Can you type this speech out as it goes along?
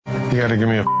You got to give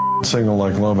me a signal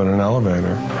like love in an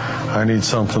elevator. I need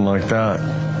something like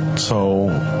that. So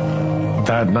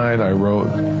that night I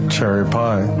wrote Cherry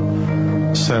Pie,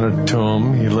 sent it to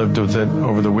him. He lived with it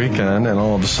over the weekend, and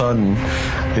all of a sudden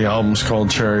the album's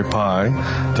called Cherry Pie.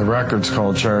 The record's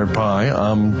called Cherry Pie.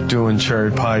 I'm doing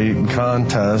cherry pie eating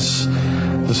contests.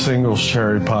 The single's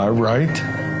Cherry Pie, right?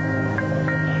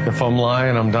 If I'm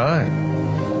lying, I'm dying.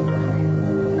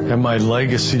 And my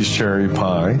legacy's cherry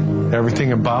pie.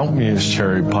 Everything about me is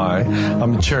cherry pie.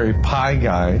 I'm a cherry pie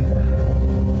guy.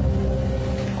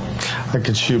 I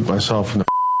could shoot myself in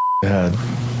the head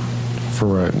for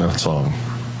writing that song.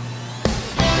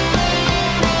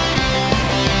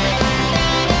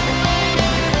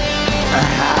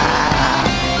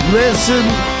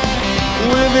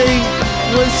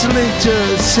 Listening to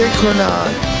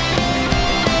Synchronon.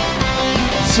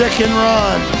 Second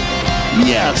Ron.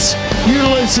 Yes, you're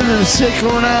listening to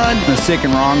Synchronon. The Sick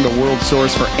and Wrong, the world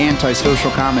source for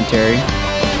antisocial commentary.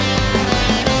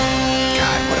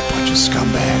 God, what a bunch of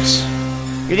scumbags.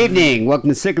 Good evening. Welcome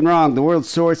to Sick and Wrong, the world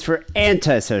source for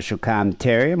antisocial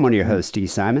commentary. I'm one of your hosts, E.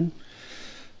 Simon.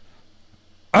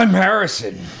 I'm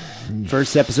Harrison.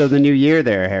 First episode of the new year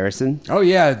there, Harrison. Oh,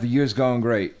 yeah, the year's going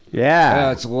great.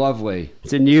 Yeah. It's lovely.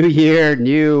 It's a new year,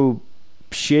 new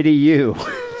shitty you.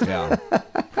 Yeah.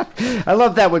 I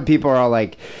love that when people are all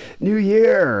like, New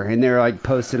Year, and they're like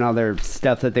posting all their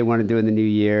stuff that they want to do in the new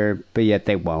year, but yet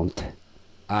they won't.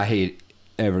 I hate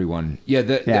everyone. Yeah.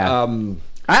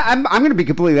 I'm going to be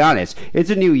completely honest. It's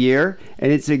a new year,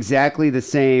 and it's exactly the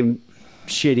same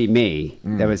shitty me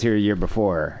that was here a year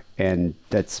before, and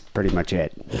that's pretty much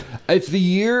it. If the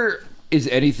year is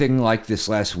anything like this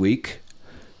last week,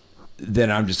 then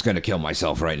I'm just going to kill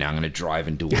myself right now. I'm going to drive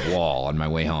into a wall on my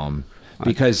way home.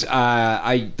 Because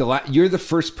you're the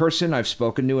first person I've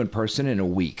spoken to in person in a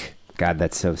week. God,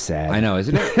 that's so sad. I know,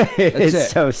 isn't it?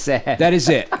 It's so sad. That is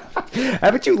it.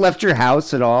 Haven't you left your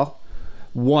house at all?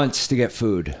 Once to get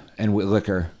food and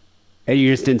liquor. And you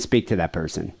just didn't speak to that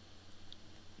person?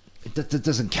 That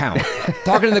doesn't count.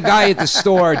 Talking to the guy at the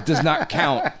store does not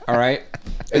count, all right?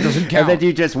 It doesn't count. And then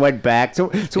you just went back.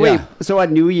 So wait, so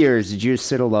on New Year's, did you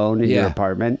sit alone in your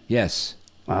apartment? Yes.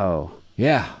 Oh.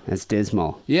 Yeah. That's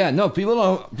dismal. Yeah, no, people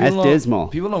don't. Dismal.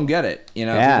 People don't get it. You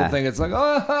know, yeah. People think it's like,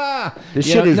 oh, ha. This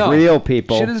shit is real,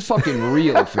 people. Shit is fucking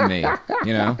real for me,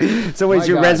 you know? So is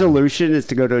your resolution is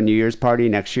to go to a New Year's party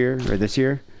next year or this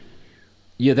year?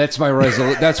 Yeah, that's my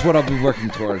resolution. That's what I'll be working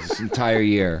towards this entire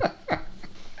year.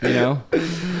 You know?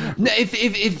 If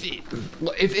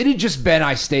it had just been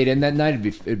I stayed in that night,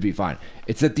 it'd be fine.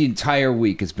 It's that the entire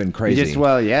week has been crazy.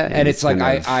 And it's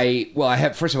like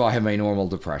first of all, I have my normal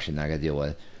depression that I got to deal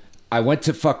with. I went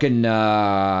to fucking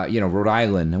Rhode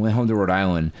Island. I went home to Rhode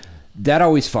Island. That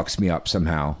always fucks me up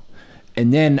somehow.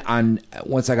 And then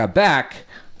once I got back,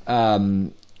 I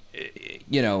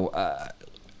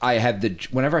have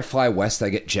whenever I fly west, I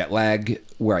get jet lag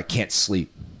where I can't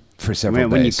sleep for several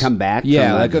days. When you come back?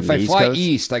 Yeah, like if I fly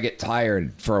east, I get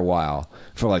tired for a while,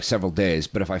 for like several days.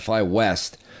 But if I fly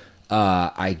west,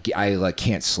 I like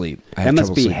can't sleep. That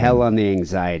must be hell on the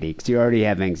anxiety, because you already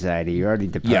have anxiety. You're already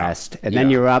depressed. And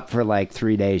then you're up for like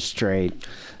 3 days straight.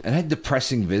 And I had a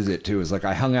depressing visit, too. It was like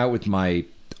I hung out with my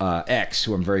ex,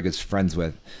 who I'm very good friends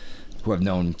with, who I've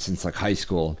known since like high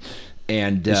school.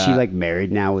 And is she like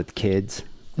married now with kids?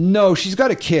 No, she's got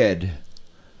a kid.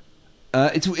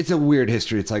 It's a weird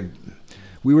history. It's like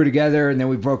we were together and then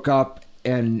we broke up,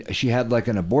 and she had like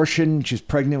an abortion. She was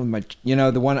pregnant with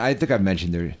the one I think I've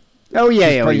mentioned her. Oh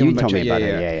yeah, you told me about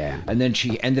it. Yeah. And then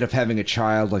she ended up having a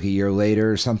child like a year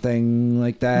later or something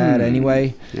like that.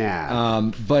 Anyway, yeah.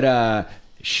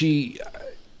 She,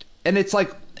 and it's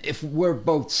like if we're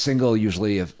both single,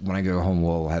 usually when I go home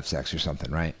we'll have sex or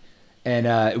something, right? And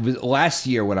it was last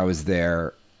year when I was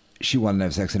there, she wanted to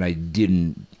have sex and I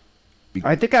didn't.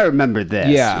 I think I remember this.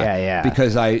 Yeah.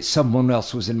 Because someone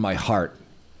else was in my heart.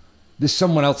 This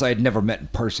someone else I had never met in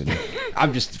person.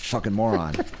 I'm just a fucking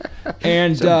moron.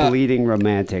 And bleeding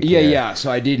romantic. Yeah.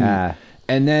 So I didn't.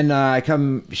 And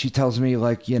then she tells me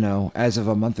like, as of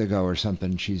a month ago or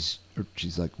something, she's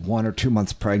like 1 or 2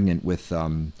 months pregnant with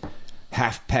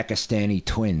half Pakistani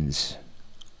twins.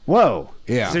 Whoa.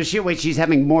 Yeah. So she's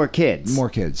having more kids.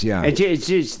 More kids, yeah. And is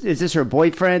this her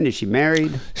boyfriend? Is she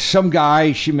married? Some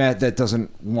guy she met that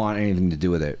doesn't want anything to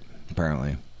do with it,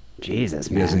 apparently. Jesus,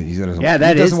 man. He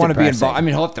doesn't want to be involved. I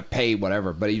mean, he'll have to pay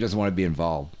whatever, but he doesn't want to be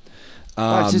involved.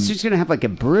 So she's going to have like a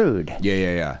brood.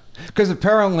 Yeah. Because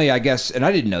apparently, I guess, and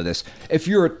I didn't know this, if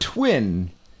you're a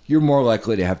twin, you're more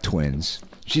likely to have twins.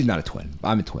 She's not a twin.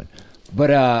 I'm a twin.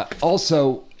 But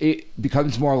also, it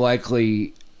becomes more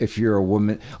likely if you're a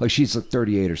woman. Like, she's like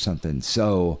 38 or something.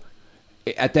 So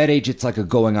at that age, it's like a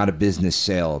going out of business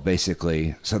sale,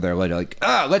 basically. So they're like,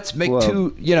 let's make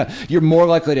two. You know, you're more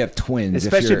likely to have twins,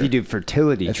 especially if you do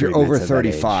fertility. If you're treatments over at that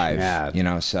age. 35, Yeah. you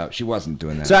know. So she wasn't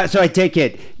doing that. So I take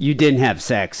it you didn't have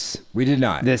sex. We did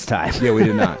not this time. Yeah, we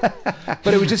did not.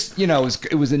 But it was just, you know,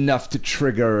 it was enough to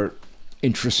trigger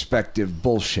introspective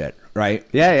bullshit, right?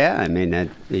 Yeah. I mean,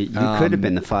 you could have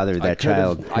been the father of that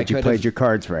child had you played your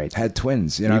cards right. Had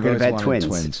twins, you know. You could have I've had always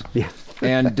wanted twins. twins. Yeah.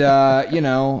 And you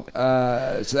know,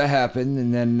 so that happened,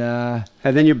 and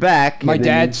then you're back. My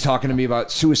dad's talking to me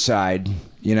about suicide,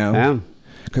 you know. Yeah.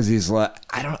 Because he's like,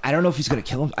 I don't know if he's gonna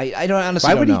kill him. I don't honestly.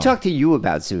 Why don't would know. he talk to you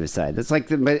about suicide? That's like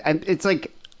it's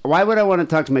like, why would I want to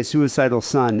talk to my suicidal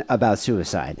son about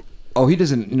suicide? Oh, he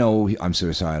doesn't know I'm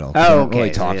suicidal. Oh, I don't okay.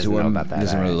 really So talk he doesn't to know him. about that. He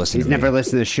doesn't All really right. listen. He's to never me.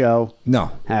 listened to the show. No.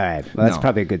 All right. Well, that's No.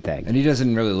 probably a good thing. And he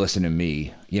doesn't really listen to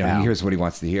me. You know, No. he hears what he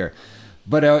wants to hear.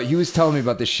 But he was telling me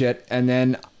about this shit, and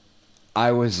then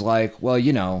I was like, well,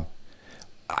 you know,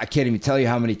 I can't even tell you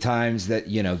how many times that,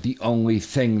 you know, the only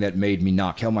thing that made me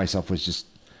not kill myself was just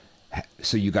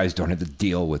so you guys don't have to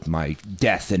deal with my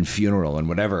death and funeral and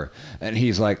whatever. And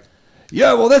he's like,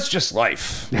 yeah, well, that's just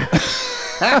life.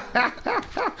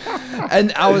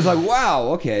 And I was like, wow,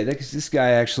 okay, this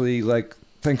guy actually like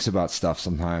thinks about stuff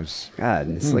sometimes. God,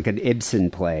 it's like an Ibsen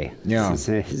play. Yeah. It's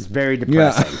very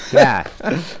depressing. Yeah.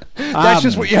 That's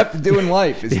just what you have to do in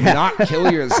life is not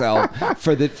kill yourself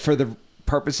for the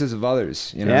purposes of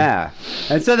others, you know? Yeah.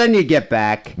 And so then you get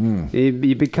back.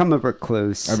 You become a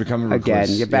recluse. I become a recluse, again.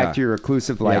 You get back yeah. to your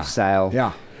reclusive lifestyle.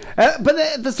 Yeah. But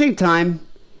at the same time,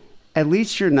 at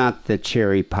least you're not the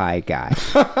cherry pie guy.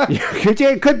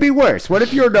 It could be worse. What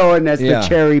if you're known as the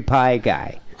cherry pie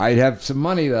guy? I'd have some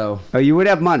money though. Oh, you would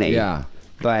have money. Yeah.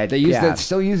 But They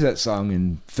still use that song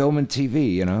in film and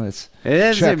TV, you know? It's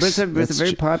a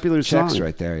very popular song. Checks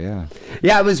right there, yeah.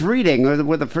 Yeah, I was reading one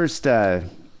of the first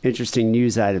interesting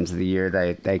news items of the year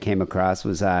that I came across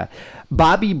was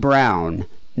Bobby Brown,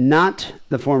 not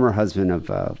the former husband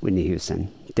of Whitney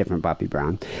Houston, different Bobby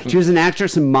Brown. She was an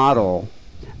actress and model.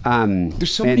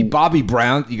 There's so many Bobby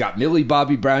Brown. You got Millie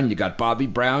Bobby Brown. You got Bobby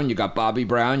Brown. You got Bobby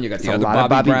Brown. You got the other a lot Bobby of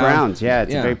Bobby Brown. Browns. Yeah,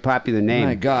 it's a very popular name.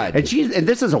 My God. And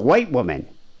this is a white woman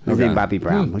who's Okay. named Bobby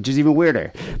Brown, which is even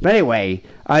weirder. But anyway,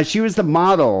 she was the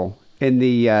model in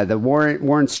the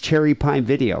Warren's Cherry Pie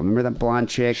video. Remember that blonde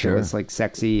chick Sure. that was like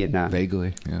sexy and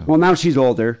Vaguely, yeah. Well, now she's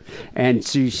older, and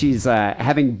she's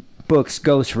having books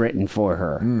ghostwritten for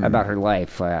her about her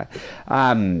life.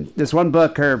 This one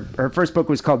book, her first book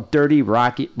was called Dirty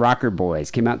Rocker Boys.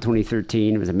 Came out in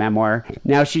 2013. It was a memoir.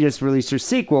 Now she just released her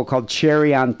sequel called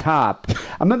Cherry on Top.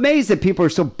 I'm amazed that people are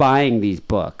still buying these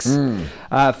books.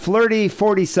 Flirty,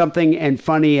 40-something, and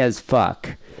funny as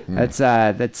fuck.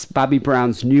 That's Bobby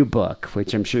Brown's new book,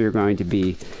 which I'm sure you're going to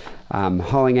be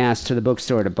hauling ass to the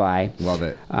bookstore to buy. Love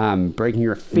it. Breaking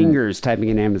your fingers typing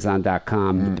in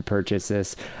Amazon.com to purchase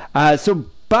this. So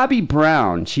Bobby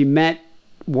Brown, she met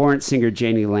Warrant singer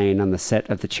Janie Lane on the set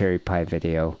of the Cherry Pie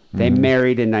video. They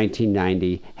married in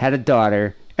 1990, had a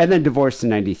daughter, and then divorced in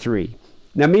 93.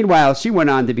 Now, meanwhile, she went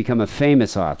on to become a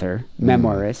famous author,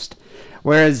 memoirist,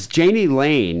 whereas Janie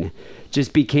Lane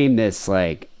just became this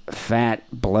like fat,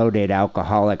 bloated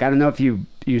alcoholic. I don't know if you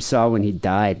saw when he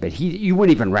died, but you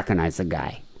wouldn't even recognize the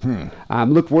guy.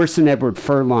 Looked worse than Edward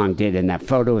Furlong did in that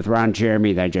photo with Ron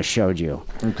Jeremy that I just showed you.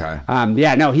 Okay.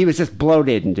 He was just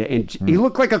bloated and he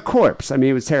looked like a corpse. I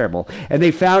mean, it was terrible. And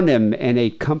they found him in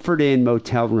a Comfort Inn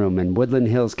motel room in Woodland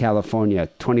Hills, California,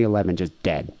 2011, just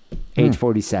dead, age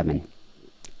 47.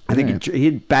 I think he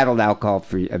had battled alcohol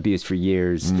abuse for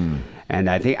years. And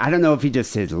I don't know if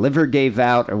his liver gave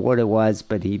out or what it was,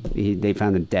 but they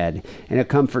found him dead in a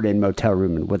Comfort Inn motel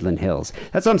room in Woodland Hills.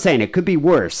 That's what I'm saying. It could be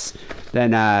worse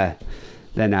than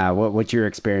what you're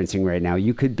experiencing right now.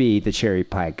 You could be the cherry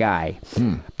pie guy.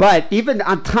 But even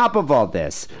on top of all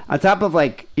this, on top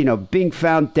of being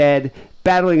found dead,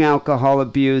 battling alcohol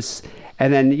abuse,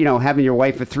 and then having your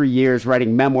wife for 3 years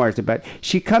writing memoirs about,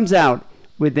 she comes out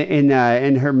in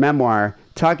her memoir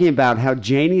talking about how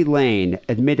Janie Lane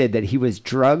admitted that he was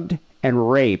drugged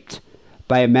and raped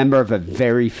by a member of a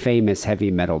very famous heavy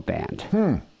metal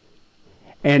band.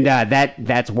 And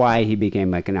that's why he became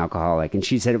like an alcoholic. And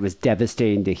she said it was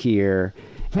devastating to hear,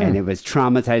 and it was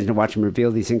traumatizing to watch him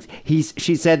reveal these things.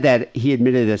 She said that he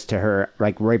admitted this to her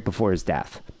like right before his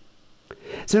death.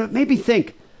 So it made me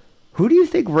think, who do you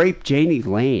think raped Janie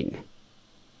Lane?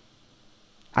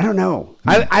 I don't know.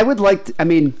 I would like to,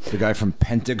 The guy from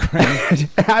Pentagram.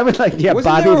 I would like, Wasn't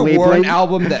Bobby there a Warrant Liebling.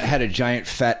 album that had a giant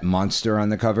fat monster on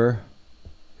the cover?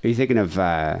 Are you thinking of,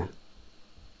 I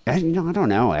don't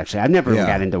know, actually. I've never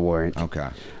got into Warrant. Okay.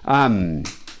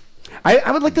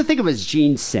 I would like to think of him as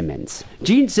Gene Simmons.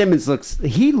 Gene Simmons looks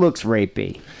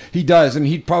rapey. He does, and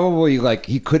he'd probably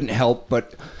he couldn't help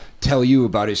but tell you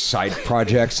about his side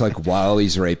projects while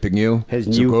he's raping you. His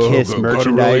new Kiss merchandise. Got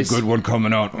a really good one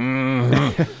coming out.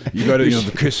 You got to,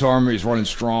 the Kiss army is running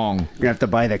strong. You're gonna have to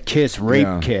buy the Kiss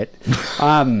rape kit.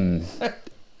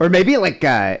 Or maybe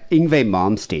Yngwie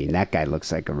Malmsteen. That guy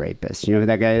looks like a rapist. You know who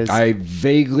that guy is?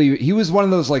 He was one of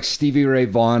those Stevie Ray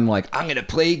Vaughan, I'm going to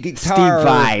play guitar. Steve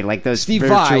Vai, like those Steve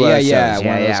Vai, yeah.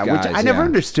 One of those guys, which I never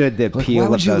understood the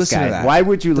appeal of those guys. Why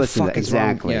would you listen to that?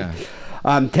 Exactly. Yeah.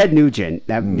 Ted Nugent,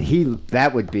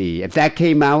 that would be, if that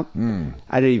came out,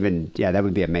 that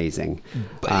would be amazing.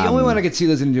 But the only one I could see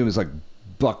listening to him is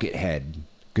Buckethead.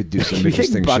 Could do some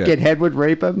interesting shit. Buckethead would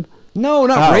rape him? No,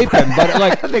 not rape him, but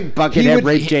I think Buckethead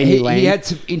raped Janie Lane. He had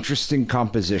some interesting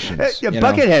compositions.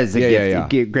 Buckethead is a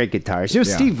great guitarist.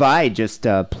 Steve Vai just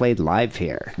played live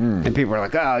here, and people were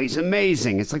like, "Oh, he's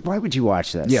amazing." It's why would you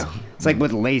watch this? Yeah, it's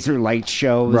with laser light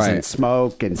shows and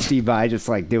smoke, and Steve Vai just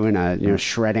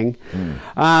shredding.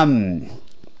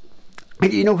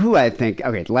 You know who I think?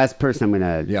 Okay, the last person I'm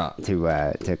gonna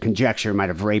to conjecture might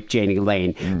have raped Janie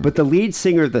Lane, but the lead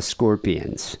singer of the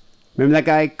Scorpions. Remember that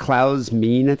guy, Klaus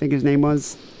Mean, I think his name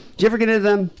was? Did you ever get into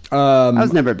them? I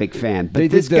was never a big fan. But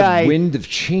this guy, Wind of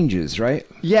Changes, right?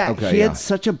 Yeah, he had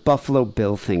such a Buffalo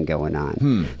Bill thing going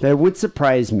on that it would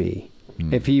surprise me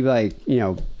if he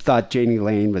thought Janie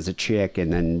Lane was a chick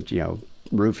and then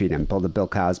roofied him, pulled a Bill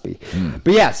Cosby.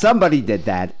 But yeah, somebody did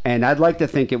that, and I'd like to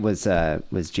think it was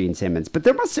Gene Simmons. But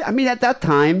there must, at that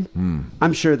time,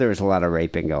 I'm sure there was a lot of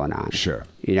raping going on. Sure,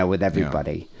 with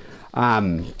everybody. Yeah.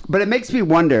 But it makes me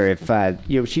wonder if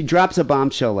she drops a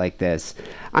bombshell like this.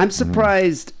 I'm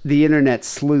surprised the internet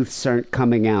sleuths aren't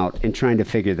coming out and trying to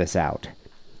figure this out.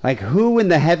 Who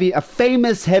in a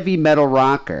famous heavy metal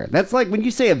rocker? That's when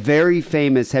you say a very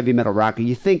famous heavy metal rocker,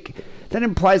 you think that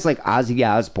implies Ozzy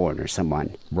Osbourne or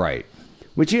someone, right?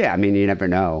 Which you never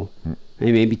know.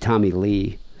 Maybe Tommy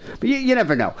Lee, but you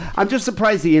never know. I'm just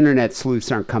surprised the internet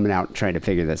sleuths aren't coming out and trying to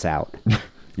figure this out.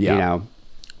 Yeah.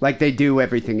 Like they do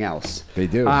everything else. They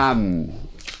do.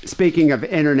 Speaking of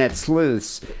internet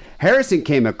sleuths, Harrison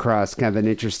came across kind of an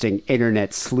interesting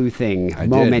internet sleuthing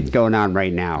moment going on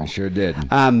right now. I sure did.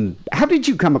 How did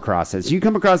you come across this? You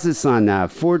come across this on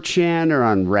 4chan or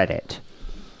on Reddit?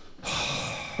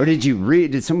 Or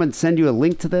did someone send you a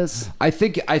link to this? I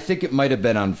think it might have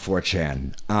been on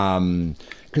 4chan.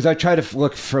 Because I try to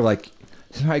look for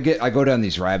I go down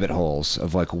these rabbit holes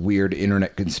of weird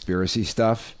internet conspiracy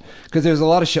stuff, because there's a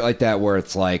lot of shit like that where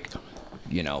it's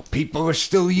people are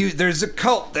still there's a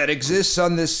cult that exists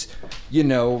on this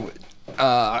MMO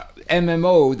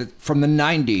from the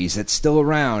 90s that's still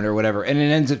around or whatever, and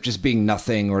it ends up just being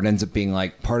nothing, or it ends up being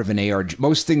part of an ARG.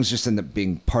 Most things just end up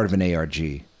being part of an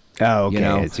ARG. Oh,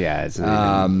 okay. It's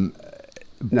nothing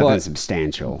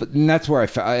substantial. But and that's where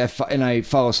I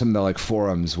follow some of the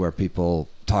forums where people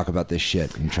talk about this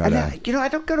shit and try to. I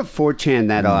don't go to 4chan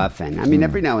that often.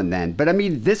 Every now and then. But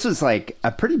this was a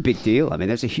pretty big deal.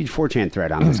 There's a huge 4chan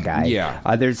thread on this guy. Yeah.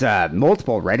 There's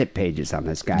multiple Reddit pages on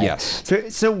this guy. Yes.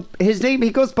 So his name, he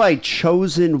goes by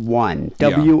Chosen One.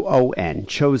 WON.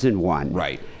 Chosen One.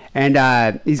 Right.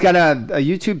 And he's got a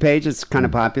YouTube page that's kind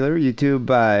of popular. YouTube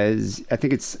is, I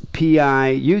think it's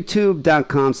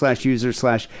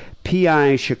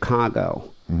youtube.com/user/PI Chicago.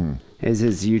 Is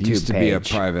his YouTube page. He used to be a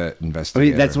private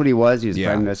investigator. That's what he was. He was a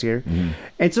private investigator.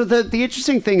 And so the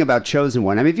interesting thing about Chosen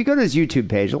One, if you go to his YouTube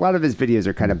page, a lot of his videos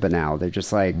are kind of banal. They're just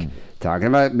talking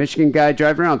about Michigan guy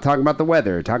driving around, talking about the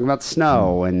weather, talking about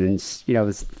snow, and then,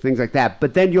 things like that.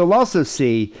 But then you'll also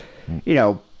see,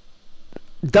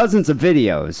 dozens of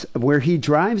videos where he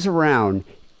drives around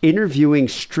interviewing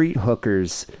street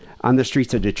hookers on the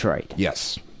streets of Detroit.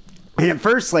 Yes. And at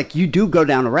first, you do go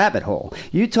down a rabbit hole.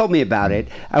 You told me about it.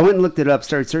 I went and looked it up,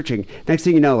 started searching. Next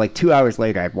thing you know, 2 hours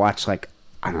later, I'd watched a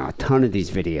ton of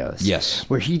these videos. Yes.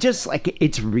 Where he just,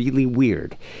 it's really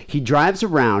weird. He drives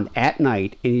around at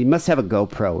night, and he must have a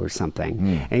GoPro or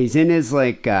something. And he's in his, he's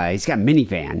got a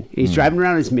minivan. He's driving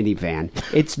around his minivan.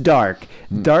 It's dark.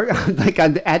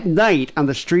 At night on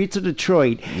the streets of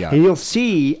Detroit. Yeah. And you'll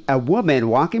see a woman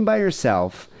walking by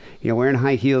herself, wearing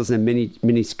high heels and a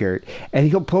mini skirt. And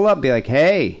he'll pull up and be like,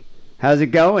 hey, how's it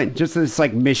going? Just this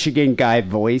Michigan guy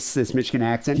voice, this Michigan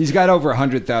accent. He's got over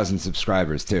 100,000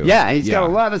 subscribers too. Yeah, he's got a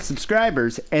lot of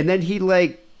subscribers. And then he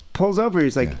pulls over.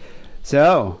 He's like,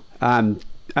 so I'm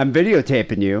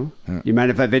videotaping you. You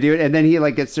mind if I video it? And then he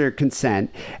gets their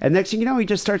consent. And next thing you know, he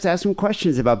just starts asking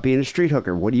questions about being a street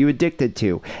hooker. What are you addicted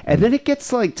to? And then it gets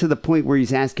to the point where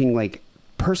he's asking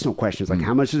personal questions like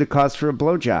how much does it cost for a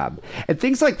blowjob and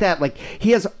things like that. Like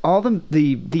he has all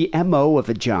the MO of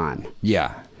a John,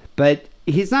 Yeah. but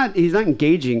he's not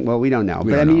engaging. Well, we don't know,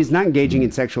 but I don't mean know. he's not engaging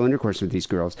in sexual intercourse with these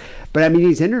girls. But I mean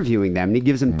he's interviewing them and he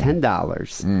gives them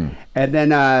 $10, and then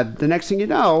the next thing you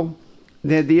know,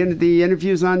 the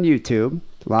interview's on YouTube.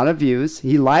 A lot of views.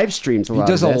 He live streams a lot.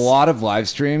 He does of a this. lot of live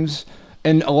streams,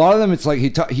 and a lot of them, it's like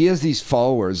he has these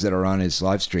followers that are on his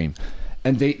live stream,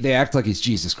 and they act like he's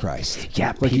Jesus Christ.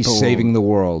 Yeah, like he's people- saving the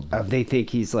world. They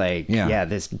think he's like Yeah.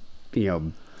 this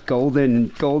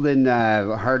golden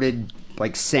hearted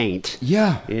like saint.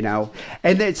 Yeah.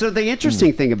 And so the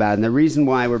interesting thing about it, and the reason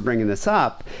why we're bringing this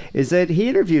up, is that he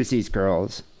interviews these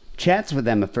girls, chats with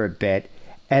them for a bit,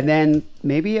 and then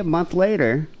maybe a month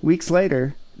later, weeks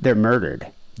later, they're murdered.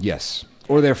 Yes,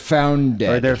 or they're found dead.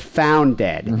 Or they're found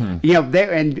dead.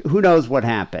 And who knows what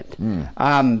happened.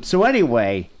 So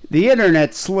anyway, the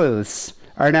internet sleuths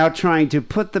are now trying to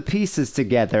put the pieces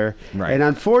together. Right. And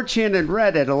on 4chan and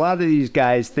Reddit, a lot of these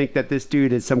guys think that this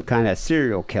dude is some kind of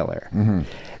serial killer.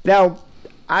 Now,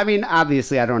 I mean,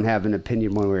 obviously, I don't have an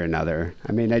opinion one way or another.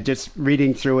 I mean, I just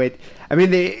reading through it. I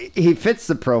mean, he fits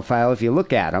the profile if you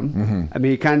look at him. I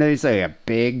mean, he's like a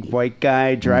big white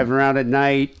guy driving around at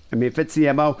night. I mean, it fits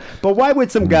the MO. But why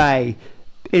would some guy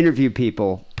interview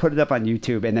people, put it up on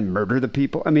YouTube, and then murder the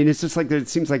people? I mean, it's just like it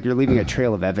seems like you're leaving a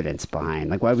trail of evidence behind.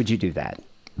 Like, why would you do that?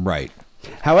 Right.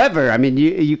 However, I mean,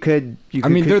 you could. I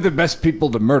mean, they're the best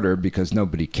people to murder because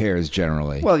nobody cares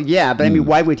generally. Well, yeah, but I mean,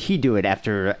 why would he do it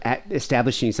after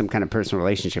establishing some kind of personal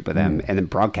relationship with them and then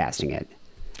broadcasting it?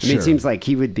 I mean, Sure. it seems like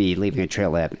he would be leaving a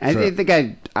trail of evidence. I Sure. think the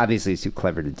guy obviously is too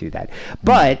clever to do that.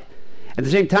 But at the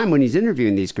same time, when he's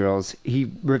interviewing these girls, he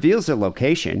reveals their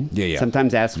location. Yeah.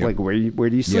 Sometimes asks, like, where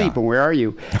do you sleep Yeah. and where are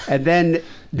you? And then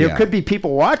there Yeah. could be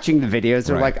people watching the videos.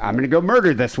 They're Right. like, I'm going to go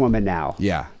murder this woman now.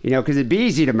 Yeah. Because it'd be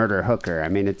easy to murder a hooker. I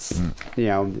mean, it's,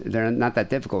 they're not that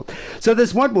difficult. So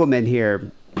this one woman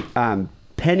here,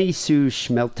 Penny Sue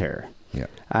Schmelter. Yeah.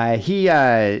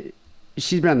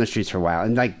 She's been on the streets for a while,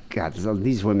 and like God,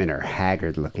 these women are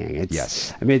haggard looking.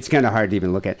 Yes. I mean it's kind of hard to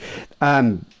even look at.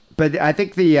 But I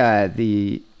think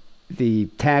the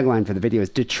tagline for the video is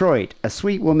Detroit: a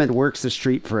sweet woman works the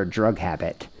street for a drug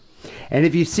habit. And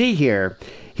if you see here,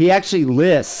 he actually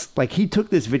lists like he took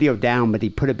this video down, but he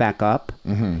put it back up.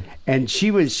 And she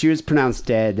was pronounced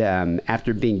dead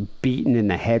after being beaten in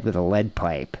the head with a lead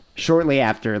pipe. Shortly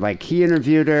after, like he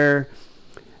interviewed her.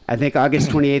 I think August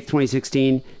 28th,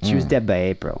 2016. She was dead by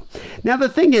April. Now, the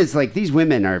thing is, like, these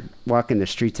women are walking the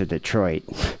streets of Detroit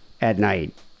at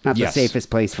night. Not Yes. the safest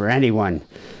place for anyone.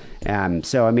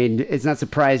 So, I mean, it's not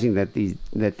surprising that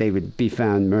they would be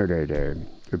found murdered or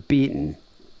beaten.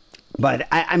 But,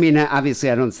 I mean,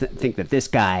 obviously, I don't think that this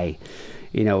guy,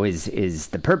 is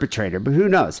the perpetrator. But who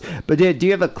knows? But do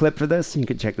you have a clip for this? You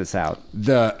can check this out.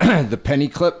 The Penny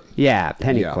clip. Yeah,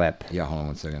 Penny Yeah. clip. Yeah. Hold on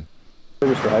 1 second.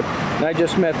 Drive. And I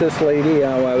just met this lady.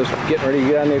 I was getting ready to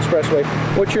get on the expressway.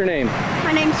 What's your name?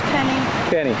 My name's Penny.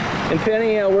 Penny. And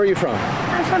Penny, where are you from?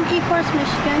 I'm from Ecorse,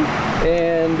 Michigan.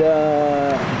 And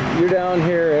you're down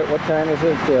here at what time is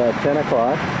it? 10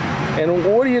 o'clock. And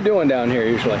what are you doing down here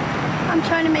usually? I'm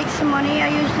trying to make some money. I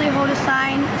usually hold a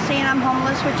sign saying I'm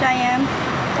homeless, which I am.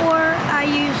 Or I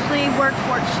usually work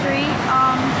 4th Street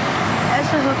as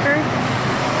a hooker.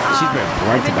 She's very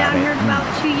blunt I've been about down it. here about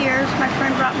 2 years. My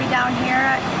friend brought me down here.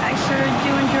 I started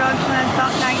doing drugs when I was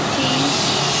about 19.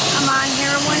 I'm on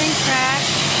heroin and crack.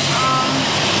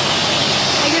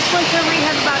 I just went to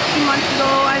rehab about 2 months ago.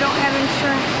 I don't have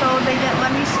insurance, so they didn't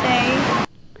let me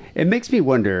stay. It makes me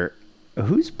wonder,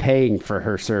 who's paying for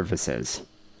her services?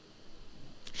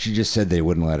 She just said they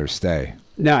wouldn't let her stay.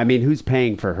 No, I mean, who's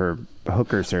paying for her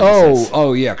hooker services?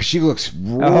 Oh, yeah, because she looks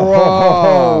rough.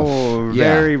 Oh,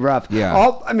 Yeah. very rough. Yeah.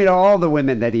 All the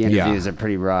women that he interviews Yeah. are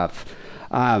pretty rough.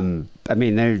 I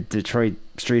mean, they're Detroit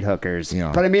street hookers.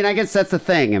 Yeah. But I mean, I guess that's the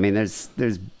thing. I mean, there's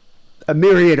a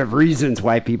myriad of reasons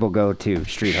why people go to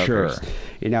street hookers.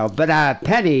 Sure. But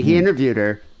Penny, he interviewed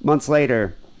her months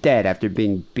later, dead after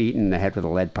being beaten in the head with a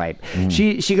lead pipe.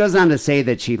 She goes on to say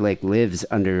that she lives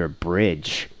under a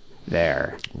bridge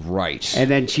there. Right. And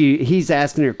then he's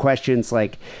asking her questions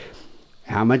like,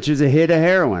 how much is a hit of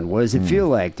heroin? What does it feel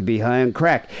like to be high on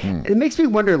crack? It makes me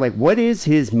wonder, what is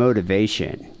his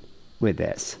motivation with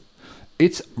this?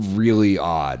 It's really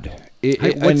odd.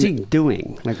 What's he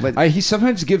doing? He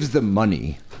sometimes gives them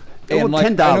money. Well,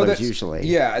 And, $10 I know that's- usually.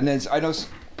 Yeah, and then I know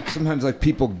sometimes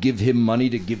people give him money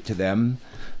to give to them.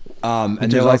 And Which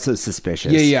they're is like, also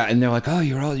suspicious. Yeah, and they're like, oh,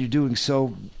 you're doing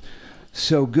so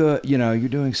good. You're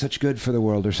doing such good for the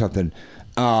world or something.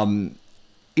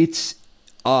 It's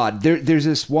odd. There's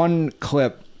this one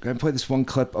clip. I play this one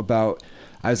clip about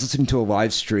I was listening to a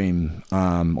live stream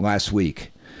last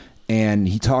week, and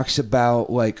he talks about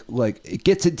like it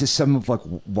gets into some of like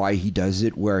why he does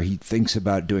it, where he thinks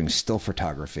about doing still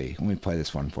photography. Let me play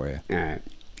this one for you. All right.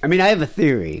 I mean, I have a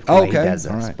theory why he does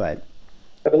this, All right. but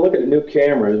I've been looking at new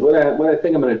cameras. What I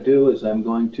think I'm going to do is I'm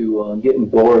going to I'm getting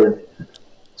bored,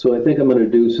 so I think I'm going to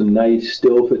do some nice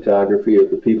still photography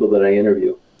of the people that I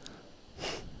interview.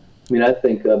 I mean, I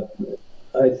think a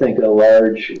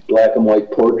large black and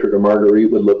white portrait of Marguerite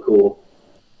would look cool.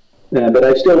 But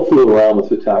I still fool around with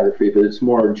photography, but it's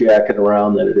more jacking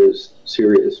around than it is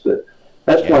serious. But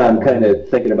that's why I'm kind of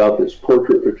thinking about this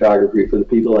portrait photography for the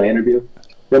people I interview.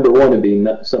 Number one, it'd be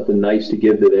something nice to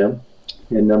give to them,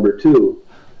 and number two,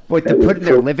 wait, to put in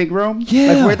their living room? Yeah.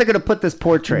 Like, where are they going to put this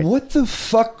portrait? What the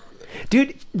fuck?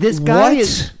 Dude, this guy What?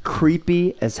 is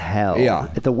creepy as hell. Yeah.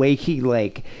 The way he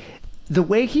the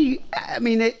way he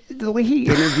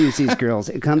interviews these girls,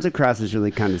 it comes across as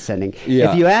really condescending.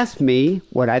 Yeah. If you ask me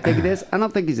what I think it is, I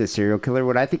don't think he's a serial killer.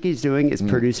 What I think he's doing is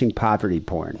producing poverty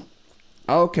porn.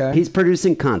 Okay. He's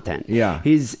producing content. Yeah.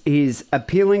 He's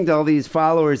appealing to all these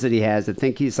followers that he has that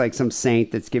think he's like some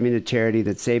saint that's giving to charity,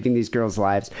 that's saving these girls'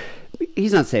 lives.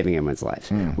 He's not saving anyone's lives.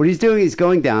 What he's doing is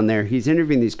going down there, he's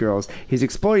interviewing these girls, he's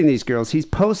exploiting these girls, he's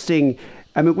posting,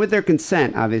 I mean, with their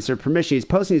consent, obviously, or permission, he's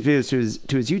posting these videos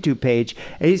to his YouTube page,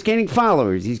 and he's gaining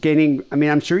followers. He's gaining, I mean,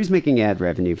 I'm sure he's making ad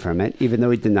revenue from it, even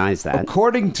though he denies that.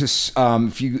 According to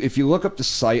if you look up the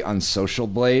site on Social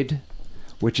Blade,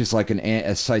 which is like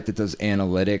a site that does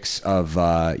analytics of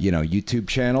YouTube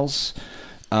channels,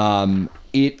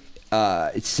 it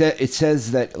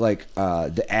says that like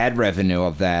the ad revenue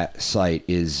of that site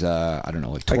is I don't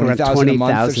know, like $20,000 a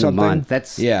month or something.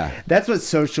 That's what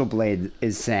Social Blade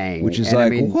is saying, which is and like, I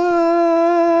mean,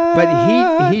 what?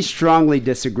 But he strongly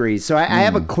disagrees. So I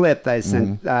have a clip that I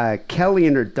sent Kelly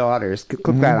and her daughters. Clip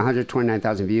got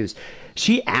 129,000 views.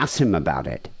 She asks him about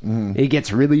it. He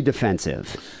gets really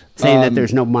defensive, saying that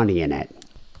there's no money in it.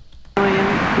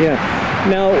 Yeah.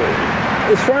 Now,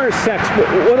 as far as sex,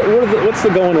 what's the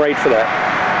going rate for that?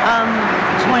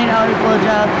 $20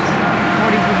 blowjobs,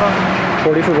 40 for both.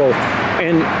 40 for both.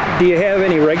 And do you have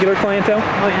any regular clientele?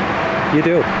 Oh yeah. You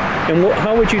do. And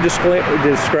how would you describe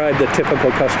the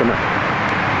typical customer?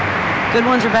 Good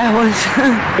ones or bad ones?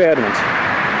 Bad ones.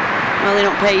 Well, they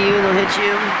don't pay you, they'll hit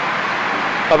you.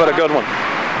 How about a good one?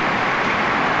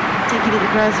 Take you to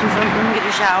the press or something, get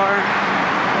your shower.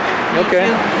 Okay.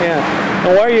 Yeah.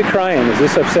 Now, why are you crying? Is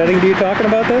this upsetting to you talking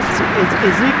about this?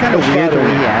 Isn't it kind of What's weird the way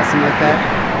bothering he you? asks him like that?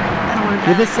 I don't want to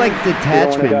With this like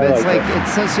detachment, guy but it's like like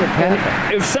it's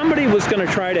sociopathic. If somebody was going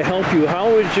to try to help you, how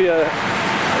would you?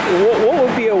 What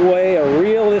would be a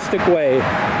realistic way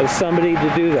of somebody to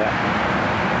do that?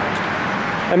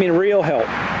 I mean, real help.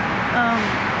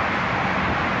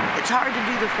 It's hard to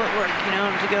do the footwork,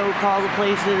 to go call the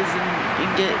places and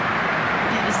get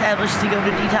established to go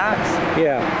to detox.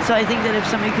 Yeah. So I think that if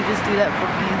somebody could just do that for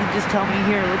me, and just tell me,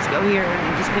 here, let's go here,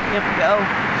 and just pick me up and go.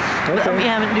 Let me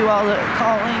have to do all the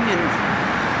calling, and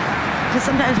because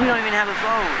sometimes we don't even have a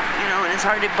phone, and it's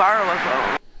hard to borrow a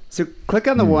phone. So click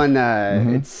on the one.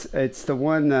 It's the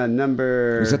one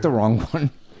number. Is that the wrong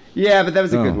one? Yeah, but that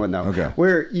was a good one though. Okay.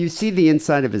 Where you see the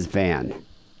inside of his van.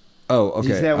 Oh,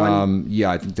 okay. Is that one?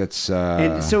 Yeah, I think that's.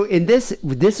 And so in this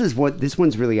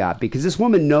one's really odd because this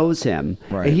woman knows him,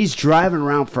 Right. and he's driving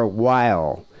around for a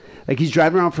while. Like he's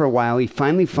driving around for a while. He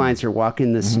finally finds her walking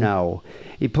in the snow.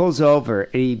 He pulls over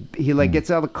and he like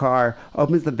gets out of the car,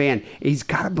 opens the van. And he's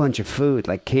got a bunch of food,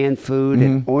 like canned food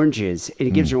and oranges, and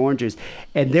he gives her oranges.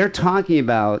 And they're talking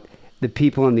about the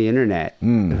people on the internet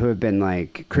who have been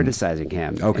like criticizing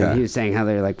him. Okay. And he was saying how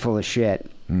they're like full of shit.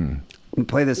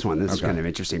 Play this one. This is kind of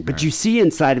interesting. But you see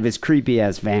inside of his creepy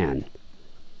ass van.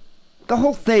 The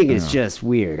whole thing is just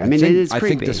weird. I mean, it is creepy. I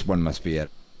think this one must be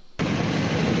it.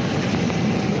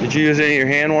 Did you use any of your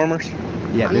hand warmers?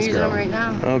 Yeah, I'm this using girl. them right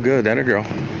now. Oh, good. That a girl.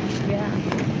 Yeah.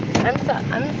 I'm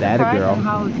surprised That a girl. on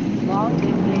how long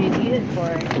they need it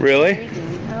for. Really?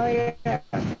 Oh yeah.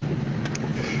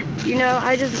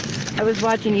 I was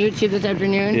watching YouTube this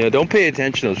afternoon. Yeah, don't pay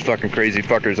attention to those fucking crazy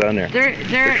fuckers on there.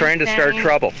 They're trying to start saying-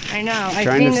 trouble. I know. I've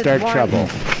Trying seen to start this one. trouble.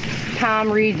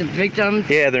 Tom Reed, the victims.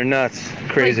 Yeah, they're nuts.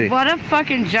 Crazy. Like, what a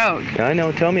fucking joke. I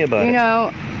know. Tell me about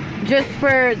it. Just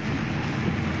for,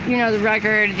 the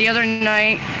record, the other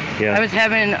night, Yeah. I was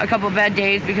having a couple bad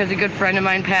days because a good friend of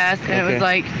mine passed, and it Okay. was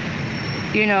like,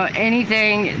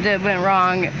 anything that went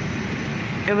wrong,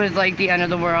 it was like the end of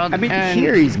the world. I mean, and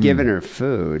here he's giving her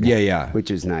food. Yeah.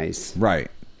 Which is nice. Right.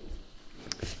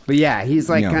 But yeah, he's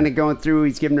like Yeah. kind of going through,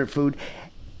 he's giving her food.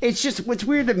 It's just, what's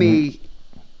weird to me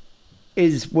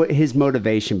is what his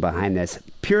motivation behind this.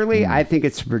 Purely, I think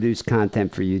it's to produce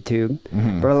content for YouTube.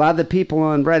 But a lot of the people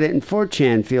on Reddit and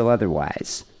 4chan feel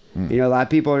otherwise. You know, a lot of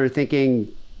people are thinking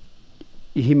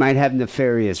he might have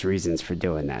nefarious reasons for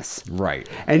doing this. Right.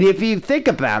 And if you think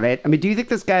about it, I mean, do you think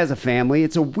this guy has a family?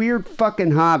 It's a weird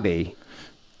fucking hobby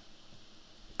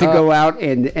to go out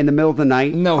in the middle of the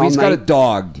night. No, he's got a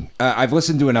dog. I've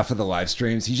listened to enough of the live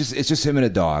streams. It's just him and a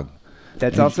dog.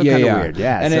 That's also kind of weird.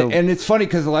 Yeah. And it's funny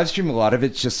because the live stream, a lot of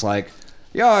it's just like,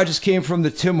 yeah, I just came from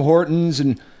the Tim Hortons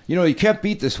and, you know, you can't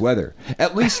beat this weather.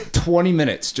 At least 20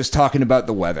 minutes just talking about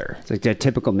the weather. It's like the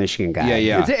typical Michigan guy.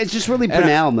 Yeah. It's just really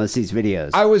banal, most of these videos.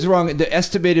 I was wrong. The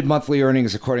estimated monthly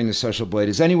earnings, according to Social Blade,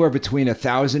 is anywhere between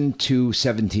 $1,000 to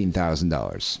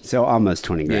 $17,000. So almost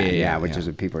 20 grand, Yeah, which is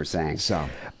what people are saying. So,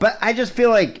 but I just feel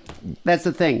like that's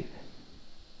the thing.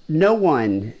 No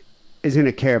one is going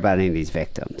to care about any of these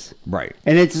victims. right.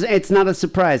 And it's not a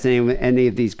surprise any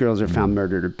of these girls are found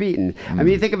murdered or beaten. I mean,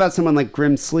 you think about someone like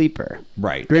Grim Sleeper.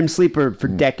 Right. Grim Sleeper for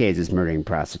decades is murdering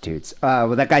prostitutes.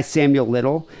 Well, that guy Samuel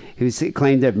Little, who's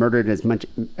claimed to have murdered as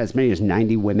many as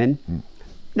 90 women.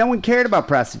 No one cared about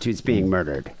prostitutes being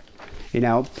murdered, you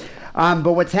know?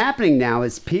 But what's happening now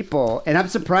is people, and I'm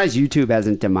surprised YouTube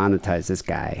hasn't demonetized this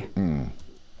guy.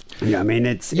 Yeah, I mean,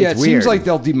 it's It weird. seems like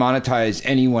they'll demonetize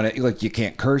anyone. Like, you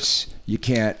can't curse. You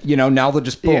can't, you know, now they'll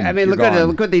just boom. Yeah, I mean, you're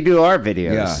look what they do to our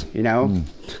videos. Yeah. You know,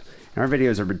 our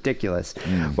videos are ridiculous.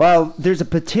 Well, there's a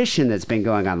petition that's been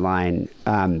going online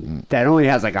that only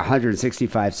has like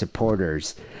 165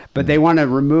 supporters, but they want to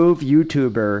remove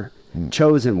YouTuber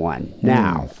Chosen One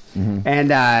now,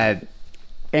 and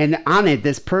on it,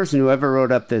 this person, whoever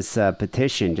wrote up this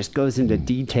petition, just goes into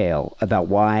detail about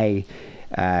why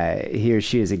he or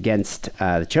she is against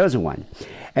the Chosen One.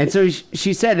 And so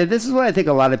she said, and this is what I think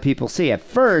a lot of people see. At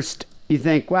first, you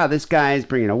think, wow, this guy is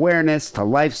bringing awareness to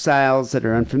lifestyles that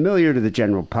are unfamiliar to the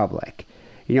general public.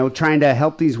 You know, trying to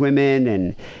help these women,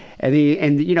 and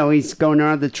you know, he's going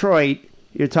around Detroit.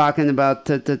 You're talking about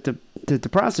the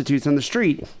prostitutes on the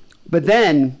street, but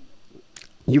then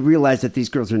you realize that these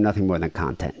girls are nothing more than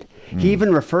content. He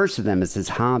even refers to them as his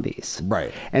hobbies.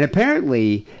 Right. And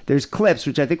apparently, there's clips,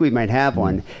 which I think we might have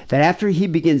one, that after he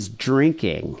begins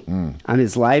drinking on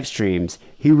his live streams,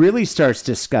 he really starts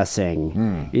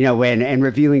discussing, you know, and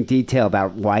revealing detail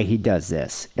about why he does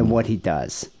this and what he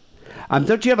does.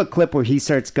 Don't you have a clip where he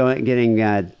starts getting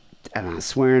I don't know,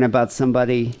 swearing about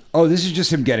somebody? Oh, this is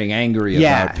just him getting angry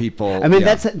about people. I mean,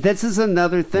 this is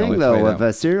another thing, though, of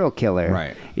a serial killer.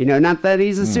 Right. You know, not that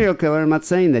he's a serial killer. I'm not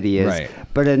saying that he is. Right.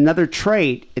 But another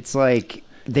trait, it's like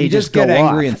they You just get go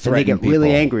angry off, and threaten they get really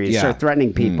people. angry and Yeah. start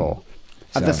threatening people.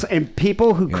 And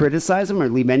people who criticize him or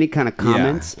leave any kind of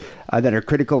comments that are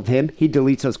critical of him, he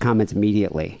deletes those comments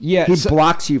immediately. Yeah, He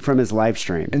blocks you from his live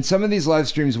stream. And some of these live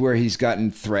streams where he's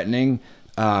gotten threatening,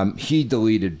 he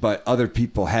deleted, but other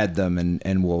people had them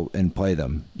and play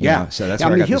them. You know? So that's where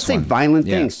I mean, got he'll this say one. violent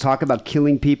things, talk about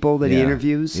killing people that he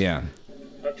interviews. Yeah.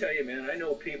 I'll tell you, man, I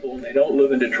know people, and they don't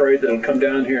live in Detroit, that'll come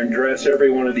down here and dress every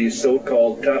one of these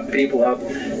so-called top people up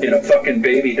in a fucking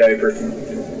baby diaper.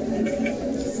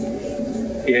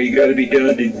 Yeah, you gotta be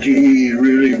down to D,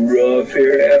 really rough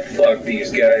here. Fuck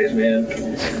these guys, man.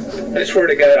 I swear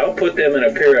to God, I'll put them in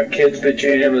a pair of kids'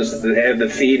 pajamas that have the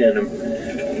feet in them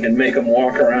and make them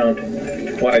walk around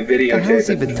while I What the hell is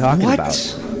he videotape even talking about?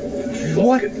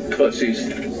 Fucking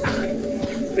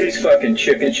pussies. These fucking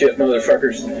chicken shit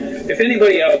motherfuckers. If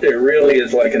anybody out there really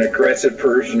is like an aggressive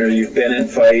person, or you've been in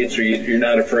fights, or you're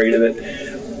not afraid of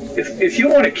it, if you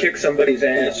want to kick somebody's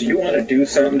ass, you want to do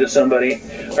something to somebody,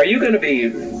 are you going to be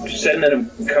sending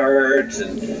them cards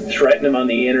and threatening them on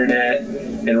the internet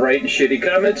and writing shitty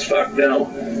comments? Fuck no.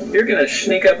 You're going to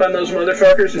sneak up on those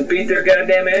motherfuckers and beat their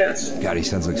goddamn ass. God, he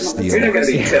sounds like You're not Steel. going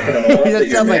to be tipping them off. That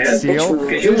sounds like Seal.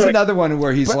 There's another one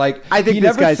where he's like, I think he this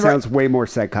never guy threat- sounds way more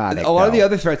psychotic. A lot of though. the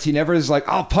other threats, he never is like,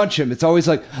 I'll punch him. It's always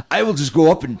like, I will just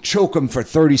go up and choke him for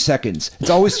 30 seconds. It's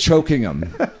always choking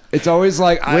him. It's always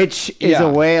like, Which is a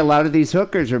way a lot of these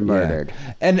hookers are Yeah. murdered.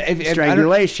 And if, I don't-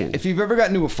 Strangulation. If you've ever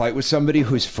gotten into a fight with somebody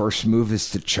whose first move is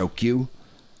to choke you,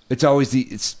 it's always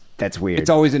That's weird. It's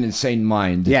always an insane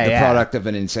mind. Yeah, the yeah. product of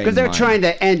an insane mind. Because they're trying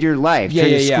to end your life, yeah,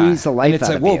 trying yeah, to yeah. squeeze the life and it's out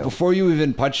like, of whoa, you. before you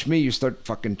even punch me, you start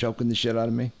fucking choking the shit out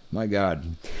of me. My God.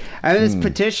 And this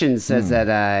petition says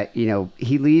that you know,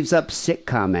 he leaves up sick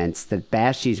comments that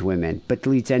bash these women, but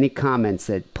deletes any comments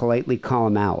that politely call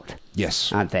him out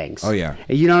Yes. on things. Oh, yeah.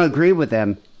 If you don't agree with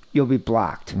them, you'll be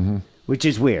blocked, which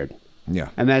is weird. Yeah.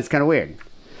 I mean, that's kind of weird.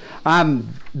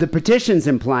 The petition's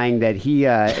implying that he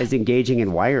is engaging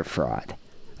in wire fraud.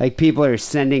 Like, people are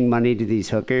sending money to these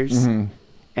hookers,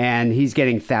 and he's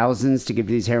getting thousands to give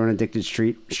to these heroin-addicted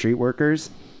street workers.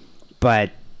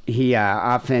 but he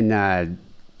often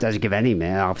doesn't give any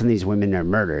man. Often these women are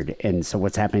murdered, and so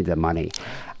what's happening to the money?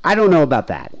 I don't know about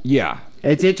that. Yeah.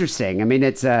 It's interesting. I mean,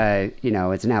 it's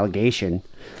it's an allegation.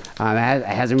 It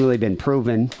hasn't really been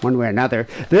proven one way or another.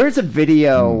 There is a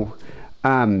video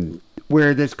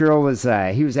where this girl was.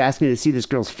 He was asking to see this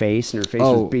girl's face, and her face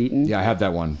was beaten. Yeah, I have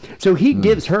that one. So he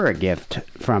gives her a gift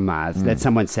from that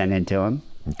someone sent in to him.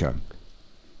 Okay.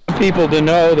 People to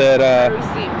know that I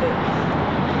received it.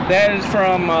 that is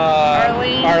from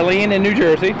Arlene in New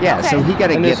Jersey. Yeah. Okay. So he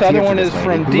got a And gift. this other here for one this is lady.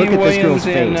 from Look Dean at this girl's Williams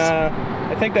in, face.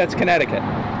 I think that's Connecticut.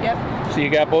 Yep. So you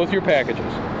got both your packages.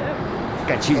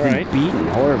 God, she's all been right. beaten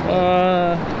horribly.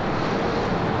 Let's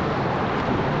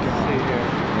see here.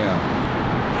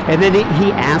 Yeah. And then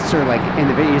he asks her, like, in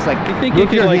the video, he's like, You think you "Move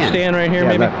could, your like, hand." stand right here, Yeah,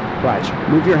 maybe? look, watch.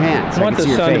 Move your hand. So I want the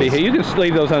can see sun your to be face. here. You can just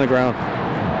leave those on the ground.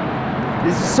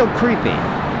 This is so creepy.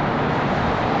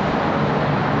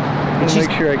 I'm gonna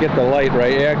make sure I get the light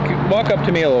right. Yeah, walk up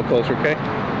to me a little closer, okay?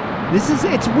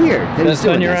 It's weird. That he's That's on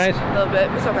doing your this. eyes? A little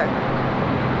bit. It's okay.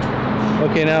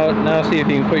 Okay, now see if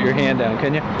you can put your hand down,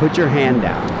 can you? Put your hand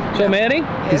down. So, Manny,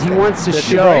 Because he wants to Did you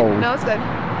show break? No, it's good.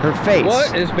 her face.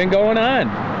 what has been going on?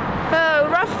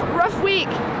 Rough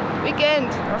weekend.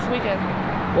 Rough weekend.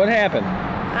 What happened?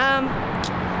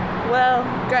 Well,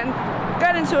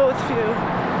 got into it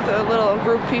with a little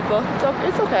group of people.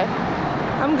 It's okay.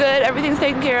 I'm good. Everything's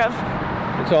taken care of.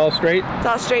 It's all straight? It's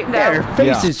all straightened Yeah, out. her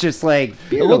face Yeah. is just like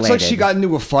It looks like mutilated. she got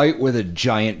into a fight with a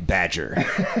giant badger.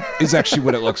 Is actually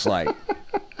what it looks like.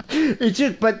 It's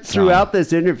just, but throughout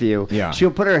this interview, Yeah.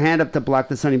 she'll put her hand up to block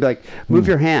the sun and be like, "Move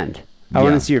your hand. I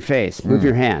want Yeah. to see your face. Move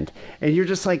your hand." And you're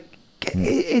just like,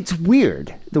 it's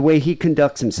weird the way he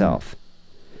conducts himself.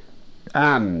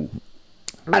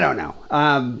 I don't know.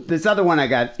 This other one I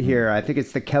got here, I think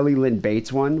it's the Kelly Lynn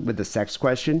Bates one with the sex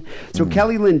question. So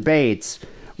Kelly Lynn Bates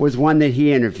was one that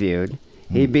he interviewed.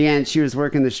 She was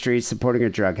working the streets supporting her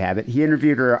drug habit. He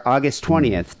interviewed her August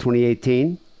 20th,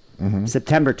 2018.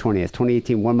 September 20th,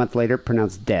 2018. 1 month later,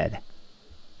 pronounced dead.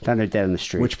 Found her dead on the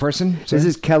street. Which person? This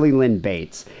is Kelly Lynn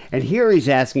Bates. And here he's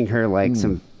asking her like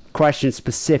some questions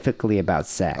specifically about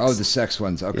sex. Oh, the sex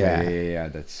ones. Okay, Yeah. yeah.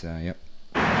 That's yep.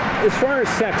 As far as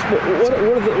sex,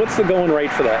 what's the going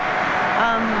rate for that?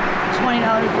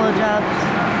 $20 blowjobs,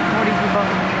 40 for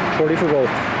both. 40 for both.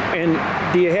 And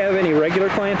do you have any regular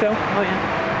clientele? Oh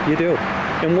yeah. You do.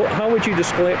 And how would you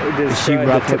describe the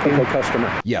rough typical looking? customer?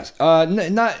 Yes.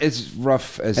 Not as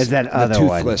rough as that the other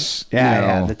one. toothless. Yeah, you know.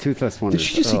 yeah, the toothless one. Did is-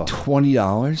 she just say ugh.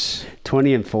 $20?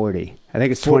 20 and 40. I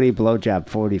think it's 20 blowjob,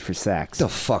 40 for sex. Get the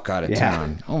fuck out of Yeah.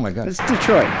 town. Oh my god. It's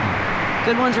Detroit.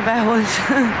 Good ones or bad ones?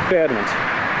 Bad ones.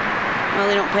 Well,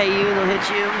 they don't pay you. They'll hit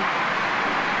you.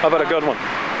 How about a good one?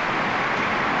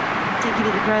 Take you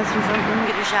to the crest or something.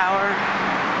 Get a shower.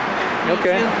 Eat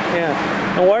Okay. you.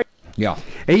 Yeah. And why? Yeah.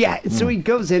 Yeah, so he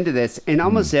goes into this, and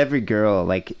almost every girl,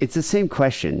 like, it's the same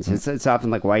questions. It's often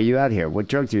like, "Why are you out here? What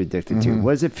drugs are you addicted to?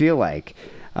 What does it feel like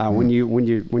when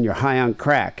you're high on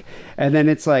crack?" And then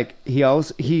it's like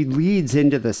he leads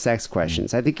into the sex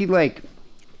questions. I think he like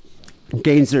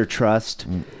gains their trust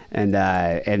and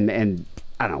I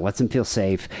don't know, lets them feel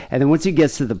safe. And then once he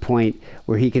gets to the point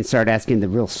where he can start asking the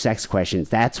real sex questions,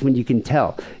 that's when you can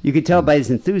tell. You can tell by his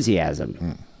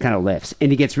enthusiasm kind of lifts, and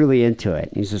he gets really into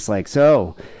it. He's just like,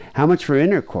 "So, how much for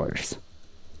intercourse?"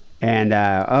 And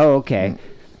 "Oh, okay.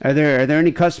 Are there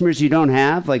any customers you don't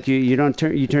have? Like you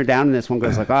turn down?" And this one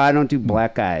goes like, "Oh, I don't do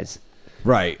black guys."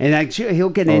 Right. And like, he'll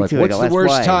get Or into like, it. what's the That's worst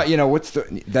why.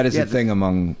 time? That is Yeah, a thing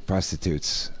among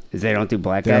prostitutes. Is they don't do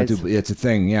black They guys? don't do. It's a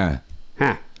thing. Yeah.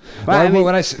 Huh. Well, Well,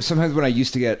 I mean, sometimes when I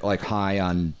used to get like high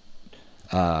on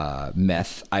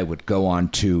meth, I would go on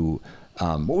to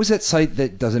what was that site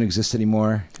that doesn't exist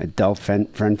anymore? Adult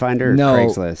friend finder or No,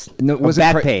 Craigslist? no, Or was it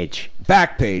Backpage?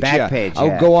 Backpage. Backpage, I'll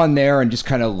yeah. go on there and just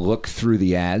kind of look through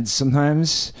the ads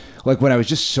sometimes. Like when I was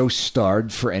just so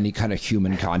starved for any kind of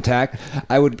human contact,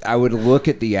 I would look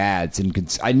at the ads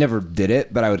and I never did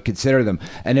it, but I would consider them,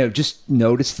 and I would just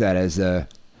notice that as a.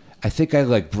 I think I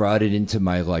like brought it into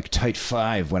my like tight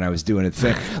five when I was doing a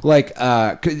thing. Like,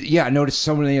 I noticed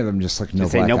so many of them just like no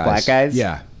Say black no guys. black guys?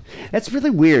 Yeah. That's really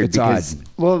weird. It's because, odd.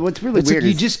 Well, what's really It's weird like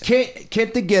you is just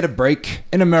can't they get a break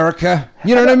in America?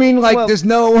 You know what I mean? Like Well, there's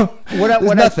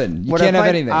nothing. You what can't I have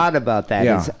find anything. odd about that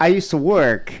Yeah. is I used to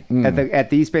work at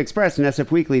the East Bay Express and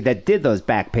SF Weekly that did those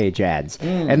Backpage ads,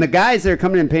 and the guys that are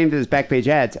coming and paying for those Backpage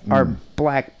ads are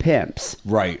black pimps,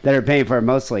 Right. That are paying for it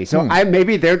mostly. So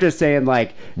maybe they're just saying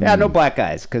like, yeah, no black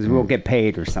guys because we won't get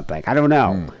paid or something. I don't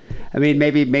know. I mean,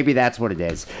 maybe that's what it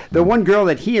is. The one girl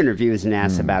that he interviews and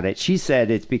asks about it, she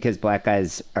said it's because black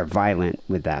guys are violent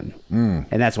with them, and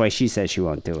that's why she says she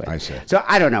won't do it. I see. So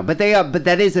I don't know, but but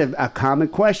that is a common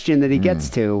question that he gets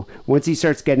to once he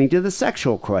starts getting to the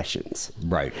sexual questions.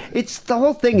 Right. It's the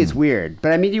whole thing is weird,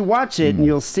 but I mean, you watch it and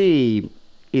you'll see,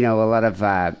 a lot of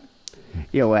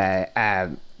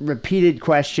repeated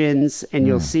questions, and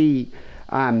you'll see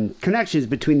connections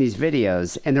between these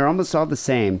videos, and they're almost all the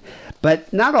same.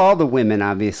 But not all the women,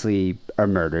 obviously, are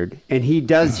murdered, and he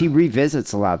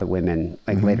revisits a lot of the women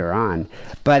later on.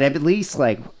 But at least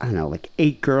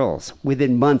 8 girls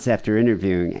within months after him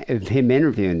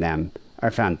interviewing them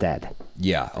are found dead.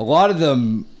 Yeah, a lot of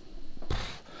them.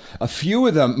 A few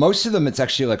of them, most of them, it's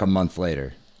actually like a month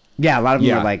later. Yeah, a lot of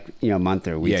them are a month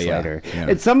or weeks later. Yeah.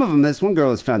 And some of them, this one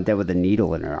girl was found dead with a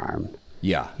needle in her arm.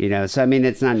 Yeah. So I mean,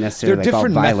 it's not necessarily They're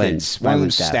different all violent, methods. One of them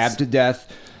deaths. stabbed to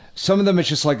death. Some of them, it's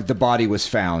just like the body was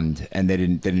found, and they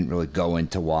didn't really go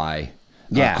into why.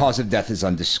 Yeah. Cause of death is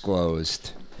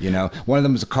undisclosed. One of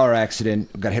them was a car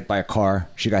accident. Got hit by a car.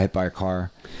 She got hit by a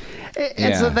car.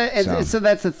 So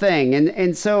that's the thing.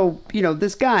 And so,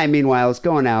 this guy, meanwhile, is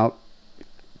going out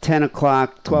 10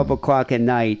 o'clock, 12 o'clock at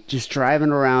night, just driving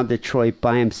around Detroit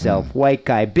by himself. White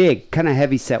guy, big, kind of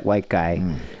heavy-set white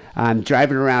guy.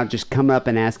 Driving around, just coming up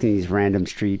and asking these random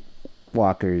street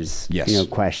walkers,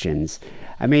 questions.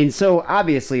 I mean, so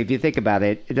obviously, if you think about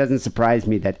it, it doesn't surprise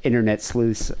me that internet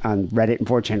sleuths on Reddit and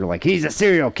 4chan are like, he's a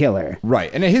serial killer. Right.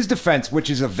 And in his defense, which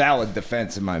is a valid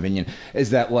defense, in my opinion,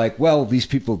 is that, these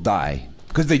people die.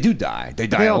 Because they do die. They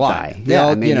die a lot. They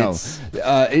all,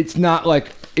 it's not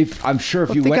like... I'm sure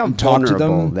if you went and talked to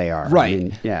them, they are. Right. I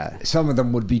mean, some of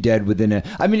them would be dead within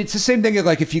it's the same thing as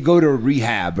if you go to a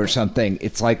rehab or something,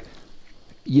 it's like,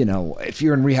 if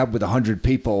you're in rehab with 100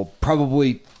 people,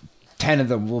 probably 10 of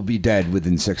them will be dead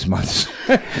within 6 months.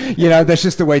 That's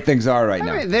just the way things are right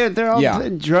now. I mean, they're all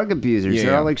drug abusers.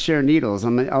 They're all like sharing needles. I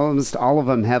mean, almost all of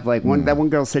them have one. That one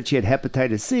girl said she had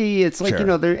hepatitis C. It's like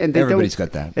everybody's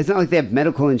got that. It's not like they have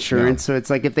medical insurance, so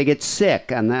it's like if they get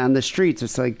sick on the streets,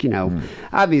 it's like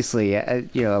obviously a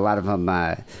lot of them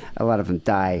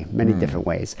die many different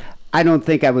ways. I don't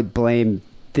think I would blame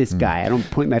this guy. I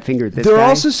don't point my finger at this guy. There are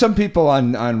also some people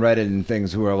on Reddit and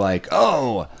things who are like,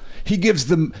 oh, he gives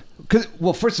them.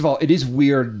 Well, first of all, it is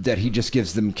weird that he just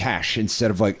gives them cash instead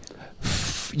of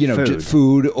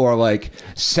food or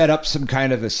set up some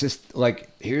kind of assist,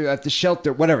 here at the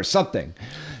shelter, whatever, something.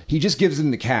 He just gives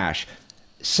them the cash.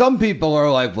 Some people are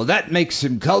like, well, that makes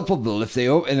him culpable if they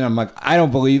and I'm like, I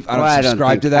don't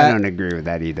subscribe to that. I don't agree with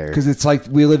that either. Because it's like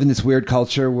we live in this weird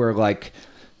culture where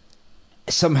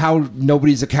somehow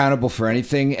nobody's accountable for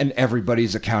anything and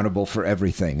everybody's accountable for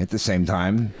everything at the same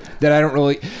time. That I don't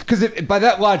really... Because by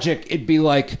that logic, it'd be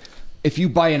like if you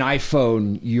buy an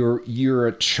iPhone, you're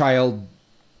a child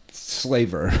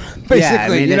slaver,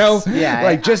 basically.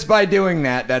 Just by doing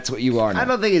that, that's what you are now. I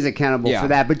don't think he's accountable for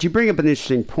that, but you bring up an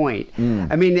interesting point.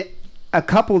 I mean... A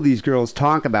couple of these girls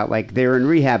talk about they're in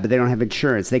rehab, but they don't have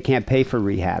insurance. They can't pay for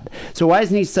rehab. So why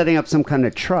isn't he setting up some kind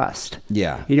of trust?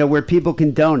 Yeah. Where people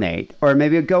can donate, or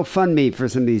maybe a GoFundMe for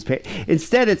some of these.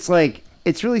 Instead, it's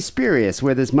it's really spurious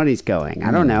where this money's going.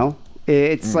 I don't know.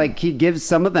 It's like he gives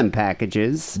some of them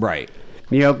packages. Right.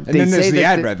 And then there's the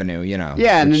ad revenue,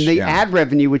 Yeah, and then the ad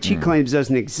revenue, which he claims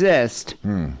doesn't exist.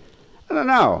 I don't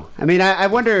know. I mean, I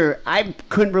wonder. I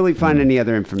couldn't really find any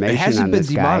other information. It hasn't on been this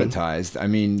guy. demonetized. I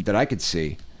mean, that I could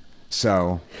see.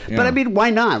 So, but I mean, why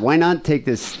not? Why not take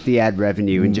the ad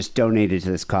revenue and just donate it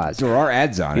to this cause? There are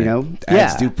ads on it.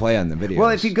 Ads do play on the videos.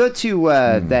 Well, if you go to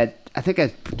that, I think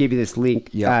I gave you this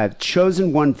link.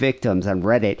 Chosen One Victims on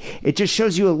Reddit. It just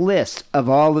shows you a list of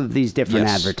all of these different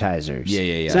advertisers.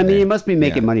 Yeah. So I mean, you must be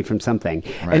making money from something.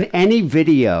 Right. And any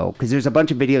video, because there's a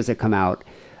bunch of videos that come out.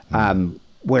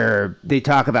 Where they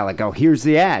talk about here's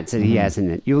the ads that he has in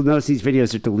it. You'll notice these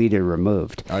videos are deleted or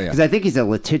removed. Oh yeah, because I think he's a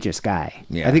litigious guy.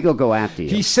 Yeah. I think he'll go after you.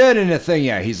 He said in a thing,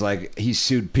 he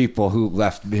sued people who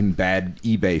left him bad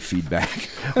eBay feedback.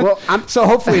 Well, so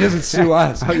hopefully he doesn't sue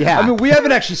us. Oh yeah, I mean we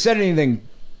haven't actually said anything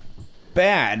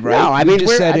bad, right? No, I mean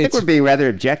I think we're being rather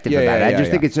objective about it.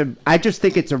 I just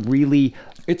think it's a really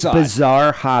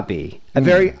bizarre hobby. A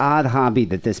very odd hobby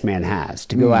that this man has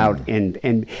to go out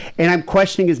and I'm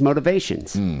questioning his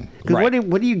motivations. Because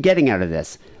what are you getting out of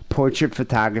this? Portrait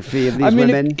photography of these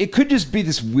women? It could just be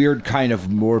this weird kind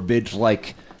of morbid,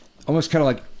 almost kind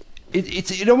of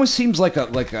it almost seems like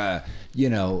a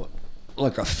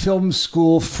film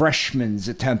school freshman's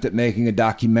attempt at making a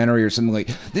documentary or something like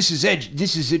this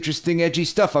is interesting, edgy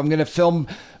stuff. I'm going to film,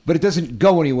 but it doesn't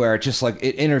go anywhere. It's just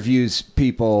it interviews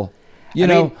people.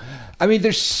 I mean,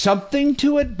 there's something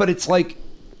to it, but it's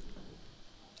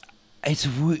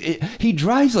he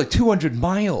drives like 200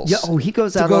 miles. Yeah, oh, he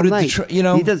goes to out go all to night. Detroit, you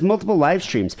know, he does multiple live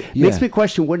streams. Yeah. Makes me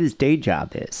question what his day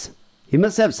job is. He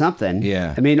must have something.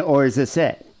 Yeah. I mean, or is this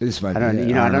it? This might I don't, be it.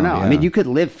 you know, I don't know. Yeah. I mean, you could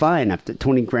live fine after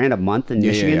 $20,000 a month in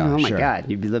Yeah, Michigan. yeah, Oh my sure. God,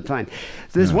 you'd live fine.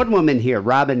 So there's one woman here,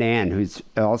 Robin Ann, who's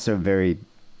also a very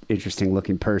interesting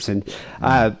looking person.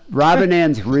 Robin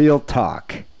Ann's Real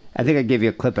Talk. I think I gave you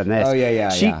a clip on this. Oh, yeah.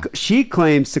 She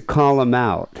claims to call him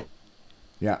out.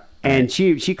 Yeah. And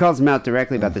she calls him out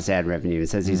directly about this ad revenue and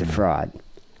says he's a fraud.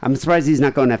 I'm surprised he's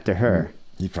not going after her.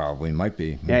 He probably might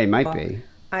be. Yeah, he might be.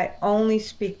 I only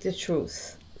speak the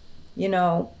truth. You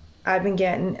know, I've been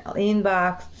getting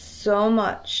inboxed so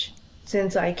much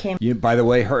since I came. By the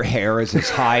way, her hair is as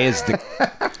high as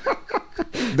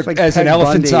like as Ted an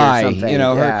elephant's Bundy or eye. something. You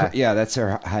know, Yeah. that's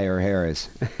how high her hair is.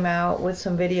 out with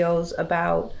some videos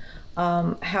about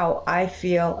how I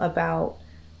feel about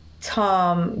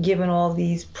Tom giving all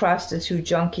these prostitute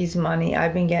junkies money.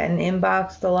 I've been getting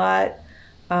inboxed a lot.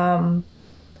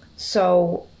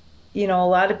 So, you know, a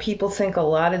lot of people think a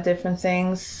lot of different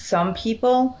things. Some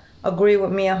people agree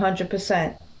with me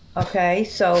 100%. Okay,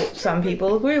 so some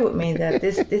people agree with me that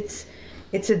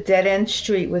it's a dead end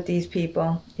street with these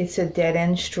people. It's a dead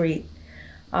end street.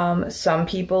 Some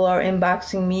people are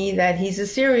inboxing me that he's a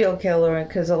serial killer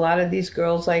because a lot of these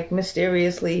girls like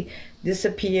mysteriously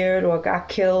disappeared or got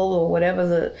killed or whatever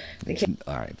the case.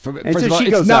 All right. And First so of all, she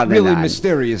it's goes not on and really on.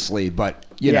 mysteriously, but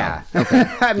you Yeah. know. Okay.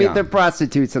 I mean, Yeah. they're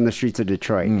prostitutes on the streets of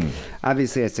Detroit.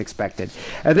 Obviously, it's expected.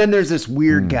 And then there's this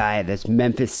weird guy, this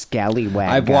Memphis scallywag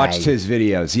I've guy. watched his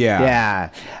videos. Yeah.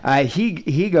 Yeah.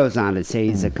 He goes on to say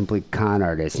he's a complete con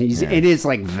artist. He's in his,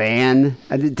 like, van.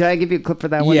 Did I give you a clip for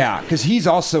that one? Yeah, because he's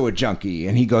also a junkie,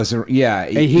 and he goes. Yeah,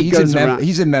 And he goes around-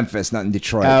 He's in Memphis, not in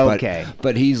Detroit. Oh, but, okay.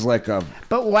 but he's like a.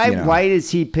 But why you know. why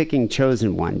is he picking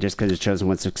Chosen One? Just because Chosen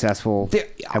One's successful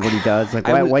at what he does? Like,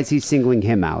 I why is he singling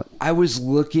him out? I was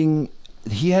looking.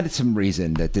 He had some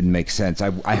reason that didn't make sense.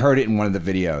 I heard it in one of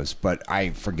the videos, but I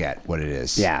forget what it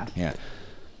is. Yeah. Yeah.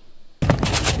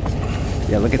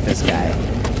 Yeah, look at this guy.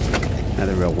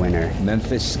 Another real winner.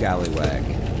 Memphis Scallywag.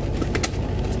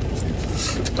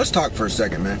 Let's talk for a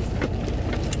second, man.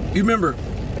 You remember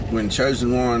when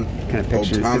Chosen One, Kind of old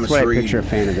picture. Thomas That's what I Reed, picture a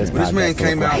fan of this when this man podcast to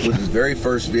came look out like. with his very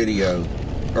first video,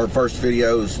 or first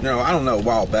videos, no, I don't know, a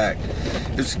while back.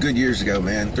 It's good years ago,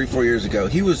 man, 3-4 years ago.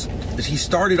 He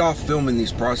started off filming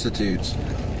these prostitutes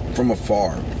from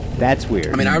afar. That's weird.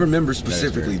 I mean, I remember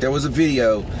specifically, there was a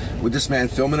video with this man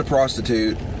filming a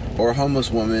prostitute or a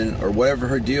homeless woman or whatever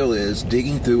her deal is,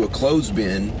 digging through a clothes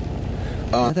bin.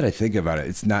 Now that I think about it,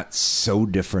 it's not so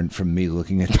different from me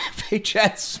looking at the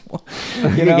VHS.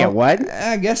 You get what?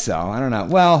 I guess so. I don't know.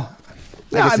 Well,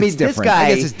 No, I guess I mean, it's this different. guy.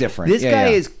 I guess it's different. This Yeah, guy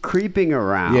yeah. is creeping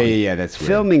around. Yeah. That's weird.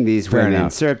 filming these Fair women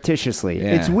enough. surreptitiously.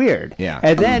 Yeah. It's weird. Yeah.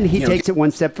 And then he You know, takes it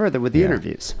one step further with the Yeah.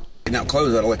 interviews. Out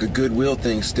clothes out of like a Goodwill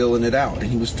thing, stealing it out,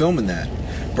 and he was filming that.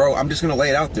 Bro, I'm just gonna lay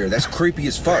it out there. That's creepy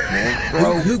as fuck, man.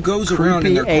 Bro, who goes around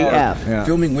in their Creepy car AF. Yeah.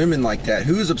 filming women like that?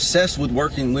 Who is obsessed with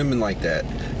working women like that?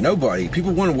 Nobody.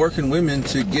 People want to work in women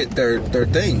to get their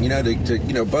thing, you know,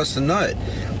 to bust a nut.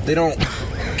 They don't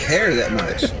care that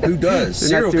much. Who does? They're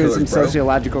Serial not doing killers, some bro.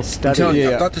 sociological I'm study. telling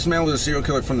you, I thought this man was a serial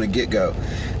killer from the get-go.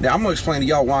 Now, I'm going to explain to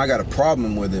y'all why I got a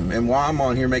problem with him and why I'm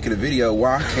on here making a video,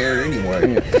 why I care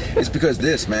anyway. It's because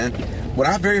this, man. When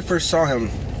I very first saw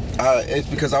him, it's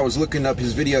because I was looking up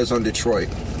his videos on Detroit.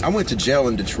 I went to jail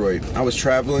in Detroit. I was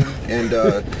traveling, and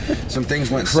some things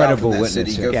went Incredible south in that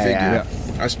witness, city. Go yeah.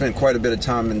 figure. I spent quite a bit of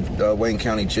time in Wayne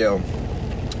County Jail.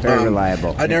 Very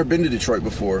reliable. I'd never been to Detroit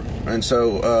before, and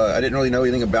so I didn't really know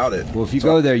anything about it. Well, if you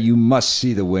go there, you must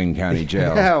see the Wayne County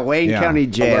Jail. Wayne Yeah. County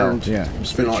Jail. learned- Yeah.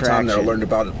 Spent a lot of time there. I Attraction. learned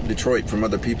about Detroit from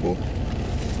other people.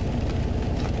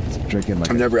 Drinking like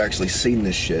I've a never actually seen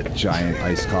this shit. giant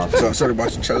iced coffee. So I started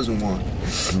watching Chosen One.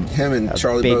 Him and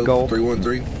Charlie big Both, gulp.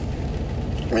 313.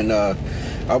 And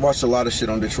I watched a lot of shit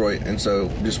on Detroit, and so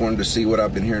just wanted to see what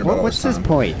I've been hearing about all What's this his time.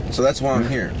 point? So that's why I'm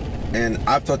here. And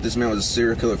I thought this man was a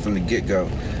serial killer from the get-go.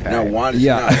 Now, why did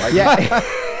Yeah. you not like Yeah.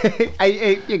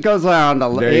 it goes around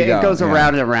There you it go. goes Yeah.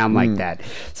 around and around like that.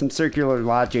 Some circular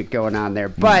logic going on there.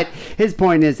 But his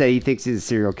point is that he thinks he's a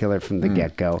serial killer from the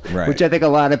get-go, Right. which I think a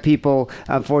lot of people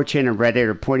on 4chan and Reddit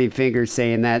are pointing fingers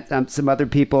saying that. Some other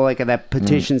people like that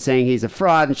petition saying he's a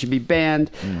fraud and should be banned.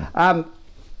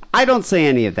 I don't say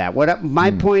any of that.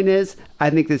 My point is, I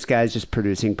think this guy's just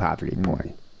producing poverty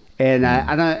porn. And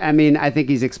I think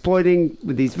he's exploiting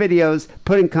with these videos,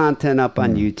 putting content up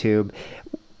on YouTube,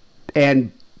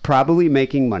 and probably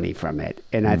making money from it.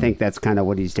 And I think that's kind of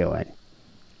what he's doing.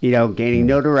 gaining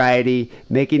notoriety,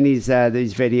 making these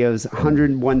videos,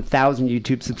 101,000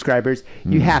 YouTube subscribers.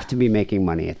 You have to be making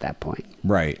money at that point.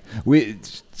 Right.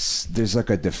 There's like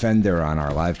a defender on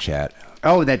our live chat.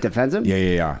 Oh, that defends him?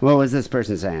 Yeah. What was this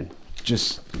person saying?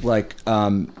 Just like,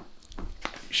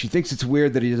 she thinks it's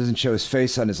weird that he doesn't show his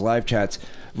face on his live chats.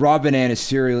 Rob Banana is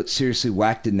seriously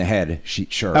whacked in the head.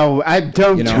 Sure. Oh,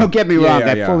 don't get me wrong.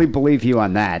 Yeah. I fully believe you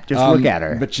on that. Just look at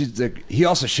her. But she's like, he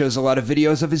also shows a lot of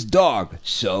videos of his dog.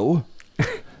 So,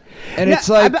 and it's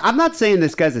like, I'm not saying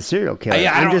this guy's a serial killer.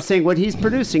 I'm just saying what he's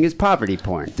producing is poverty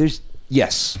porn.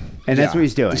 Yes, and that's what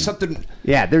he's doing. There's something.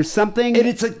 Yeah, there's something. And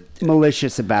it's like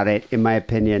malicious about it, in my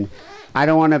opinion. I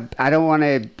don't want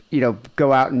to.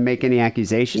 Go out and make any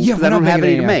accusations. Yeah, I don't have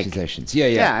any to make. Accusations.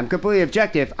 Yeah. I'm completely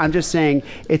objective. I'm just saying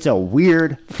it's a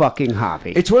weird fucking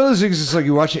hobby. It's one of those things. It's like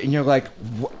you watch it and you're like,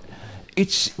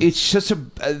 it's just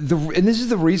and this is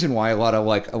the reason why a lot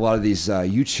of these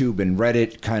YouTube and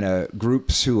Reddit kind of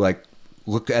groups who like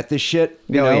look at this shit,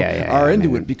 are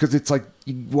into it, because it's like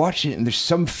you watch it and there's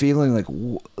some feeling like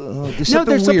there's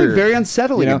something very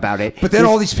unsettling about it. But then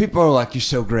all these people are like, "You're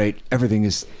so great. Everything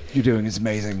you're doing is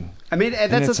amazing." I mean,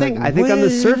 that's the thing. I think on the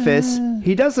surface,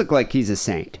 he does look like he's a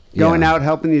saint. Going out,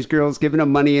 helping these girls, giving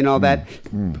them money and all that.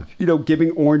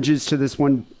 Giving oranges to this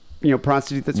one,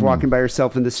 prostitute that's walking by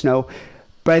herself in the snow.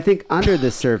 But I think under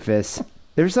the surface,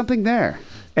 there's something there.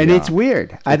 And it's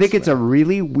weird. I think it's a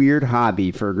really weird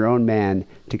hobby for a grown man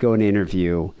to go and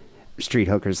interview street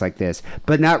hookers like this,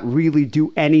 but not really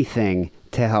do anything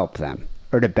to help them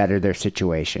or to better their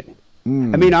situation. I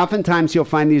mean, oftentimes you'll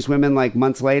find these women like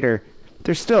months later,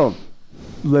 they're still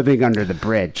living under the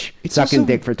bridge, sucking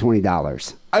dick for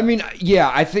 $20. I mean,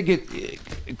 yeah, I think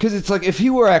because it's like if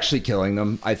he were actually killing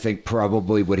them, I think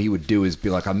probably what he would do is be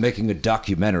like, I'm making a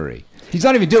documentary. He's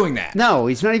not even doing that. No,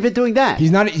 he's not even doing that.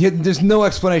 There's no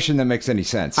explanation that makes any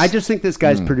sense. I just think this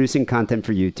guy's producing content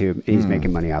for YouTube and he's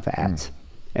making money off of ads.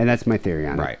 And that's my theory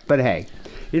on it. But hey,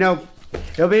 it'll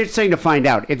be interesting to find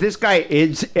out if this guy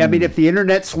is. I mean, if the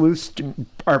internet sleuths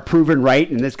are proven right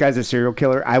and this guy's a serial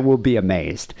killer, I will be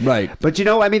amazed. Right. But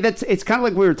I mean, it's kind of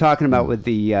like we were talking about with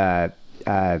the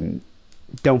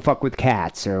 "Don't Fuck with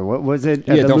Cats" or what was it?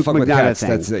 Yeah, the Don't Luke Fuck with McDonough Cats. thing.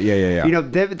 That's it. Yeah.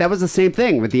 That was the same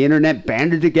thing with the internet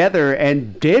banded together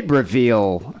and did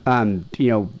reveal,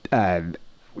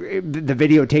 the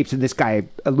videotapes of this guy,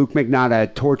 Luke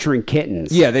McDonough, torturing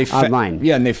kittens. Yeah, online.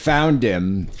 And they found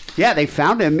him. Yeah, they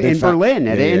found him in Berlin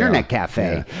at an internet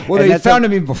cafe. Yeah. Well, they found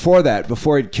him even before that,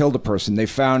 before he'd killed a person. They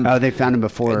found him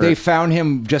before. They found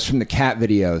him just from the cat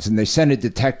videos, and they sent a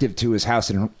detective to his house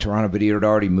in Toronto, but he had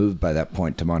already moved by that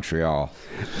point to Montreal.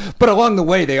 But along the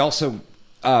way, they also.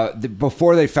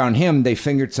 Before they found him, they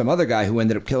fingered some other guy who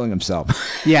ended up killing himself.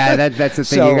 Yeah, that's the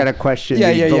thing. You got to question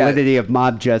the validity of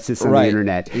mob justice on the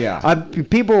internet. Yeah.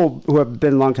 People who have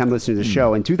been long-time listeners to the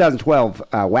show, in 2012,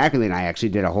 Wackerly and I actually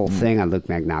did a whole thing on Luke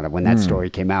McDonough when that story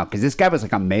came out, because this guy was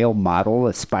like a male model,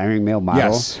 aspiring male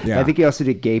model. Yes, yeah. I think he also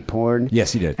did gay porn.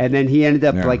 Yes, he did. And then he ended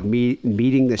up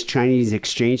meeting this Chinese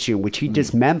exchange student, which he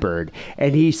dismembered,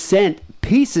 and he sent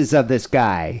pieces of this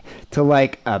guy to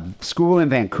like a school in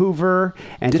Vancouver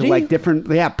and like different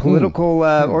political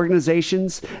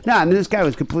organizations. No, I mean, this guy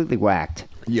was completely whacked.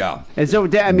 Yeah. And so,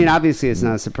 I mean, obviously it's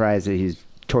not a surprise that he's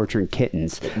torturing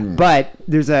kittens, but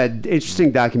there's an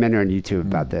interesting documentary on YouTube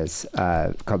about this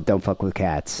called Don't Fuck with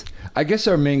Cats. I guess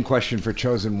our main question for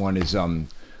Chosen One is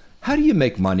how do you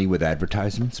make money with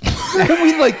advertisements?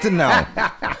 We'd like to know.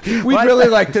 We'd really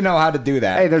like to know how to do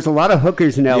that. Hey, there's a lot of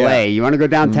hookers in LA. You want to go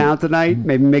downtown tonight?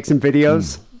 Maybe make some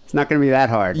videos? It's not going to be that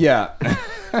hard. Yeah.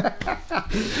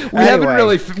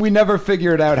 We never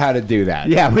figured out how to do that.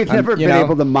 Yeah, we've never been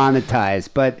able to monetize.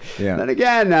 But then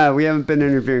again, we haven't been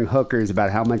interviewing hookers about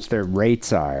how much their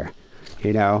rates are.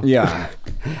 Yeah.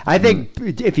 I think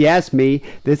if you ask me,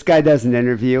 this guy does an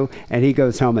interview and he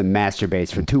goes home and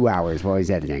masturbates for 2 hours while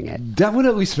he's editing it. That would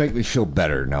at least make me feel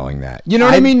better knowing that. You know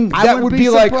what I mean? That would be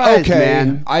like, okay,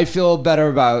 man. I feel better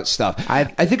about stuff. I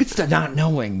think it's the not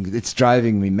knowing that's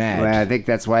driving me mad. Well, I think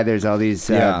that's why there's all these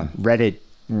Reddit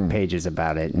pages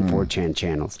about it and 4chan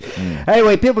channels.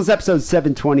 Anyway, People's episode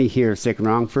 720 here, Sick and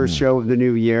Wrong. First show of the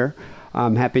new year.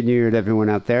 Happy New Year to everyone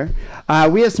out there.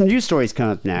 We have some news stories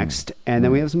coming up next, and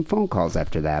then we have some phone calls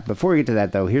after that. Before we get to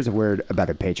that, though, here's a word about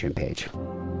our Patreon page.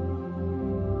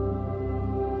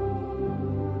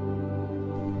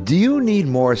 Do you need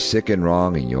more Sick and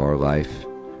Wrong in your life?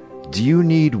 Do you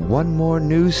need one more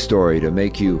news story to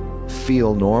make you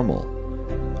feel normal?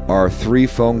 Are 3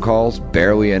 phone calls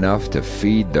barely enough to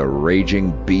feed the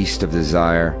raging beast of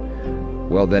desire?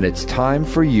 Well, then it's time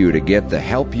for you to get the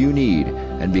help you need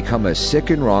and become a Sick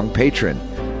and Wrong patron.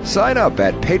 Sign up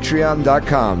at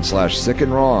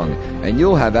patreon.com/sickandwrong, and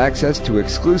you'll have access to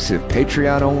exclusive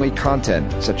Patreon-only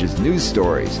content such as news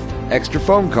stories, extra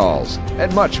phone calls,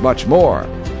 and much, much more.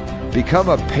 Become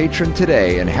a patron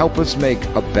today and help us make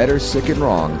a better Sick and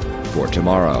Wrong for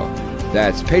tomorrow.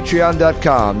 That's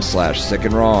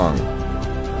patreon.com/sickandwrong.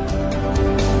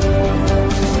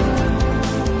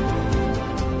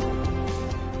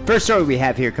 First story we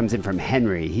have here comes in from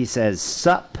Henry. He says,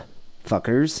 "Sup,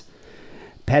 fuckers.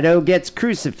 Pedo gets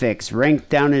crucifix ranked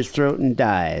down his throat and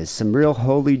dies. Some real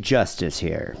holy justice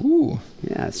here." Ooh.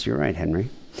 Yes, you're right, Henry.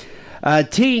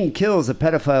 Teen kills a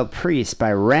pedophile priest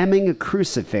by ramming a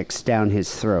crucifix down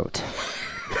his throat.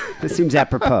 This seems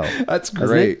apropos. That's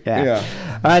great. Yeah.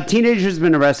 Teenager's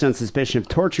been arrested on suspicion of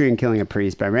torturing and killing a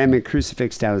priest by ramming a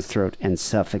crucifix down his throat and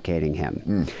suffocating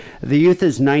him. The youth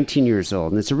is 19 years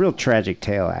old, and it's a real tragic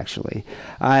tale, actually.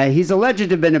 He's alleged to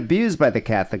have been abused by the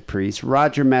Catholic priest,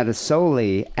 Roger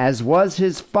Matasoli, as was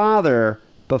his father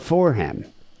before him.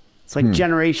 It's like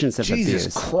generations of abuse.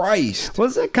 Jesus Christ.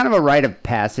 Was it kind of a rite of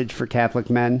passage for Catholic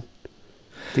men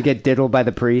to get diddled by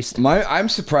the priest? I'm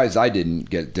surprised I didn't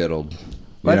get diddled.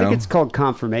 Well, I think it's called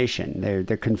confirmation. They're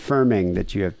confirming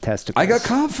that you have testicles. I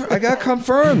got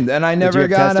confirmed, and I never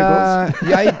got.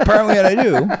 Apparently I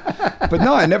do, but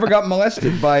no, I never got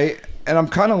molested by. And I'm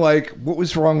kind of like, what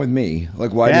was wrong with me?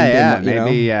 Like, why didn't they,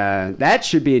 maybe that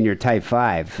should be in your type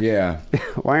 5. Yeah.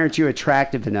 Why aren't you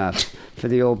attractive enough for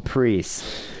the old priest,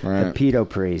 the pedo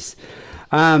priest?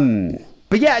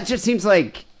 But yeah, it just seems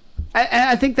like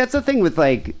I think that's the thing with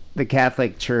like the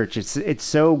Catholic Church. It's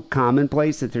so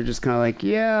commonplace that they're just kind of like,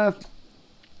 yeah,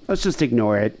 let's just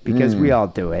ignore it because we all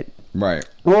do it. Right.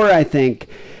 Or I think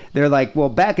they're like, well,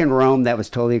 back in Rome, that was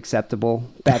totally acceptable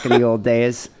back in the old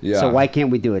days. Yeah. So why can't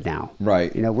we do it now?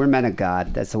 Right. You know, we're men of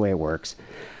God. That's the way it works.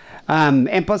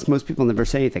 And plus, most people never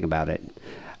say anything about it.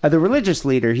 The religious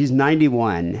leader, he's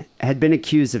 91, had been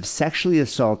accused of sexually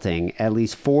assaulting at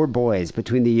least 4 boys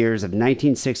between the years of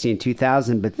 1960 and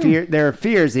 2000, but there are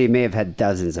fears that he may have had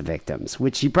dozens of victims,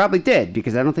 which he probably did,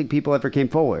 because I don't think people ever came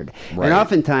forward. Right. And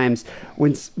oftentimes,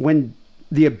 when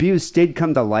the abuse did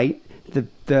come to light,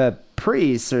 the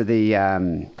priests or the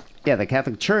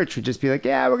Catholic Church would just be like,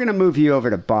 yeah, we're going to move you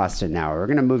over to Boston now, or we're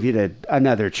going to move you to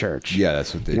another church. Yeah,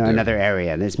 that's what they do. Another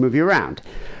area, and they just move you around.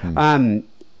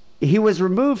 He was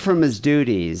removed from his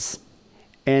duties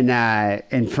in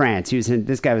France.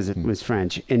 This guy was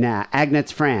French, in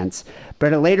Agnetz, France.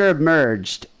 But it later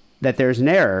emerged that there's an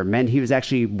error, meant he was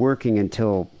actually working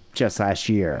until just last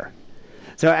year.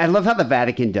 So I love how the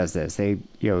Vatican does this. It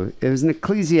was an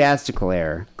ecclesiastical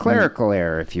error, clerical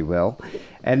error, if you will.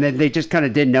 And then they just kind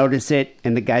of didn't notice it,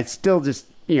 and the guy's still just,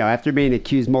 after being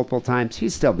accused multiple times,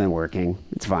 he's still been working.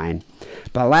 It's fine.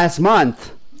 But last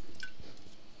month,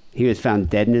 he was found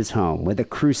dead in his home with a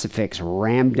crucifix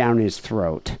rammed down his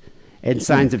throat and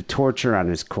signs of torture on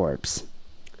his corpse.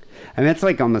 I mean, it's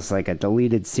like almost like a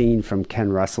deleted scene from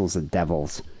Ken Russell's The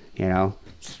Devils,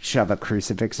 shove a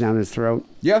crucifix down his throat.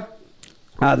 Yeah.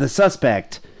 The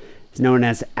suspect is known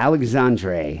as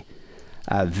Alexandre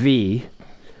V.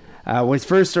 Was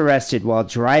first arrested while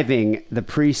driving the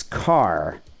priest's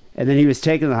car, and then he was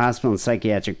taken to the hospital on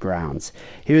psychiatric grounds.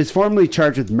 He was formally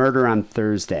charged with murder on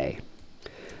Thursday.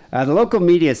 The local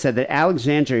media said that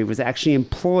Alexandre was actually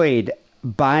employed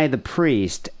by the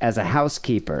priest as a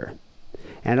housekeeper,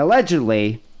 and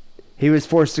allegedly he was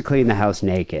forced to clean the house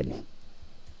naked.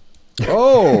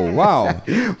 Oh, wow.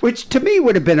 Which to me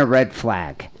would have been a red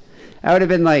flag. I would have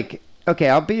been like, okay,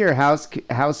 I'll be your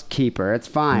housekeeper. It's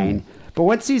fine. But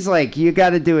once he's like, you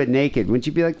got to do it naked, wouldn't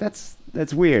you be like, that's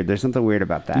weird. There's something weird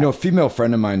about that. A female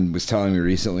friend of mine was telling me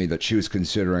recently that she was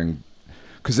considering,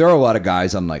 because there are a lot of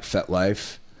guys on like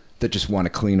FetLife that just want to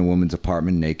clean a woman's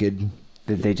apartment naked.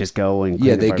 Did they just go and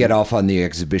clean they get off on the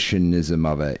exhibitionism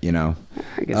of it, I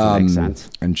guess that makes sense.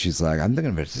 And she's like, I'm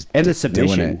thinking about just and the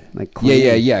submission, doing it. Like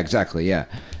cleaning. Yeah, exactly, yeah.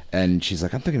 And she's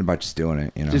like, I'm thinking about just doing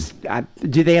it,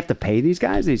 Do they have to pay these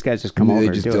guys? These guys just come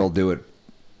over and they'll do it,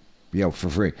 for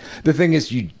free. The thing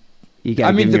is, you got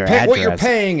to give your address. What you're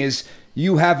paying is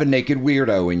you have a naked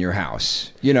weirdo in your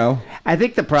house, I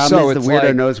think the problem is the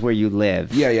weirdo knows where you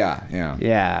live.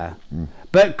 Yeah.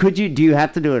 But do you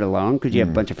have to do it alone? Could you have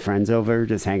a bunch of friends over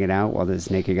just hanging out while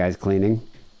this naked guy's cleaning?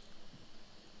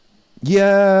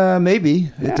 Yeah,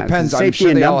 maybe. It depends. I'm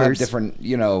sure they all have different,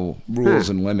 rules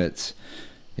and limits.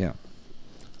 Yeah.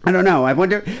 I don't know. I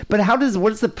wonder, but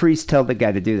what does the priest tell the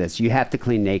guy to do this? You have to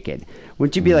clean naked.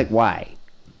 Wouldn't you be like, why?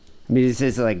 I mean, it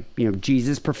says like,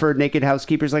 Jesus preferred naked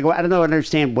housekeepers. Like, well, I don't know. I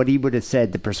understand what he would have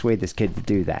said to persuade this kid to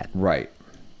do that. Right.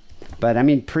 But I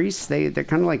mean, priests, they're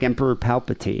kind of like Emperor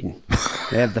Palpatine.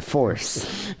 They have the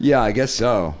Force. Yeah, I guess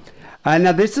so.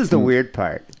 Now, this is the weird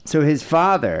part. So his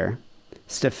father,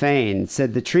 Stefan,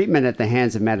 said the treatment at the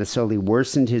hands of Matasoli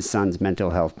worsened his son's mental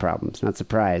health problems. Not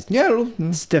surprised. Yeah.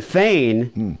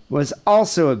 Stefan was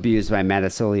also abused by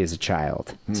Matasoli as a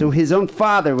child. So his own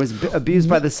father was abused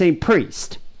by the same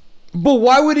priest. But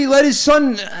why would he let his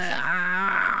son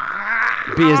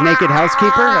be his naked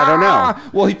housekeeper? I don't know.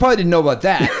 Well, he probably didn't know about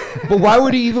that. But why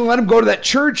would he even let him go to that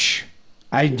church?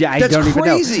 I That's don't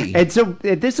crazy. even know. And so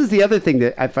this is the other thing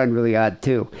that I find really odd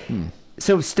too.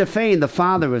 So Stefan, the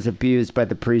father, was abused by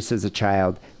the priest as a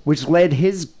child, which led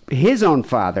his own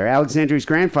father, Alexandri's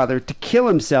grandfather, to kill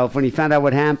himself when he found out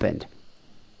what happened.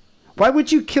 Why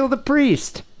would you kill the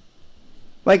priest?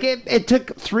 Like it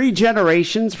took 3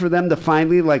 generations for them to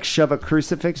finally like shove a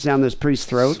crucifix down this priest's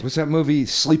throat. What's that movie?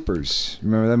 Sleepers.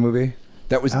 Remember that movie?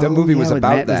 That movie was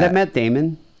about that. Was that Matt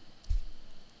Damon?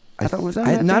 I thought was that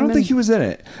Matt Damon? I don't think he was in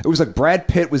it. It was like Brad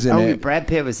Pitt was in it. Oh, Brad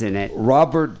Pitt was in it.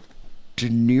 Robert De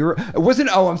Niro. It wasn't.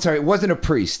 Oh, I'm sorry. It wasn't a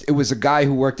priest. It was a guy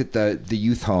who worked at the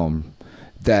youth home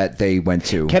that they went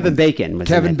to. Kevin Bacon was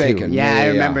Kevin in it Bacon. Too. Yeah, I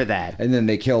remember that. And then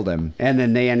they killed him. And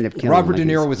then they ended up killing Robert him.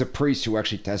 De Niro was a priest who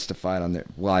actually testified on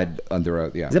lied under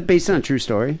oath. Yeah. Is that based on a true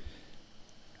story?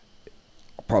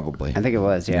 Probably. I think it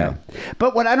was, yeah.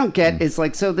 But what I don't get is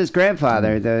like, so this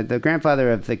grandfather, the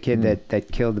grandfather of the kid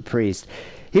that killed the priest,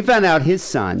 he found out his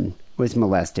son was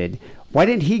molested. Why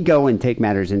didn't he go and take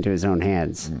matters into his own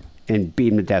hands and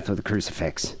beat him to death with a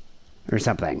crucifix or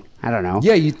something? I don't know.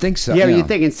 Yeah, you'd think so. Yeah, you'd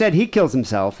think. Instead, he kills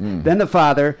himself. Then the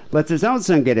father lets his own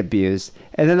son get abused.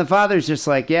 And then the father's just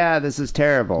like, yeah, this is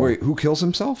terrible. Wait, who kills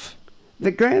himself?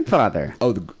 The grandfather.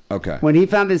 Oh, okay. When he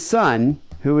found his son,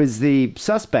 who was the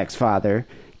suspect's father,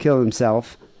 killed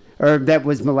himself, or that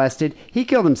was molested, he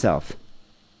killed himself.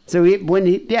 So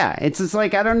it's just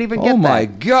like, I don't even get that. Oh my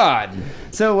God.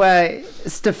 So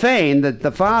Stefan,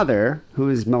 the father, who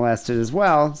was molested as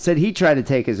well, said he tried to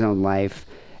take his own life,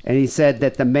 and he said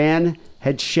that the man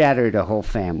had shattered a whole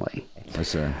family. I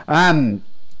see.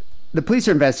 The police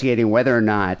are investigating whether or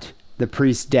not the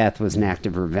priest's death was an act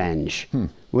of revenge,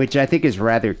 which I think is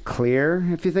rather clear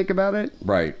if you think about it.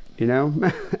 Right. You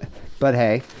know? But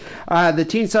hey, the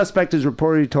teen suspect has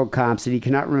reportedly told cops that he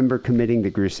cannot remember committing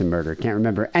the gruesome murder. Can't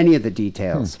remember any of the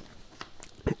details.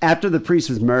 After the priest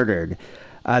was murdered,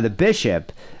 the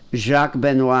bishop,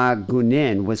 Jacques-Benoit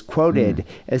Gounin, was quoted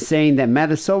as saying that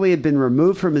Matasoli had been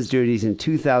removed from his duties in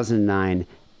 2009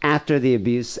 after the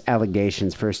abuse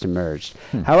allegations first emerged.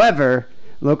 However,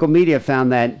 local media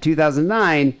found that in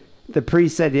 2009, the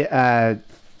priest said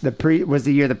was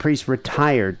the year the priest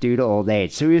retired due to old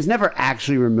age. So he was never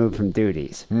actually removed from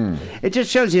duties. It just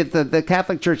shows you that the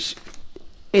Catholic Church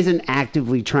isn't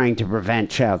actively trying to prevent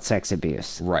child sex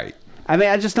abuse. Right. I mean,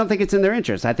 I just don't think it's in their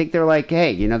interest. I think they're like,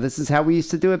 hey, this is how we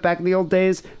used to do it back in the old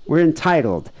days. We're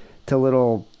entitled to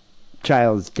little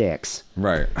child's dicks.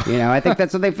 Right. I think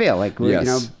that's what they feel. Like,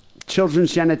 Yes.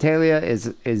 children's genitalia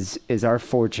is our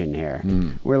fortune here.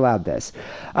 We're allowed this.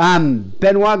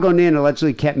 Benoit Gounin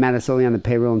allegedly kept Matasoli on the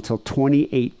payroll until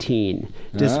 2018,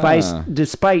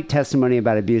 despite testimony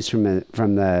about abuse from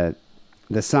the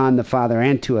son, the father,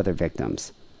 and 2 other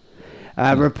victims.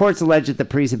 Reports allege that the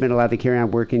priest had been allowed to carry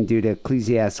on working due to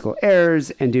ecclesiastical errors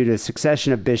and due to a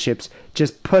succession of bishops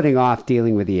just putting off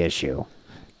dealing with the issue.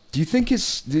 Do you think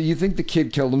the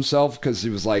kid killed himself because he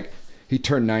was like, he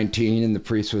turned 19 and the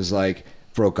priest was like,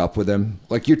 broke up with him?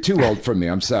 Like, you're too old for me.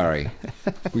 I'm sorry.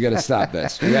 We got to stop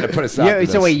this. We got to put a stop to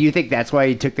this. So wait, you think that's why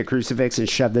he took the crucifix and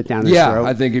shoved it down his throat? Yeah,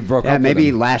 I think he broke up with maybe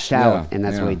him. he lashed out and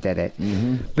that's why he did it.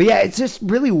 But yeah, it's just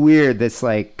really weird, this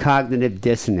like cognitive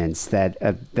dissonance that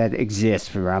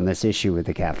exists around this issue with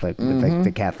the Catholic, with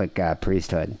the Catholic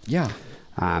priesthood. Yeah.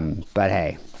 But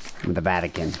hey, with the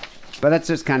Vatican. But that's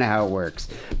just kind of how it works.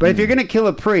 But if you're going to kill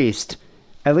a priest,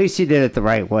 at least you did it the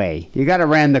right way. You got to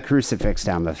ram the crucifix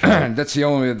down the throat. That's the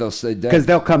only way they'll stay dead. Because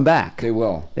they'll come back. They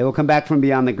will. They will come back from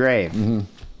beyond the grave.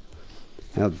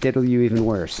 They'll diddle you even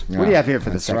worse. What do you have here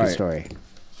for the second story?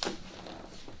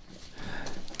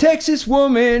 Texas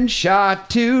woman shot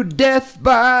to death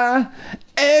by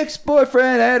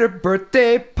ex-boyfriend at her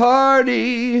birthday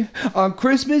party on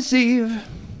Christmas Eve.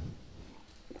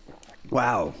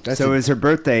 Wow. So it was her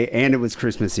birthday and it was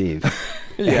Christmas Eve.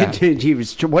 Yeah.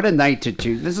 What a night to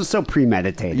choose. This is so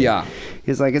premeditated. Yeah.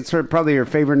 He's like, it's probably her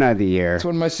favorite night of the year. It's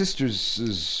one of my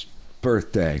sister's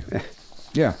birthday.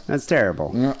 Yeah. That's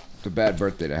terrible. Yeah. It's a bad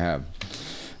birthday to have.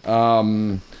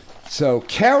 So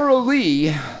Carol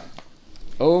Lee.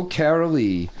 Oh, Carol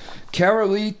Lee. Carol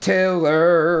Lee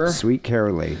Taylor. Sweet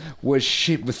Carol Lee. Was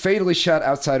fatally shot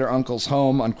outside her uncle's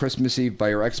home on Christmas Eve by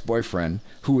her ex-boyfriend,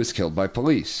 who was killed by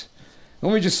police.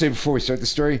 Let me just say before we start the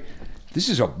story, this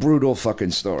is a brutal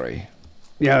fucking story.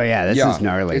 Oh yeah, this is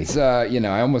gnarly. It's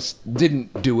I almost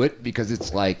didn't do it because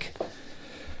it's like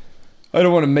I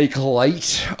don't want to make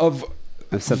light of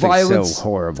something violence, so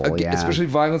horrible, especially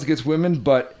violence against women,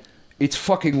 but it's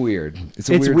fucking weird. It's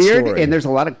a it's weird story. and there's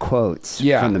a lot of quotes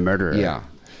from the murderer. Yeah,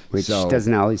 which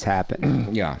doesn't always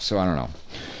happen. Yeah, so I don't know.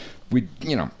 We,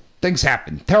 things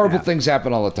happen. Terrible things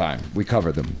happen all the time. We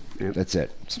cover them. Yep. That's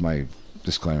it. It's my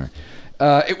disclaimer.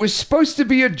 It was supposed to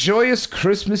be a joyous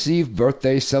Christmas Eve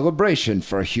birthday celebration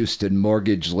for Houston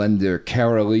mortgage lender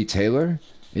Carolee Taylor.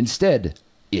 Instead,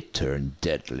 it turned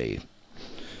deadly.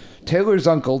 Taylor's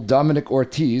uncle, Dominic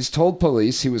Ortiz, told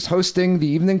police he was hosting the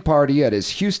evening party at his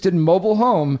Houston mobile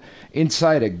home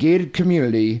inside a gated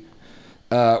community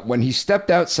when he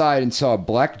stepped outside and saw a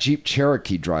black Jeep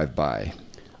Cherokee drive by.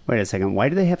 Wait a second. Why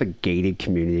do they have a gated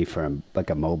community for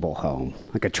a mobile home,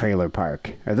 like a trailer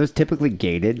park? Are those typically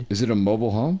gated? Is it a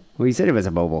mobile home? Well, you said it was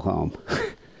a mobile home.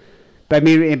 But I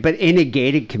mean, but in a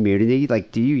gated community,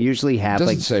 like, do you usually have it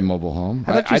doesn't say mobile home.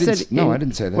 I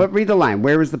didn't say that. What? Read the line.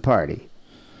 Where was the party?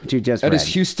 What you just at read? his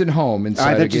Houston home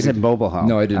inside. I thought you said mobile home.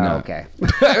 No, I did not. Okay.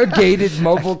 A gated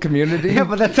mobile community. Yeah,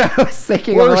 but that's what I was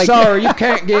thinking. We're sorry, you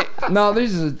can't get. No,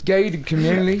 this is a gated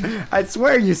community. I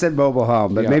swear you said mobile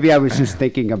home, but maybe I was just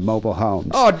thinking of mobile homes.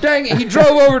 Oh dang it! He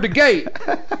drove over the gate.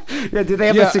 Yeah, do they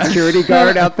have a security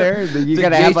guard out there? You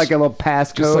gotta have like a little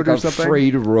passcode just like or a something.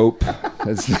 Frayed rope.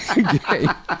 That's the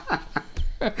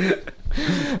gate.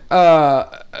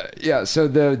 So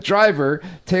the driver,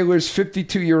 Taylor's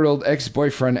 52-year-old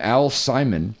ex-boyfriend Al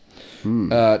Simon,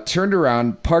 turned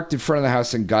around, parked in front of the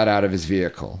house, and got out of his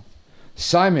vehicle.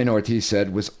 Simon, Ortiz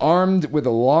said, was armed with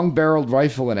a long-barreled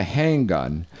rifle and a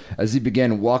handgun as he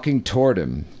began walking toward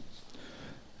him.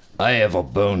 I have a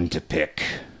bone to pick.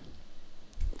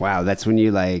 Wow, that's when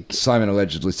you Simon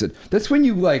allegedly said, that's when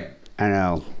you I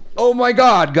know. Oh my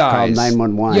God, guys. Call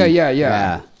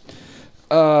 911.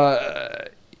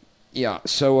 Yeah.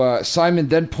 So Simon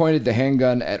then pointed the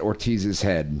handgun at Ortiz's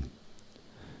head.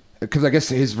 Because I guess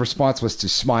his response was to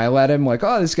smile at him, like,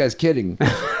 oh, this guy's kidding.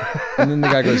 And then the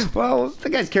guy goes, well, the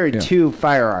guy's carried 2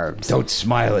 firearms. Don't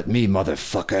smile at me,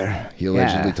 motherfucker. He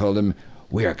allegedly told him,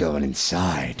 we are going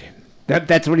inside.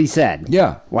 That's what he said?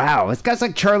 Yeah. Wow, this guy's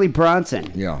like Charlie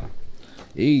Bronson. Yeah.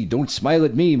 Hey, don't smile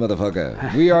at me,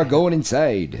 motherfucker. We are going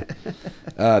inside.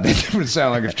 That would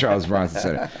sound like if Charles Bronson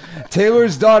said it.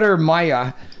 Taylor's daughter,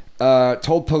 Maya,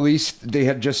 told police they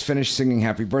had just finished singing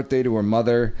Happy Birthday to her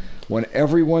mother when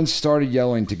everyone started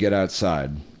yelling to get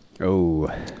outside. Oh,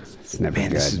 it's never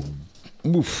good. This is,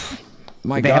 oof.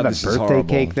 My they God, have this a is birthday horrible.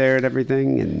 cake there and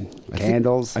everything, and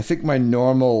candles. I think my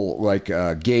normal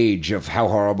gauge of how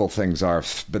horrible things are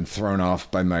been thrown off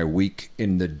by my week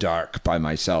in the dark by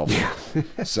myself.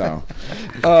 So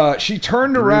she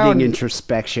turned around.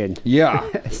 Introspection. Yeah,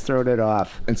 it's thrown it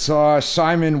off. And saw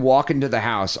Simon walk into the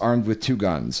house armed with 2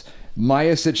 guns.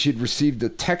 Maya said she'd received a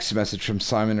text message from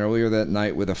Simon earlier that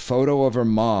night with a photo of her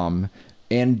mom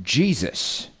and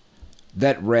Jesus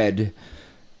that read,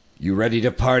 "You ready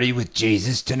to party with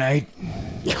Jesus tonight?"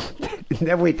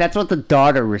 Wait, that's what the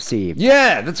daughter received.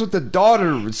 Yeah, that's what the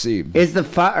daughter received.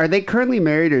 Are they currently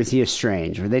married or is he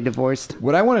estranged? Were they divorced?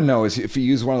 What I want to know is if he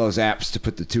used one of those apps to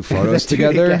put the 2 photos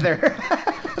together.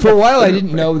 For a while, I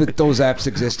didn't know that those apps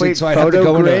existed, Wait, so I'd have to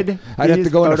go into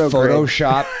Photo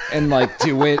Photoshop and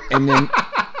do it, and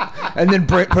then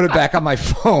put it back on my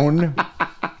phone.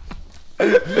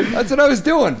 That's what I was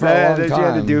doing for a long time. That's what you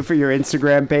had to do for your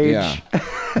Instagram page.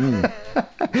 Yeah.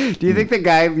 Do you think the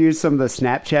guy used some of the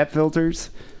Snapchat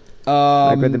filters,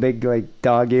 like with the big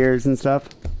dog ears and stuff?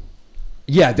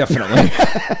 Yeah, definitely.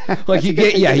 He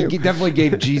definitely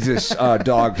gave Jesus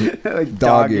dog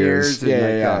ears.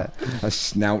 Yeah. A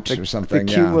snout or something.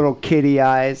 The cute little kitty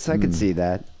eyes. I could see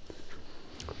that.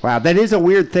 Wow, that is a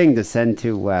weird thing to send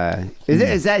to.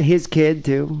 Is that his kid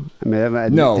too? I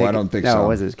mean, no, I don't think so. No, it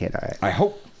was his kid. All right.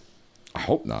 I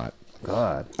hope not.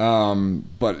 God.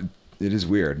 But it is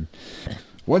weird.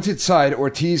 Once inside,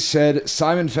 Ortiz said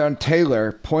Simon found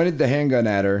Taylor, pointed the handgun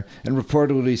at her, and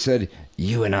reportedly said,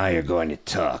 "You and I are going to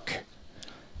talk."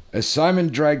 As Simon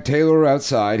dragged Taylor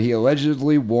outside, he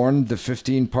allegedly warned the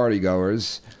 15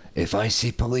 partygoers, "If I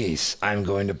see police, I'm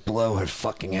going to blow her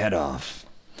fucking head off."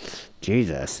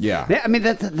 Jesus. Yeah. I mean,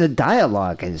 the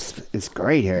dialogue is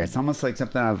great here. It's almost like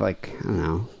something of I don't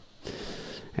know,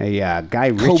 a Guy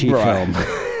Ritchie film.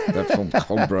 That film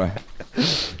Cobra.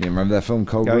 You remember that film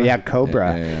Cobra? Oh yeah,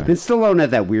 Cobra. Yeah. And Stallone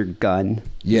had that weird gun.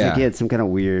 Yeah. He had some kind of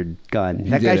weird gun.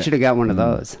 That guy should have got one of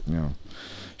those. Yeah.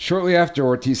 Shortly after,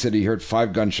 Ortiz said he heard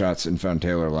 5 gunshots and found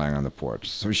Taylor lying on the porch.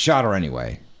 So he shot her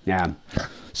anyway. Yeah.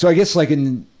 So I guess I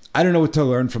don't know what to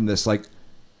learn from this.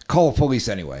 Call the police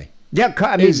anyway. Yeah,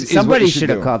 I mean, is what somebody you should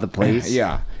have do. called the police.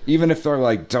 Yeah, even if they're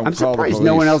like, don't I'm call the police. surprised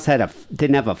no one else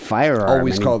didn't have a firearm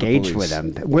Always and call the engaged police.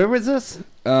 with them. Where was this?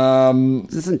 Is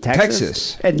this in Texas?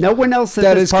 Texas. And no one else at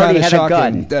That this is party kind of had shocking. a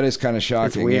gun. That is kind of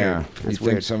shocking. weird. Yeah, That's you'd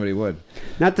think weird. somebody would.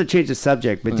 Not to change the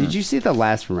subject, but did you see the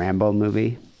last Rambo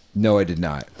movie? No, I did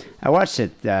not. I watched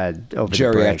it over the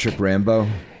Geriatric break. Rambo.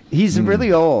 He's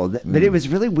really old, but it was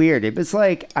really weird. It was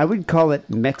like, I would call it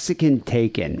Mexican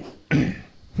Taken.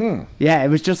 Yeah, it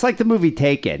was just like the movie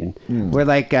Taken, where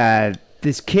like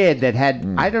this kid that had,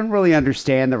 I don't really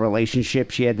understand the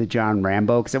relationship she had to John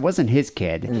Rambo, because it wasn't his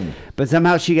kid, but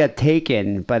somehow she got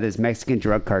taken by this Mexican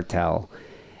drug cartel,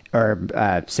 or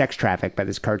sex trafficked by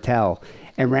this cartel,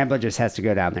 and Rambo just has to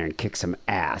go down there and kick some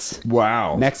ass.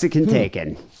 Wow. Mexican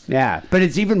Taken. Yeah, but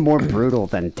it's even more brutal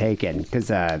than Taken,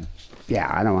 because yeah,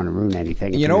 I don't want to ruin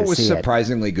anything. You know what was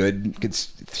surprisingly good?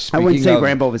 I wouldn't say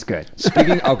Rambo was good.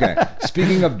 Speaking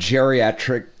of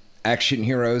geriatric action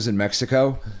heroes in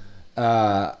Mexico,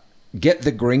 Get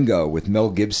the Gringo with Mel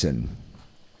Gibson.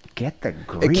 Get the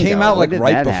Gringo. It came out When like did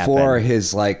right that before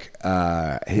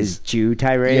happen? his Jew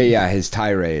tirade. Yeah, his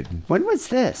tirade. When was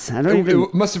this? I don't even.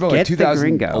 It must have been like Get the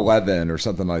Gringo. 2011 or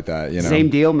something like that. You know, Same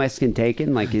deal. Mexican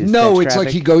Taken. Like his no, sex it's like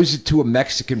traffic? he goes to a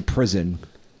Mexican prison.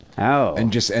 Oh.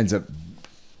 And just ends up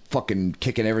fucking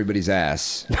kicking everybody's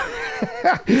ass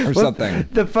or something.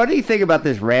 The funny thing about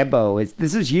this Rambo is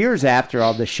this is years after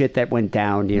all the shit that went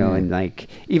down, you know, and like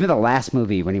even the last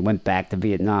movie when he went back to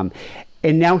Vietnam.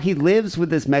 And now he lives with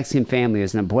this Mexican family.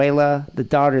 There's an abuela, the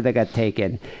daughter that got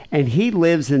taken, and he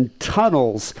lives in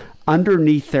tunnels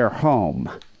underneath their home.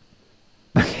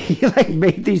 He like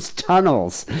made these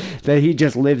tunnels that he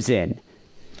just lives in.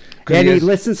 And he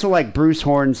listens to like Bruce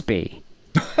Hornsby.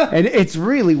 And it's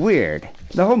really weird.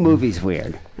 The whole movie's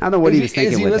weird. I don't know what he was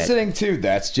thinking Is he with listening to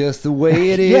That's Just the Way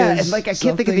It Is? Yeah, and like I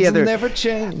can't think of the Some other. things will never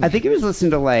change. I think he was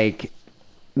listening to like,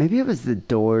 maybe it was the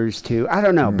Doors too. I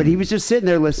don't know, but he was just sitting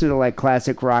there listening to like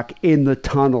classic rock in the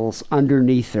tunnels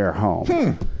underneath their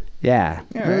home. Yeah,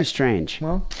 very right. strange.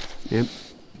 Well, yep.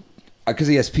 Because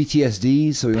he has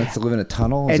PTSD, so he wants to live in a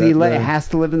tunnel. Is And he that the- has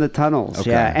to live in the tunnels.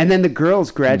 Okay. Yeah, and then the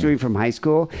girl's graduating from high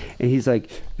school, and he's like,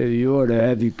 "If you want to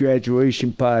have your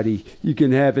graduation party, you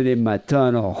can have it in my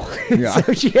tunnel." Yeah.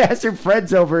 So she has her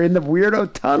friends over in the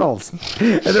weirdo tunnels,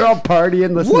 and they're all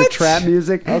partying, listening What? to trap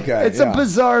music. Okay, it's a yeah.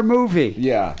 bizarre movie.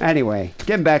 Yeah. Anyway,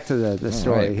 getting back to the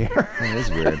story right. here. That is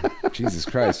weird. Jesus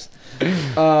Christ.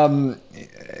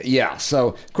 Yeah,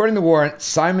 so according to the warrant,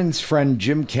 Simon's friend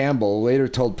Jim Campbell later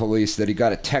told police that he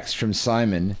got a text from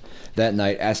Simon that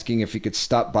night asking if he could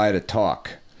stop by to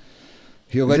talk.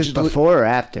 He Was this allegedly before or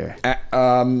after?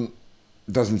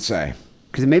 Doesn't say.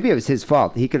 Because maybe it was his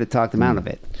fault. He could have talked him out of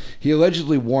it. He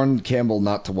allegedly warned Campbell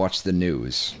not to watch the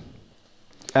news.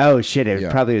 Oh shit! It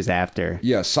Yeah. probably was after.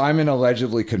 Yeah, Simon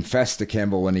allegedly confessed to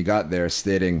Campbell when he got there,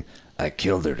 stating, "I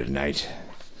killed her tonight."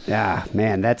 Ah,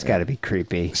 man, that's got to be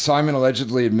creepy. Simon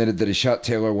allegedly admitted that he shot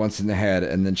Taylor once in the head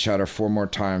and then shot her 4 more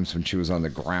times when she was on the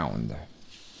ground.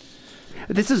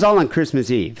 This is all on Christmas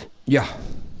Eve. Yeah.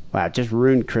 Wow, just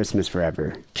ruined Christmas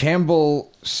forever.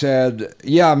 Campbell said,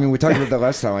 yeah, I mean, we talked about that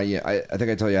last time. I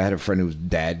think I told you I had a friend whose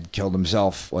dad killed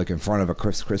himself, like, in front of a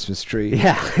Christmas tree.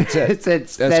 Yeah. That's it.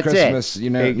 That's Christmas. it.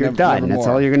 You know, You're done. That's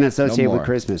all you're going to associate No with more.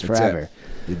 Christmas That's forever. it.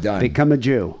 You're done. Become a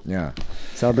Jew. Yeah.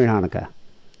 Celebrate Hanukkah.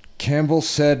 Campbell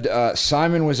said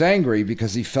Simon was angry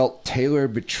because he felt Taylor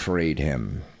betrayed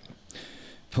him.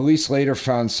 Police later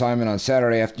found Simon on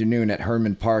Saturday afternoon at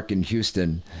Herman Park in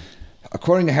Houston.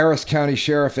 According to Harris County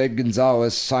Sheriff Ed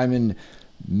Gonzalez, Simon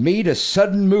made a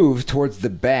sudden move towards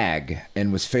the bag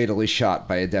and was fatally shot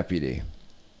by a deputy.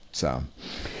 So,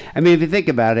 I mean, if you think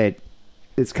about it,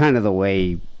 it's kind of the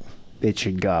way it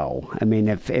should go. I mean,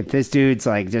 if this dude's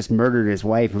like just murdered his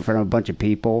wife in front of a bunch of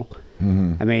people,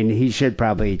 I mean, he should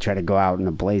probably try to go out in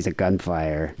a blaze of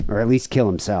gunfire, or at least kill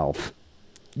himself.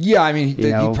 yeah, I mean, he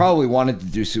You know? probably wanted to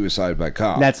do suicide by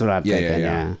cop. That's what I'm thinking,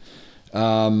 yeah.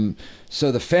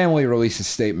 So the family released a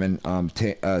statement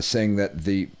saying that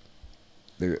the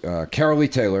Carol Lee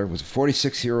Taylor was a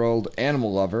 46-year-old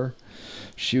animal lover.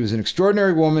 She was an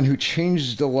extraordinary woman who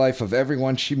changed the life of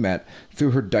everyone she met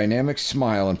through her dynamic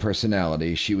smile and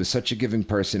personality. She was such a giving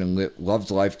person and loved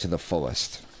life to the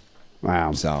fullest.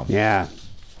 Wow. So yeah.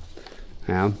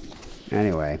 Well,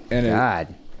 anyway, And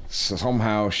God. So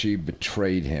somehow she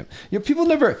betrayed him. You know, people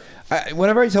never.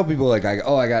 Whenever I tell people like, I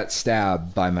got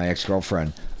stabbed by my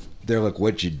ex-girlfriend, they're like,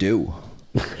 "What'd you do?"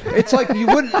 It's like you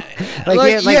wouldn't.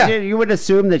 You would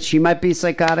assume that she might be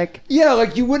psychotic. Yeah,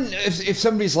 like you wouldn't if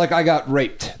somebody's like, "I got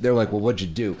raped." They're like, "Well, what'd you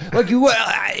do?" Like you,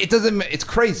 it doesn't. It's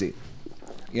crazy.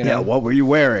 You know? Yeah. What were you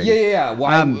wearing? Yeah.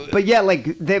 Why? But yeah,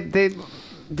 like they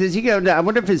does he go? I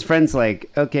wonder if his friends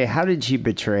like, okay, how did she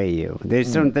betray you? They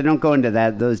don't go into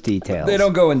those details. They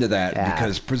don't go into that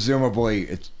because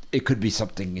presumably it could be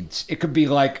something. It could be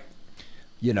like,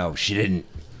 she didn't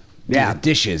do the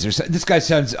dishes or something. This guy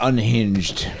sounds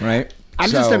unhinged, right?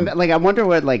 I wonder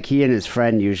what like he and his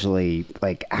friend usually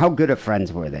like. How good of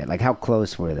friends were they? Like how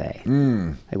close were they?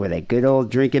 Like were they good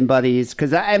old drinking buddies?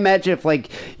 Because I imagine if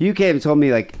like you came and told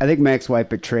me like I think my ex-wife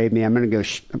betrayed me, I'm gonna go.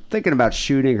 I'm thinking about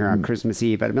shooting her on Christmas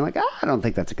Eve. I'd be like, I don't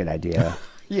think that's a good idea.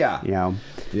 Yeah.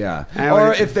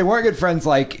 Or if they weren't good friends,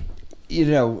 like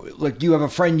like you have a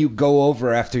friend you go over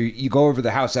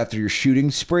the house after your shooting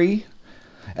spree,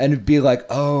 and it'd be like,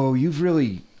 oh, you've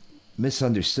really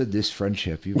misunderstood this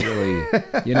friendship. You really,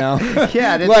 yeah,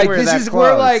 like this is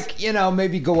we're like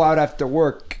maybe go out after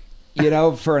work,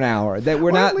 for an hour. That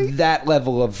we're not that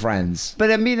level of friends.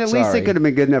 But I mean, at least they could have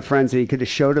been good enough friends that he could have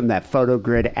showed him that photo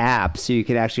grid app, so you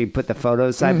could actually put the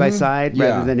photos side by side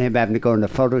rather than him having to go into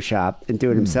Photoshop and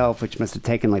do it himself, which must have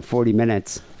taken like 40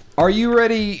 minutes. Are you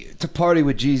ready to party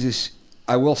with Jesus?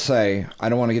 I will say, I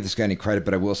don't want to give this guy any credit,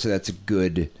 but I will say that's a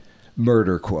good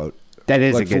murder quote. That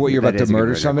is like a good, for what you're about to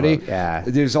murder somebody. Quote. Yeah.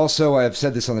 There's also, I've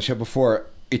said this on the show before,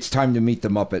 it's time to meet the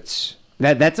Muppets.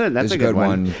 That's a good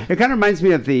one. It kind of reminds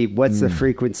me of the What's the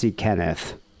Frequency,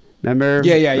 Kenneth? Remember?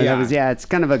 Yeah. It's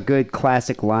kind of a good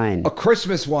classic line. A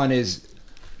Christmas one is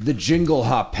the jingle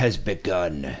hop has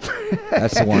begun.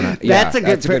 That's the one. That's a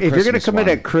good if you're going to commit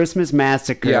a Christmas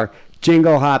massacre,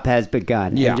 jingle hop has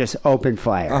begun. And just open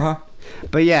fire.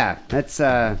 But yeah,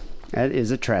 that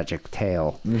is a tragic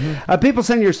tale. People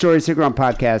send your stories to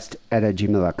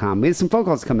gmail.com. We have some phone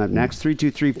calls coming up next.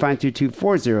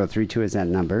 323-522-4032 is that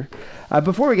number.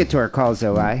 Before we get to our calls,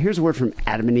 though, here's a word from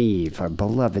Adam and Eve, our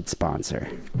beloved sponsor.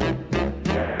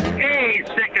 Hey,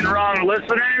 sick and wrong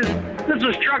listeners. This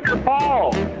is Trucker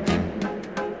Paul.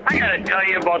 I got to tell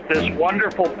you about this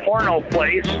wonderful porno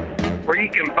place where you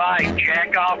can buy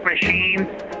jack-off machines,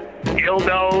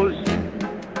 dildos,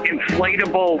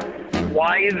 inflatable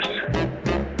wives.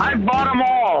 I bought them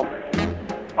all.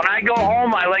 When I go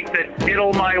home, I like to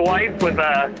diddle my wife with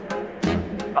a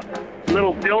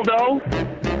little dildo.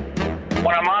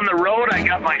 When I'm on the road, I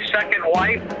got my second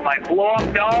wife, my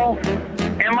blow-up doll,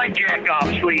 and my jack-off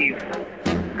sleeve.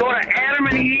 Go to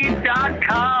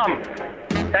adamandeve.com.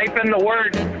 Type in the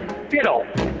word diddle.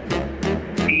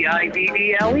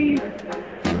 D-I-D-D-L-E.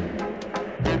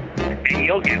 And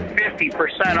you'll get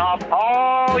 50% off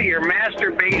all your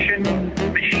masturbation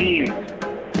machines.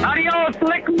 Adios,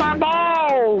 lick my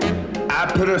balls! I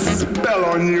put a spell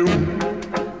on you.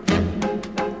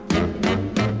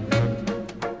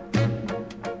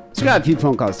 So we got a few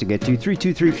phone calls to get to.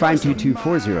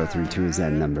 323-522-4032 is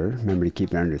that number. Remember to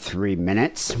keep it under 3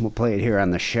 minutes. We'll play it here on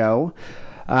the show.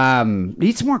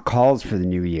 Need some more calls for the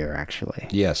new year, actually.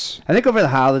 Yes. I think over the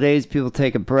holidays, people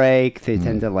take a break. They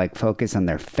tend to like focus on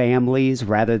their families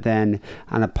rather than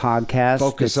on a podcast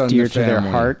focus that's on dear to their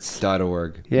hearts.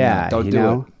 .org. Yeah, don't do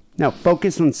it. No,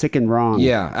 focus on sick and wrong.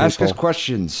 Yeah, people. ask us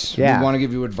questions. Yeah. We want to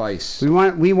give you advice.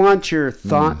 We want your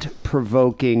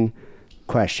thought-provoking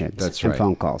questions and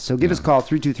phone calls. So give us a call,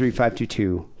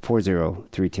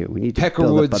 323-522-4032. We need to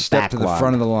build up a step backlog. to the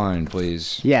front of the line,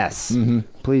 please. Yes,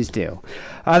 please do.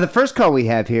 The first call we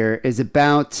have here is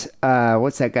about,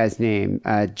 what's that guy's name?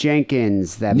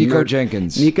 Jenkins. Nico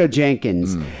Jenkins. Nico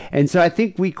Jenkins. And so I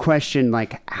think we questioned,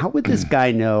 like, how would this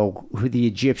guy know who the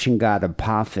Egyptian god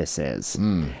Apophis is?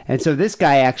 And so this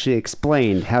guy actually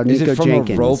explained how Is Nico it from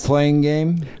Jenkins... a role-playing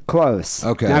game? Close.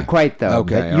 Okay. Not quite, though.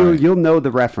 Okay, But you'll know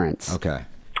the reference. Okay.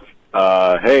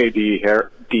 Hey, D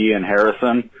and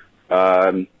Harrison.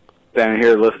 Down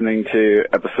here listening to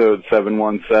episode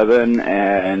 717,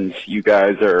 and you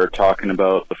guys are talking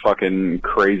about the fucking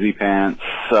crazy pants,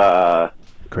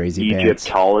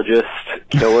 Egyptologist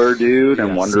killer dude,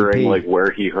 and wondering like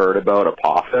where he heard about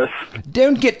Apophis.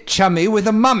 Don't get chummy with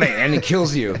a mummy, and he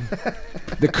kills you.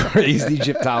 The crazy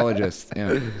Egyptologist.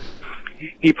 Yeah.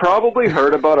 He probably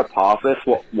heard about Apophis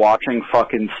watching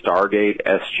fucking Stargate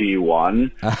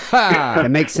SG-1.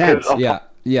 That makes sense.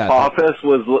 Yeah. Apophis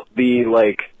was the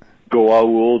like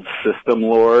Goa'uld system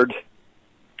lord.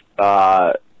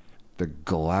 The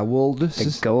Goa'uld? The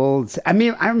Goa'uld. I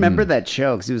mean, I remember that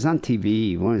show because it was on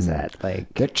TV. What was that?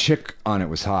 Like that chick on it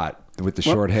was hot with the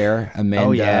short hair.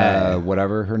 Amanda,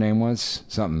 whatever her name was.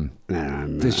 Something.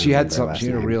 She had something. She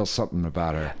had a real something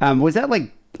about her. Was that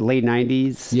like late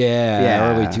 90s?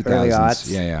 Yeah, early 2000s. Early aughts.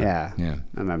 Yeah. I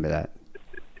remember that.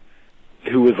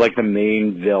 Who was like the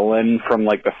main villain from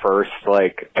like the first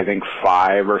like I think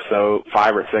 5 or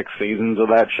 6 seasons of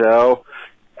that show,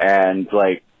 and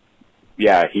like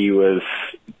he was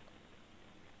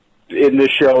in the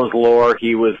show's lore.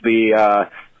 He was the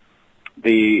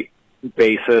the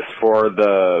basis for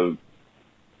the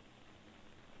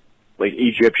like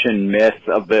Egyptian myth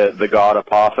of the god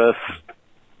Apophis.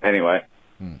 Anyway.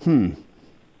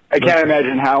 I can't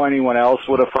imagine how anyone else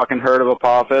would have fucking heard of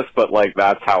Apophis, but like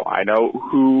that's how I know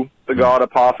who the god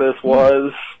Apophis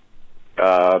was.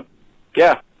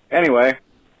 Yeah. Anyway.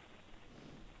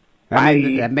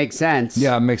 That makes sense.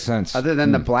 Yeah, it makes sense. Other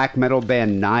than the black metal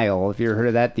band Nile, have you ever heard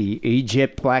of that? The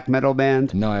Egypt black metal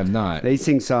band? No, I have not. They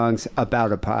sing songs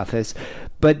about Apophis.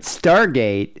 But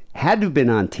Stargate had to have been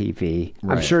on TV.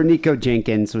 Right. I'm sure Nico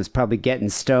Jenkins was probably getting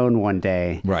stoned one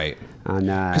day. Right.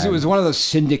 Because it was one of those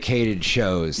syndicated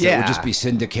shows that Yeah. would just be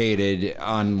syndicated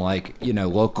on, like, you know,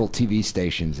 local TV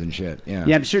stations and shit. Yeah.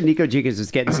 Yeah, I'm sure Nico Jenkins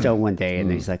was getting stoned one day, and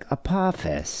he's like,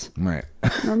 Apophis. Right.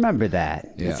 I remember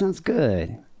that. Yeah. That sounds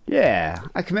good. Yeah,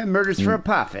 I commit murders for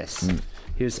Apophis.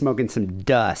 He was smoking some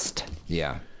dust.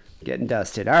 Yeah. Getting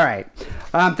dusted. All right.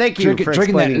 Thank you for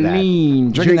drinking that explaining that.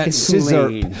 lean, drinking that scissor.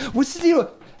 lean. What's the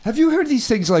deal? Have you heard these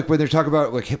things like where they're talking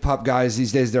about like hip hop guys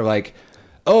these days? They're like,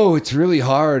 oh, it's really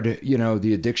hard, you know,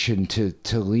 the addiction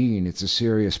to lean. It's a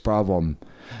serious problem.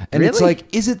 And it's Really?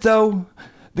 like, is it though?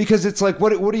 Because it's like,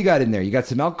 what do you got in there? You got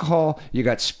some alcohol, you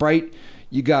got Sprite,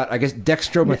 you got, I guess,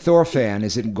 dextromethorphan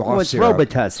is in cough Well, it's syrup.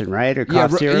 Robitussin, right? Or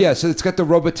cough syrup? Yeah, so it's got the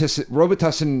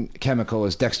Robitussin chemical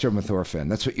is dextromethorphan.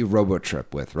 That's what you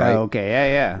Robotrip with, right? Oh, okay.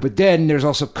 Yeah. But then there's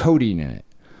also codeine in it,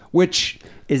 which...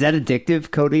 Is that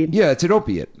addictive, codeine? Yeah, it's an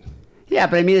opiate. Yeah,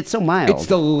 but I mean, it's so mild. It's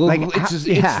the Like, it's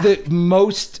the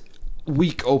most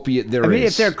weak opiate there is. I mean,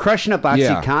 if they're crushing up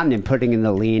OxyContin and putting in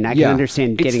the lean, I can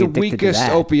understand getting it's the addicted weakest to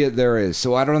that. opiate there is.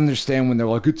 So I don't understand when they're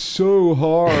like, it's so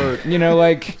hard. You know,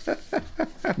 like,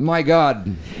 my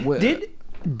God.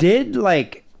 Did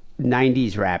like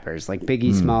 90s rappers like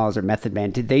Biggie Smalls or Method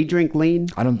Man, did they drink lean?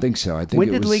 I don't think so. I think when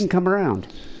it did was lean come around?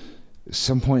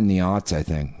 some point in the aughts, I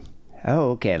think.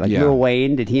 Oh, okay. Like Yeah. Lil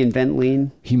Wayne, did he invent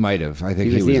lean? He might have. I think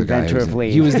He was the inventor guy of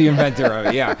lean. He was the inventor of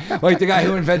it, yeah. Like the guy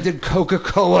who invented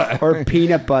Coca-Cola. Or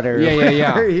peanut butter.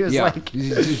 Yeah. He was yeah. like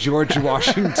He's George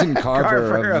Washington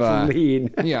Carver of of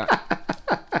lean. Yeah.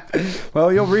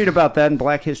 Well, you'll read about that in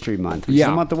Black History Month, which is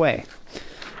a month away.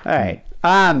 All right.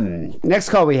 Next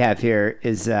call we have here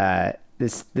is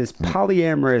this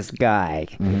polyamorous guy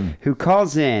who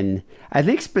calls in, I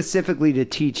think specifically to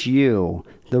teach you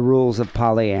the rules of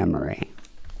polyamory.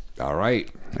 All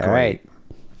right. All right.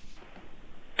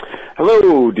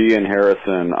 Hello, Dean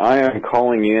Harrison. I am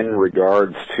calling in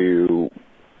regards to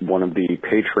one of the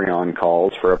Patreon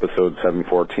calls for episode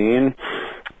 714.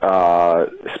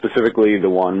 Specifically the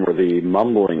one where the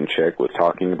mumbling chick was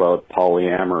talking about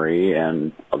polyamory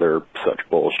and other such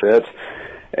bullshit.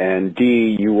 And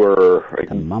D, you were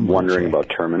wondering about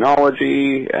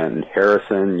terminology, and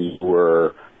Harrison, you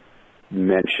were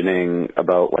mentioning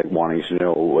about like wanting to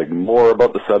know like more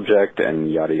about the subject and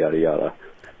yada yada yada.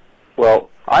 Well,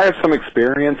 I have some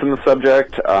experience in the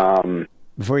subject.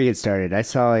 Before you get started, I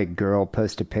saw a girl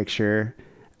post a picture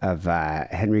of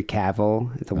Henry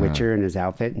Cavill, The Witcher, in his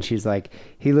outfit, and she's like,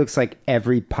 he looks like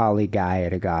every poly guy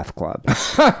at a goth club.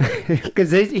 Because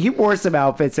he wore some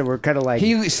outfits that were kind of like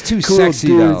he was too cool sexy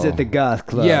dudes though. at the goth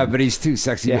club. Yeah, but he's too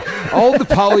sexy. Yeah. All the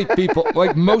poly people,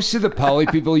 like most of the poly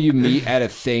people you meet at a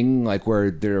thing, like where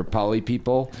there are poly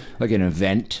people, like an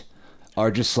event,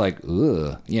 are just like,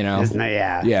 ugh, you know? Isn't it?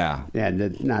 Yeah. Yeah. Yeah,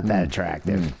 not that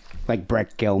attractive. Like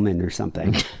Brett Gilman or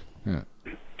something. Yeah.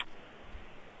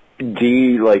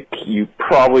 D, like, you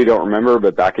probably don't remember,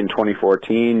 but back in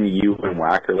 2014, you and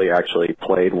Wackerly actually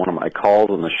played one of my calls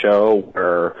on the show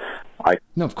where I...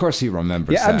 No, of course he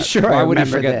remembers Yeah, I'm that. sure Why I would he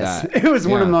remember forget this. that? It was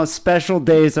one of the most special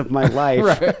days of my life.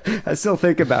 Right. I still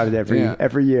think about it every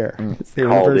year. It's the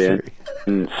called anniversary.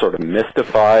 in and sort of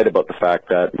mystified about the fact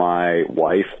that my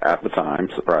wife at the time,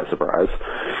 surprise, surprise,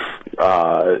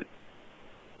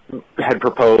 had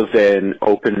proposed an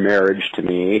open marriage to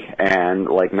me, and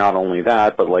like not only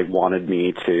that, but like wanted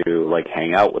me to like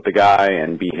hang out with the guy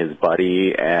and be his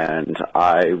buddy, and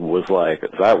I was like,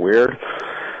 is that weird?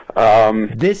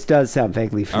 This does sound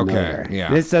vaguely familiar. Okay, yeah.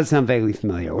 This does sound vaguely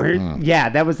familiar. Yeah,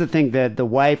 that was the thing. That the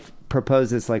wife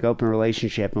proposed this like open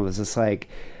relationship and was just like,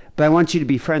 but I want you to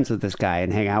be friends with this guy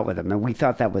and hang out with him. And we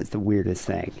thought that was the weirdest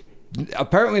thing.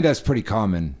 Apparently that's pretty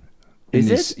common. Is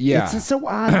it? Yeah. It's just so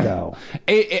odd, though.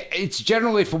 It's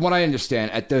generally, from what I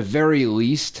understand, at the very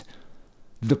least,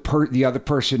 the other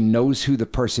person knows who the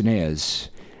person is.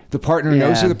 The partner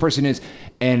knows who the person is,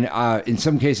 and in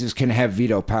some cases can have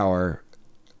veto power.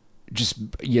 Just,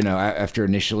 you know, after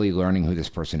initially learning who this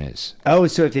person is. Oh,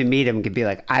 so if you meet him, it could be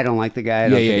like, I don't like the guy. I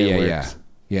don't think it works.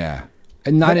 Yeah.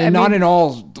 And not in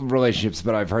all relationships,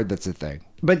 but I've heard that's a thing.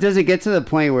 But does it get to the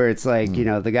point where it's like, you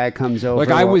know, the guy comes over? Like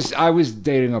I was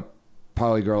dating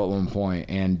poly girl at one point,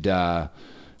 and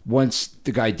once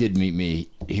the guy did meet me,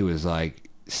 he was like,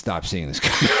 "Stop seeing this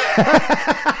guy."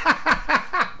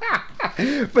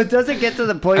 But does it get to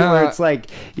the point where it's like,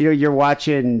 you're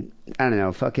watching, I don't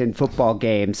know, fucking football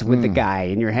games with the guy,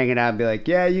 and you're hanging out and be like,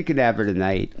 yeah, you can have her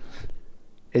tonight.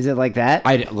 Is it like that?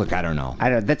 I don't know.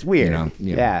 That's weird. You know.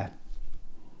 Yeah.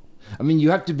 I mean, you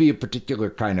have to be a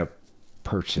particular kind of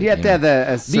person. You have to have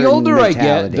a certain the older mentality.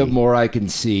 I get, the more I can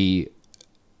see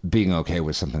being okay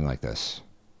with something like this.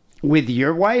 With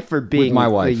your wife or being with my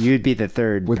wife? You'd be the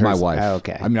third with person. my wife. Oh,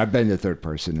 okay. I mean, I've been the third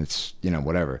person. It's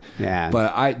whatever. Yeah.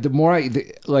 But I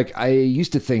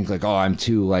used to think like, oh, I'm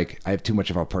too like I have too much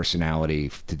of a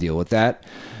personality to deal with that.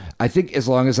 I think as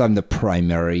long as I'm the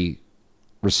primary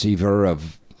receiver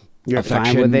of You're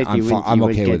affection, fine with it. I'm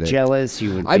okay with it. Jealous.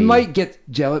 I might get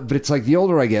jealous, but it's like the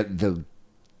older I get, the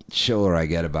chiller I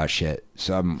get about shit.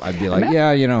 So I'd be like,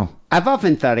 I've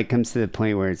often thought it comes to the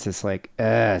point where it's just like,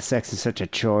 sex is such a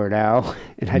chore now,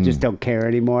 and I just don't care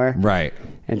anymore. Right.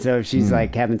 And so if she's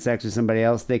like having sex with somebody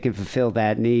else, they can fulfill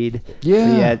that need. Yeah.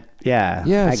 But yet,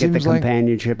 Yeah, I get the seems like-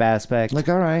 companionship aspect. Like,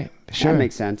 all right, sure. That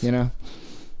makes sense. So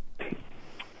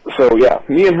yeah,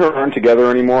 me and her aren't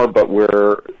together anymore, but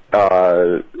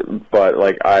but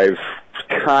like I've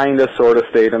kind of sort of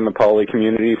stayed in the poly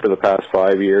community for the past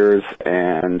 5 years,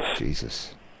 and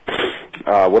Jesus.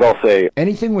 What I'll say,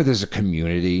 anything where there's a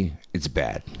community, it's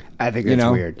bad. I think that's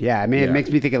weird. Yeah, I mean, it makes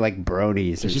me think of like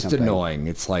bronies or It's just something. annoying.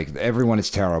 It's like everyone is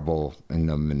terrible in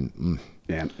them, and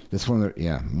yeah, that's one of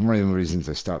the reasons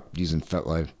I stopped using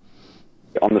FetLife.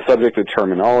 on the subject of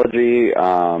terminology,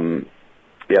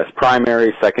 yes,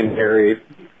 primary, secondary,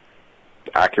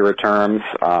 accurate terms.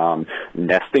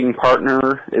 Nesting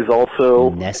partner is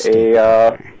also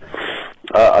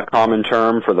a common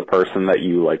term for the person that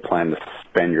you like plan to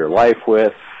spend your life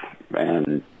with,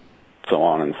 and so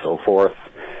on and so forth.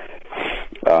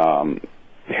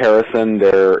 Harrison,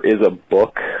 there is a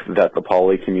book that the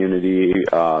poly community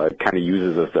kind of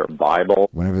uses as their Bible.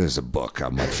 Whenever there's a book,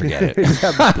 I'm like, forget it. It's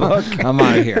a book. I'm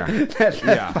out of here. that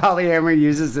polyamory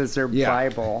uses as their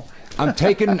Bible. I'm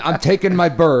taking my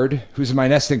bird, who's my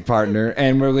nesting partner,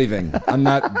 and we're leaving. I'm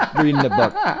not reading the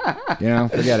book.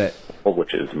 Forget it.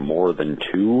 Which is more than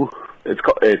two.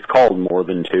 It's called More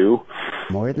Than Two.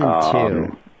 More than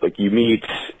two. Like you meet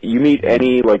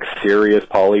any like serious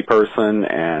poly person,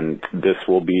 and this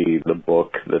will be the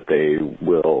book that they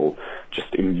will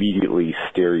just immediately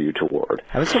steer you toward.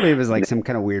 I was hoping it was like some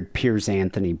kind of weird Piers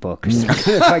Anthony book or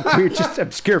something. Like weird, just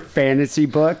obscure fantasy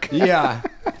book. Yeah.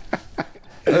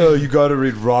 Oh, you got to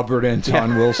read Robert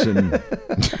Anton Wilson.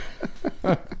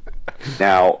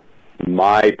 Now,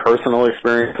 my personal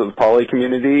experience with the poly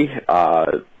community,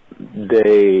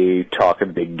 they talk a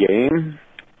big game.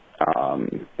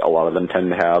 A lot of them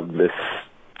tend to have this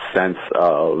sense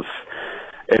of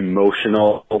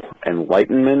emotional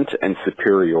enlightenment and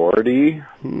superiority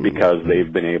because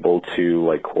they've been able to,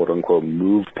 like, quote unquote,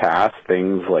 move past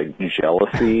things like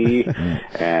jealousy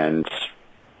and.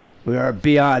 We are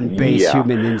beyond base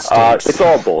human instincts. It's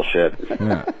all bullshit.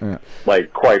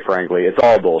 Like, quite frankly, it's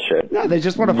all bullshit. No, they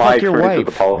just want to fuck your wife. My experience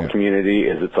with the poly community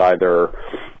is it's either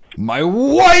my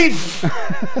wife,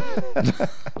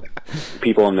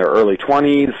 people in their early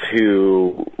 20s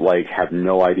who like have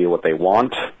no idea what they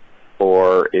want,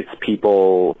 or it's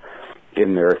people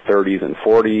in their 30s and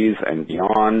 40s and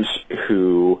beyond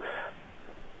who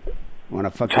want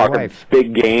to fuck talk your wife. A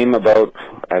big game about,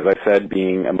 as I said,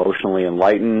 being emotionally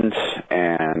enlightened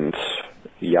and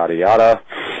yada yada.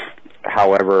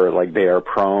 However, like they are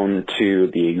prone to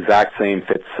the exact same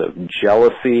fits of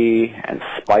jealousy and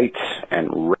spite and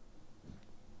all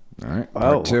right,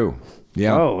 part two.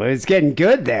 Yeah. Oh, it's getting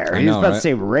good there. He was about to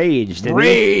say rage. Didn't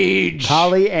Rage.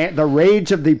 He? The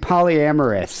rage of the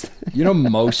polyamorous.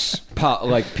 Most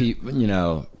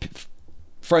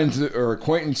friends or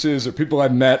acquaintances or people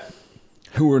I've met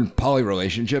who are in poly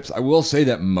relationships, I will say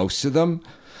that most of them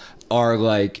are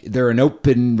like, they're an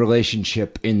open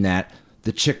relationship in that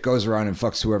the chick goes around and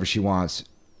fucks whoever she wants,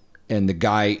 and the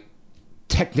guy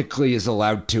technically is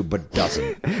allowed to, but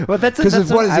doesn't. Well, that's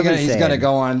because what is he going to? He's going to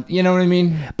go on. You know what I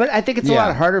mean? But I think it's a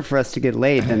lot harder for us to get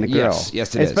laid than the girl.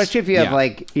 Yes, it is. Especially if you have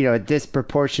like a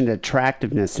disproportionate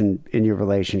attractiveness in your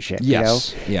relationship.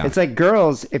 Yes, you know? It's like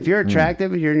girls. If you're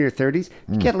attractive and you're in your 30s,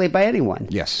 you get laid by anyone.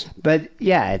 Yes. But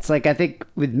yeah, it's like I think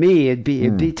with me it'd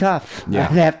be tough. Yeah.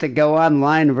 I'd have to go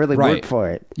online and really work for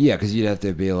it. Yeah, because you'd have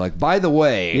to be like, by the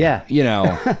way,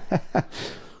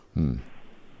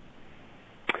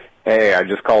 Hey, I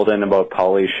just called in about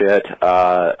poly shit.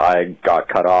 I got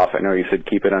cut off. I know you said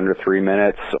keep it under 3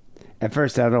 minutes. At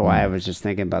first, I don't know why I was just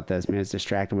thinking about this. I mean, I was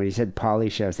distracted when you said poly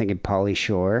shit. I was thinking Pauly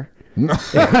Shore.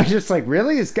 I was just like,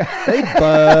 really? This guy? Hey,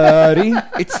 buddy,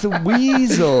 it's the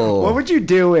Weasel. What would you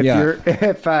do if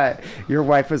your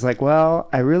wife was like, well,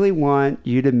 I really want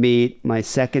you to meet my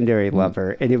secondary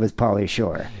lover, and it was Pauly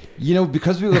Shore? You know,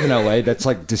 because we live in LA, that's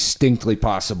like distinctly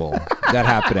possible. That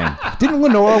happening. Didn't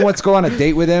Lenora once go on a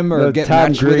date with him or get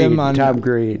matched with him on Tom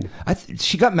Green?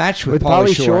 She got matched with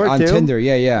Pauly Shore on too? Tinder.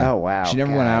 Yeah. Oh wow. She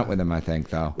never went out with him, I think,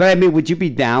 though. But I mean, would you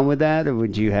be down with that, or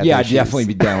would you have? Yeah, issues? I'd definitely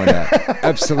be down with that.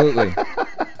 Absolutely.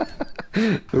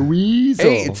 The Weasel.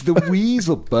 Hey, it's the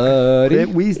Weasel, buddy. Quit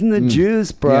wheezing the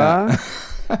juice, brah.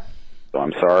 So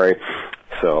I'm sorry.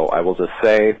 So I will just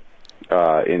say,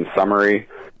 in summary,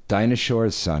 Dinah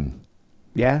Shore's son.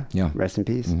 Yeah. Rest in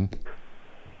peace.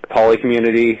 Poly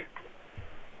community,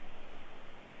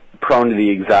 prone to the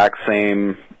exact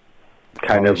same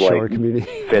kind of like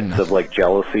fits of like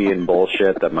jealousy and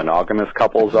bullshit that monogamous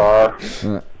couples are.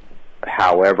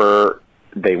 However,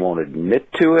 they won't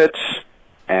admit to it,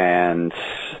 and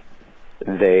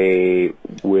they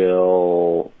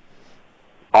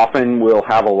often will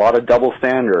have a lot of double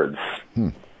standards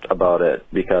about it,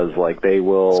 because like they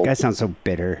will, this guy sounds so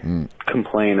bitter,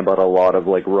 complain about a lot of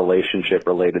like relationship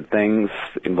related things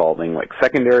involving like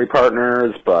secondary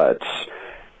partners, but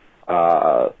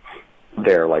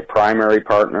their like primary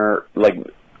partner, like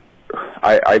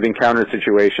I've encountered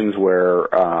situations where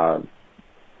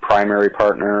primary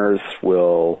partners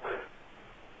will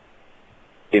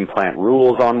implant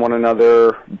rules on one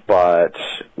another, but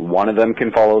one of them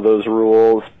can follow those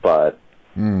rules, but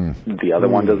the other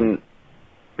one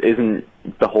isn't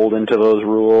beholden to those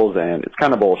rules, and it's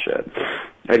kind of bullshit.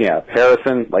 And yeah,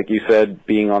 Harrison, like you said,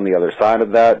 being on the other side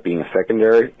of that, being a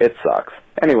secondary, it sucks.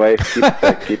 Anyway,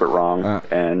 keep it wrong,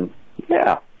 and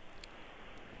yeah.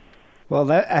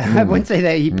 Well, I wouldn't say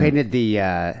that he painted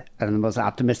the most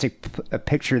optimistic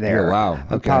picture there. Yeah, wow.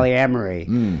 Of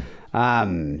polyamory. I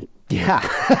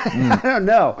don't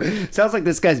know. Sounds like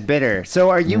this guy's bitter.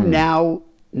 So are you now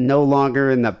no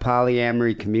longer in the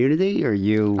polyamory community, or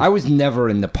you? I was never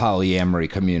in the polyamory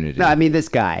community. No, I mean this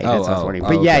guy. That's what's funny.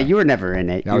 But yeah, you were never in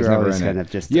it. I was never in it.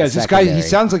 This guy. He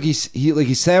sounds like he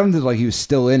sounded like he was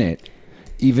still in it,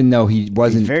 even though he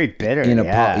wasn't. He's very bitter. In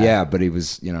a but he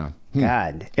was.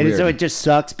 God, and so it just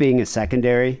sucks being a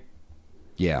secondary.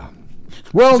 Yeah.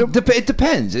 Well, it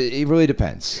depends. It really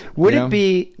depends. Would it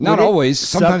be not always?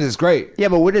 Sometimes it's great. Yeah,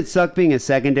 but would it suck being a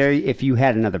secondary if you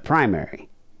had another primary?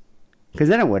 Because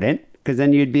then it wouldn't. Because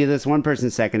then you'd be this one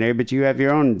person's secondary, but you have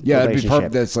your own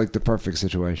relationship. That's like the perfect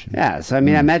situation. Yeah, so I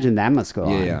mean, I imagine that must go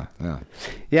on. Yeah.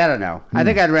 Yeah, I don't know. I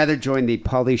think I'd rather join the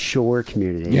Pauly Shore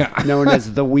community, known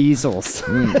as the Weasels.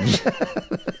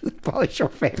 Pauly Shore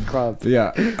fan club.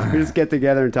 Yeah. We just get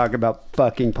together and talk about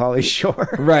fucking Pauly Shore.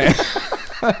 Right.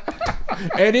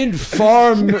 And in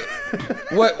farm,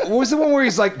 what was the one where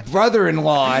he's like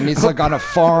brother-in-law and he's like on a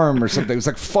farm or something? It was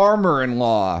like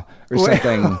farmer-in-law or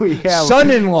something.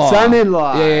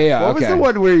 Son-in-law. Yeah. What was the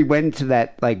one where he went to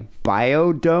that like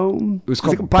biodome? It was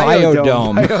called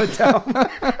Biodome.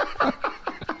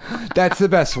 That's the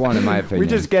best one in my opinion. We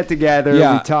just get together. We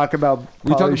talk about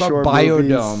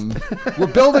biodome. We're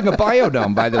building a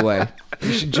biodome, by the way.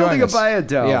 You should join us. Building a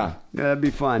biodome. Yeah, that'd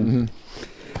be fun.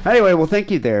 Anyway, well,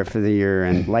 thank you there for your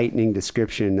enlightening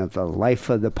description of the life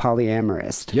of the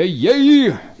polyamorist. Yeah.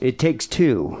 It takes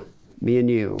two, me and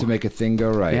you, to make a thing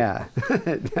go right. Yeah,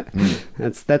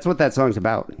 that's what that song's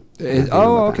about.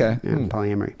 Okay. Yeah,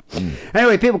 polyamory.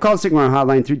 Anyway, people call the Signal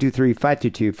Hotline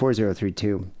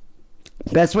 323-522-4032.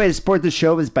 Best way to support the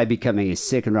show is by becoming a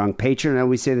Sick and Wrong patron. I know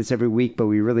we say this every week, but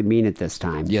we really mean it this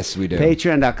time. Yes, we do.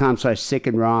 Patreon.com/Sick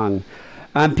and Wrong.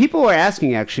 People were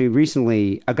asking, actually,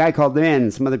 recently, a guy called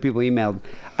in, some other people emailed,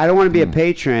 I don't want to be a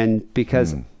patron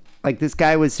because, like, this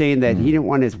guy was saying that he didn't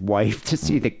want his wife to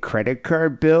see the credit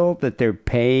card bill that they're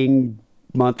paying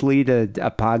monthly to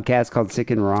a podcast called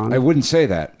Sick and Wrong. I wouldn't say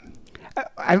that.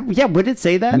 Would it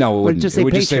say that? No, it wouldn't. Would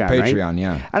it just say Patreon, right?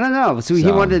 Yeah. I don't know. So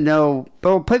he wanted to know,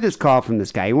 but we'll play this call from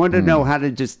this guy. He wanted to know how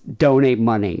to just donate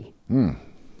money.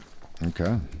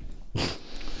 Okay.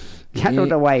 I don't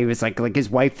know why he was like his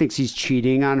wife thinks he's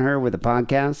cheating on her with a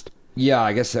podcast. Yeah,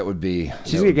 I guess that would be.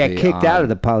 She's gonna get kicked out of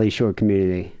the Pauly Shore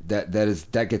community.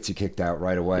 That gets you kicked out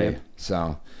right away. Yep.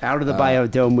 So out of the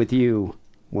biodome with you,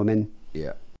 woman.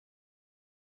 Yeah.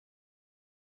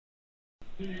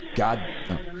 God.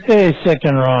 Oh. Hey, Sick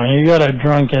and Wrong. You got a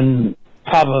drunken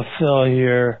Papa Phil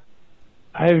here.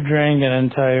 I've drank an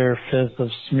entire fifth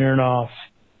of Smirnoff,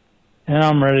 and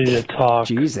I'm ready to talk.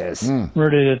 Jesus. I'm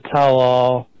ready to tell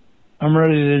all. I'm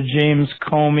ready to James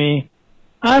Comey.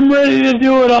 I'm ready to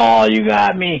do it all. You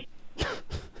got me.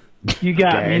 You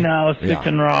got me now, Sick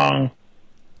and Wrong.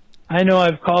 I know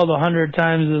I've called 100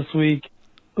 times this week,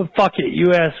 But fuck it,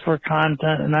 you asked for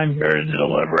content, and I'm here to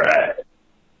deliver it.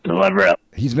 Deliver it.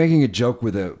 He's making a joke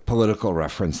with a political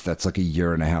reference that's like a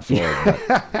year and a half old.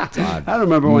 It's odd. I don't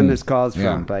remember when this call's from,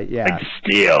 Yeah. but yeah. Like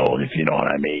steel, if you know what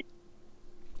I mean.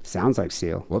 Sounds like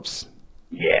Seal. Whoops.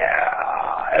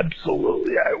 Yeah,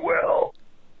 absolutely, I will.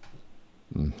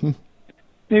 Mm-hmm.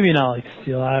 Maybe not like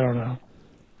steel, I don't know.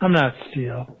 I'm not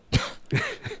steel.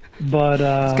 But,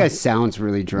 This guy sounds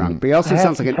really drunk, but he also I have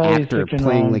sounds like to an tell you, actor Chicken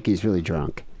playing Run, like he's really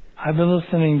drunk. I've been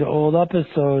listening to old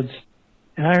episodes,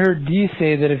 and I heard D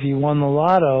say that if he won the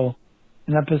lotto,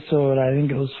 an episode, I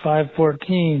think it was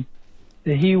 514,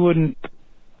 that he wouldn't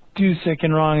do Sick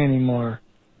and Wrong anymore.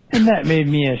 And that made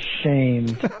me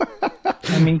ashamed.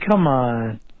 I mean, come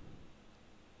on.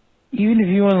 Even if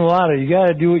you win the lotto, you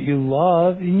gotta do what you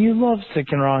love, and you love Sick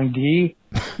and Wrong, D.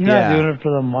 You're not Yeah. doing it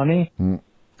for the money.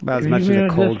 About as If much you've as been a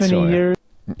doing cold this many sore. years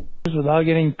without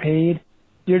getting paid,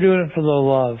 you're doing it for the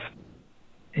love.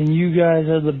 And you guys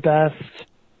are the best,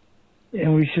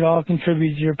 and we should all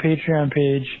contribute to your Patreon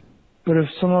page. But if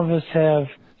some of us have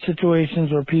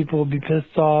situations where people will be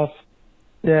pissed off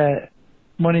that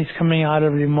money's coming out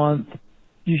every month,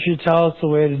 you should tell us a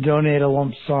way to donate a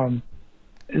lump sum,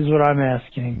 is what I'm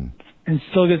asking. And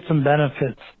still get some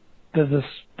benefits that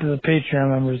the Patreon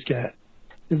members get.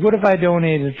 Like, what if I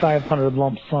donated 500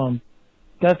 lump sum?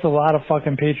 That's a lot of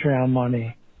fucking Patreon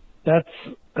money. That's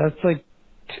like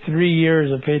 3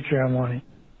 years of Patreon money.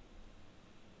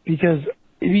 Because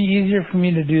it'd be easier for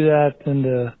me to do that than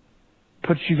to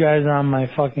put you guys on my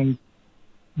fucking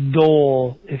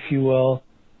dole, if you will,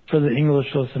 for the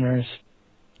English listeners.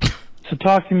 So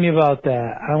talk to me about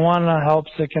that. I want to help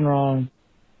Sick and Wrong.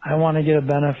 I want to get a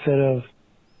benefit of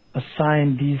a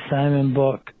signed D. Simon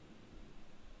book,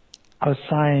 a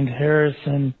signed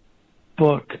Harrison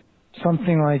book,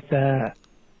 something like that.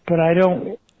 But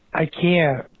I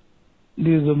can't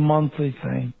do the monthly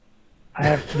thing. I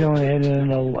have to donate it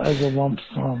as a lump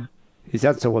sum. He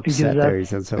sounds so upset there. He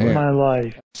sounds so my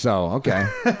life. So, okay.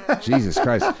 Jesus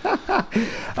Christ.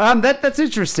 That's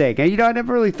interesting. You know, I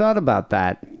never really thought about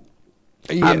that.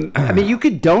 Yeah. I mean, you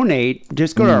could donate.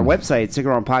 Just go to our website,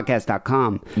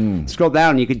 sickaroundpodcast.com. Scroll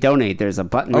down, you could donate. There's a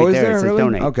button right is there there that says really?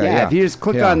 donate. Okay, yeah, yeah. if you just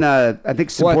click Yeah. on, I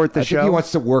think, support the I show. think he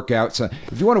wants to work out. So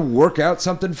if you want to work out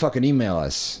something, fucking email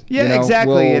us. Yeah, You know,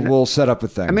 exactly. And- We'll set up a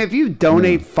thing. I mean, if you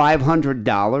donate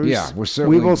 $500, Yeah, we're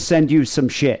certainly- we will send you some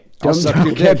shit. I'll suck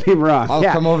your get dick. me wrong. I'll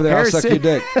come over there, I'll suck your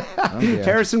dick.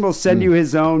 Harrison will send you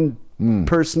his own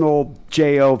personal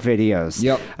JO videos.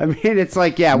 Yep. I mean, it's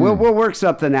like, we'll work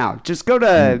something out. Just go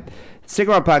to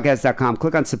sickaroundpodcast.com,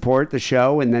 click on support the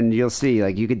show, and then you'll see,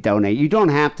 like, you could donate. You don't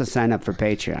have to sign up for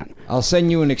Patreon. I'll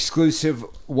send you an exclusive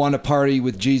 "Want to Party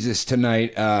with Jesus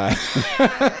Tonight"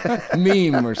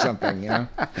 meme or something, you know?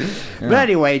 But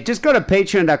anyway, just go to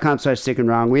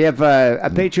patreon.com/sickandwrong. We have a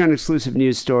Patreon exclusive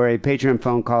news story, Patreon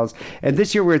phone calls. And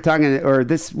this week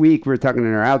we were talking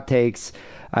in our outtakes.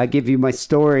 I give you my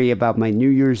story about my New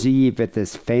Year's Eve at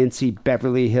this fancy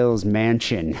Beverly Hills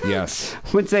mansion. Yes.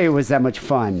 I wouldn't say it was that much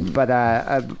fun, but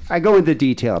I go into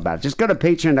detail about it. Just go to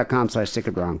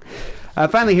patreon.com/sickandwrong.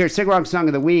 Finally here, Sick and Wrong Song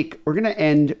of the Week. We're going to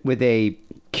end with a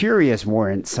Curious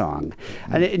Warrant song.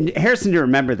 And Harrison, to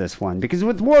remember this one, because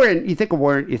with Warrant, you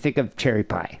think of Cherry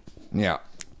Pie. Yeah.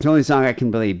 It's the only song I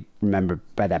can really remember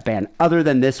by that band, other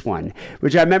than this one,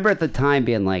 which I remember at the time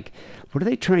being like, what are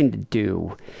they trying to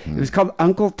do? It was called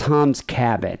Uncle Tom's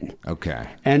Cabin. Okay.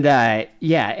 And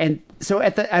and so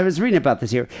I was reading about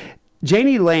this here.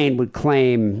 Janie Lane would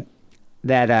claim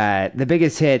that the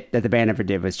biggest hit that the band ever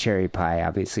did was Cherry Pie,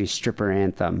 obviously stripper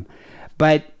anthem,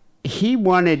 but he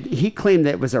claimed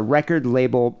that it was a record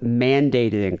label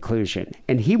mandated inclusion,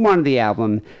 and he wanted the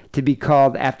album to be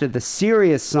called after the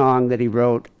serious song that he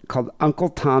wrote called Uncle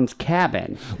Tom's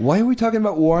Cabin. Why are we talking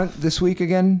about Warrant this week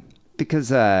again? Because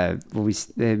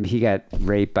he got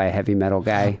raped by a heavy metal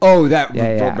guy. Oh, that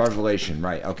Yeah. revelation,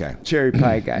 right? Okay. Cherry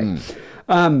Pie guy.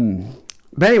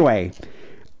 But anyway,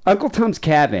 Uncle Tom's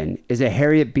Cabin is a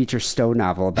Harriet Beecher Stowe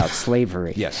novel about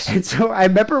slavery. Yes. And so I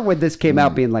remember when this came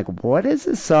out being like, what does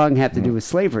this song have to do with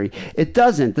slavery? It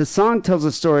doesn't. The song tells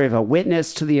a story of a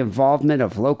witness to the involvement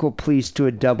of local police to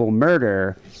a double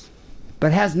murder,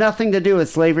 but has nothing to do with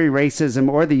slavery, racism,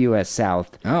 or the U.S.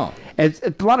 South. Oh. And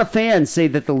a lot of fans say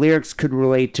that the lyrics could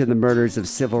relate to the murders of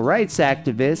civil rights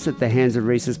activists at the hands of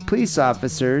racist police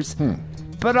officers,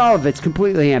 but all of it's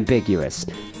completely ambiguous.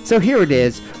 So here it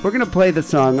is. We're going to play the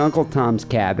song Uncle Tom's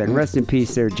Cabin. Rest in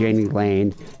peace there, Janie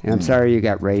Lane. And I'm sorry you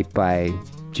got raped by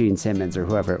Gene Simmons or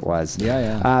whoever it was.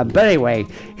 Yeah. But anyway,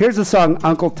 here's the song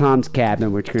Uncle Tom's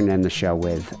Cabin, which we're going to end the show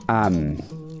with.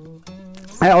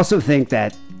 I also think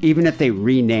that even if they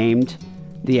renamed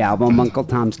the album Uncle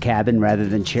Tom's Cabin rather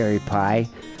than Cherry Pie,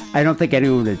 I don't think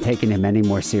anyone would have taken him any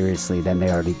more seriously than they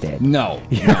already did. No.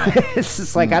 It's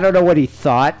just like, I don't know what he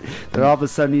thought, that all of a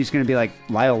sudden he's going to be like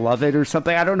Lyle Lovett or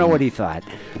something. I don't know what he thought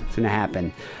was going to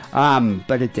happen,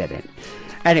 but it didn't.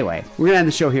 Anyway, we're going to end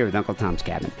the show here with Uncle Tom's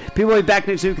Cabin. People will be back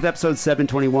next week with episode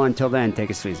 721. Until then, take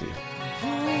us easy.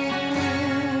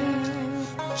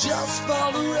 Just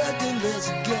for the record, let's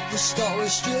get the story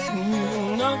straight.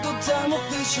 Me and Uncle Tom were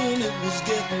fishing, it was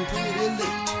getting pretty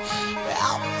late.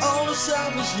 Out on the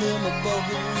Cypress Limb above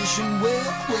the wishing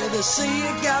well, where they say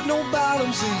you got no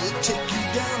bottom, so you take you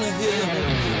down a hill.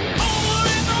 Over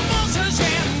in the bushes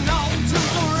and on to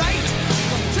the right,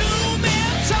 two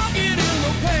men talking in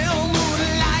the pale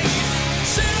moonlight.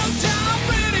 Sit down,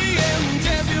 pretty and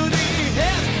deputy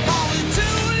head, hauling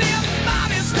two limp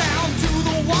bodies down to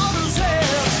the water's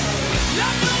edge.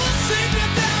 Not know a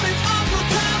secret down in Uncle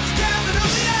Tom's cabin of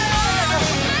the air.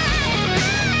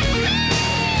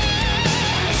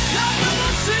 Not know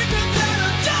a secret that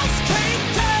I just can't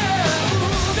tell.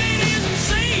 They didn't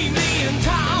see me and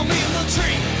Tom in the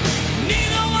tree.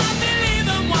 Neither one believed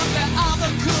them what the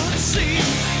other could see.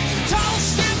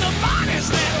 Tossed in the bodies,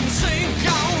 let them sink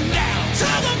on down to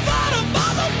the bottom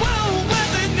of the well where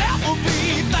they never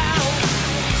be found.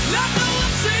 Not know a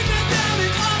secret down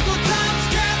in Uncle Tom's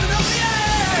cabin of the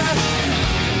air.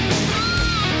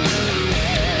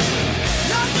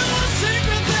 Not know a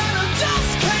secret that I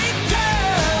just can't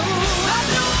tell. Not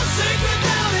know a secret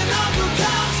down in Uncle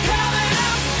Tom's cabin.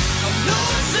 I know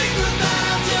a secret that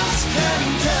I just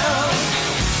can't tell.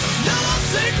 Know a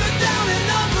secret down in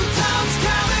Uncle Tom's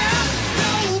cabin.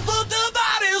 No, put the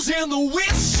bodies in the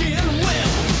wishing well.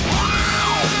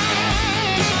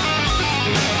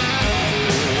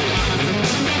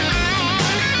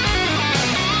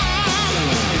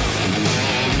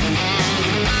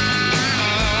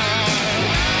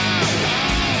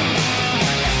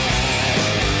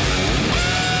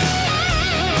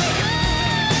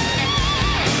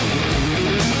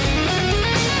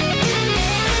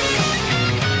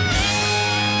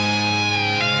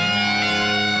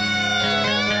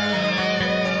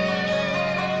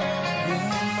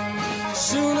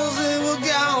 Soon as they were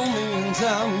gone, me and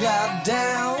Tom got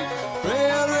down.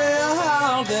 Prayed real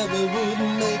hard that we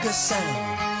wouldn't make a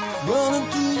sound. Running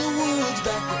through the woods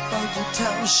back to Uncle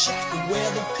Tom's shack,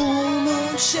 where the full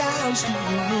moon shines through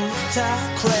the rooftop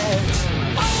cracks.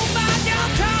 Oh my God,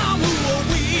 Tom, who are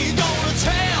we gonna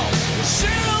tell?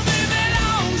 Sylvie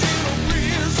belongs in a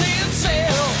prison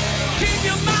cell. Keep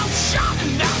your mouth shut,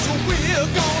 and that's what we're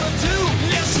gonna do.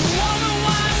 Let's wanna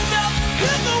wind up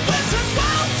in the western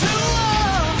world too.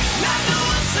 I know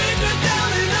a secret down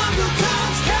in Uncle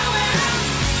Tom's cabin.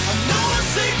 I know a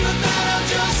secret that I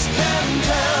just can't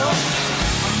tell.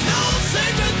 I know a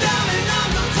secret down in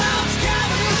Uncle Tom's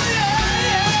cabin. Yeah.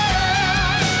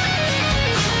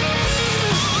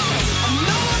 I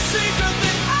know a secret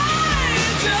that I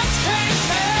just can't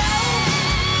tell.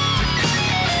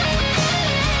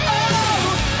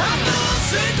 Oh, I know a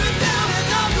secret down in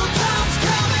Uncle Tom's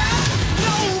cabin.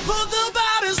 No, put the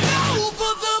bodies, no,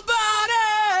 put the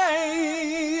bodies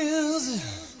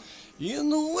in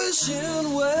the wishing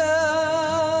well.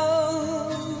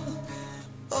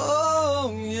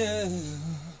 Oh, yeah.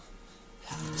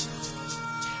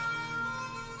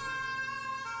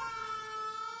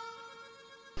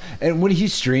 And when he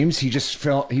streams, he do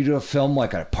a film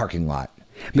like a parking lot.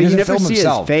 But you doesn't never film see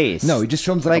himself. his face. No, he just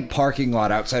films like a parking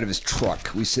lot outside of his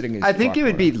truck. We sitting in his I think truck it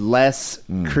would be less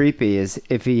creepy as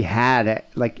if he had,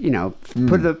 like, you know,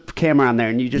 put the camera on there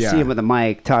and you just see him with a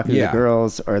mic talking to the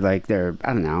girls, or like they're,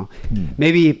 I don't know,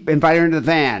 maybe invite her into the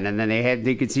van and then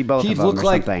they could see both He'd of them look or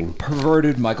like something.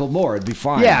 perverted Michael Moore. It'd be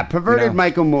fine. Yeah, perverted you know?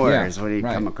 Michael Moore Yeah, is what he'd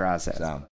right. come across as. So.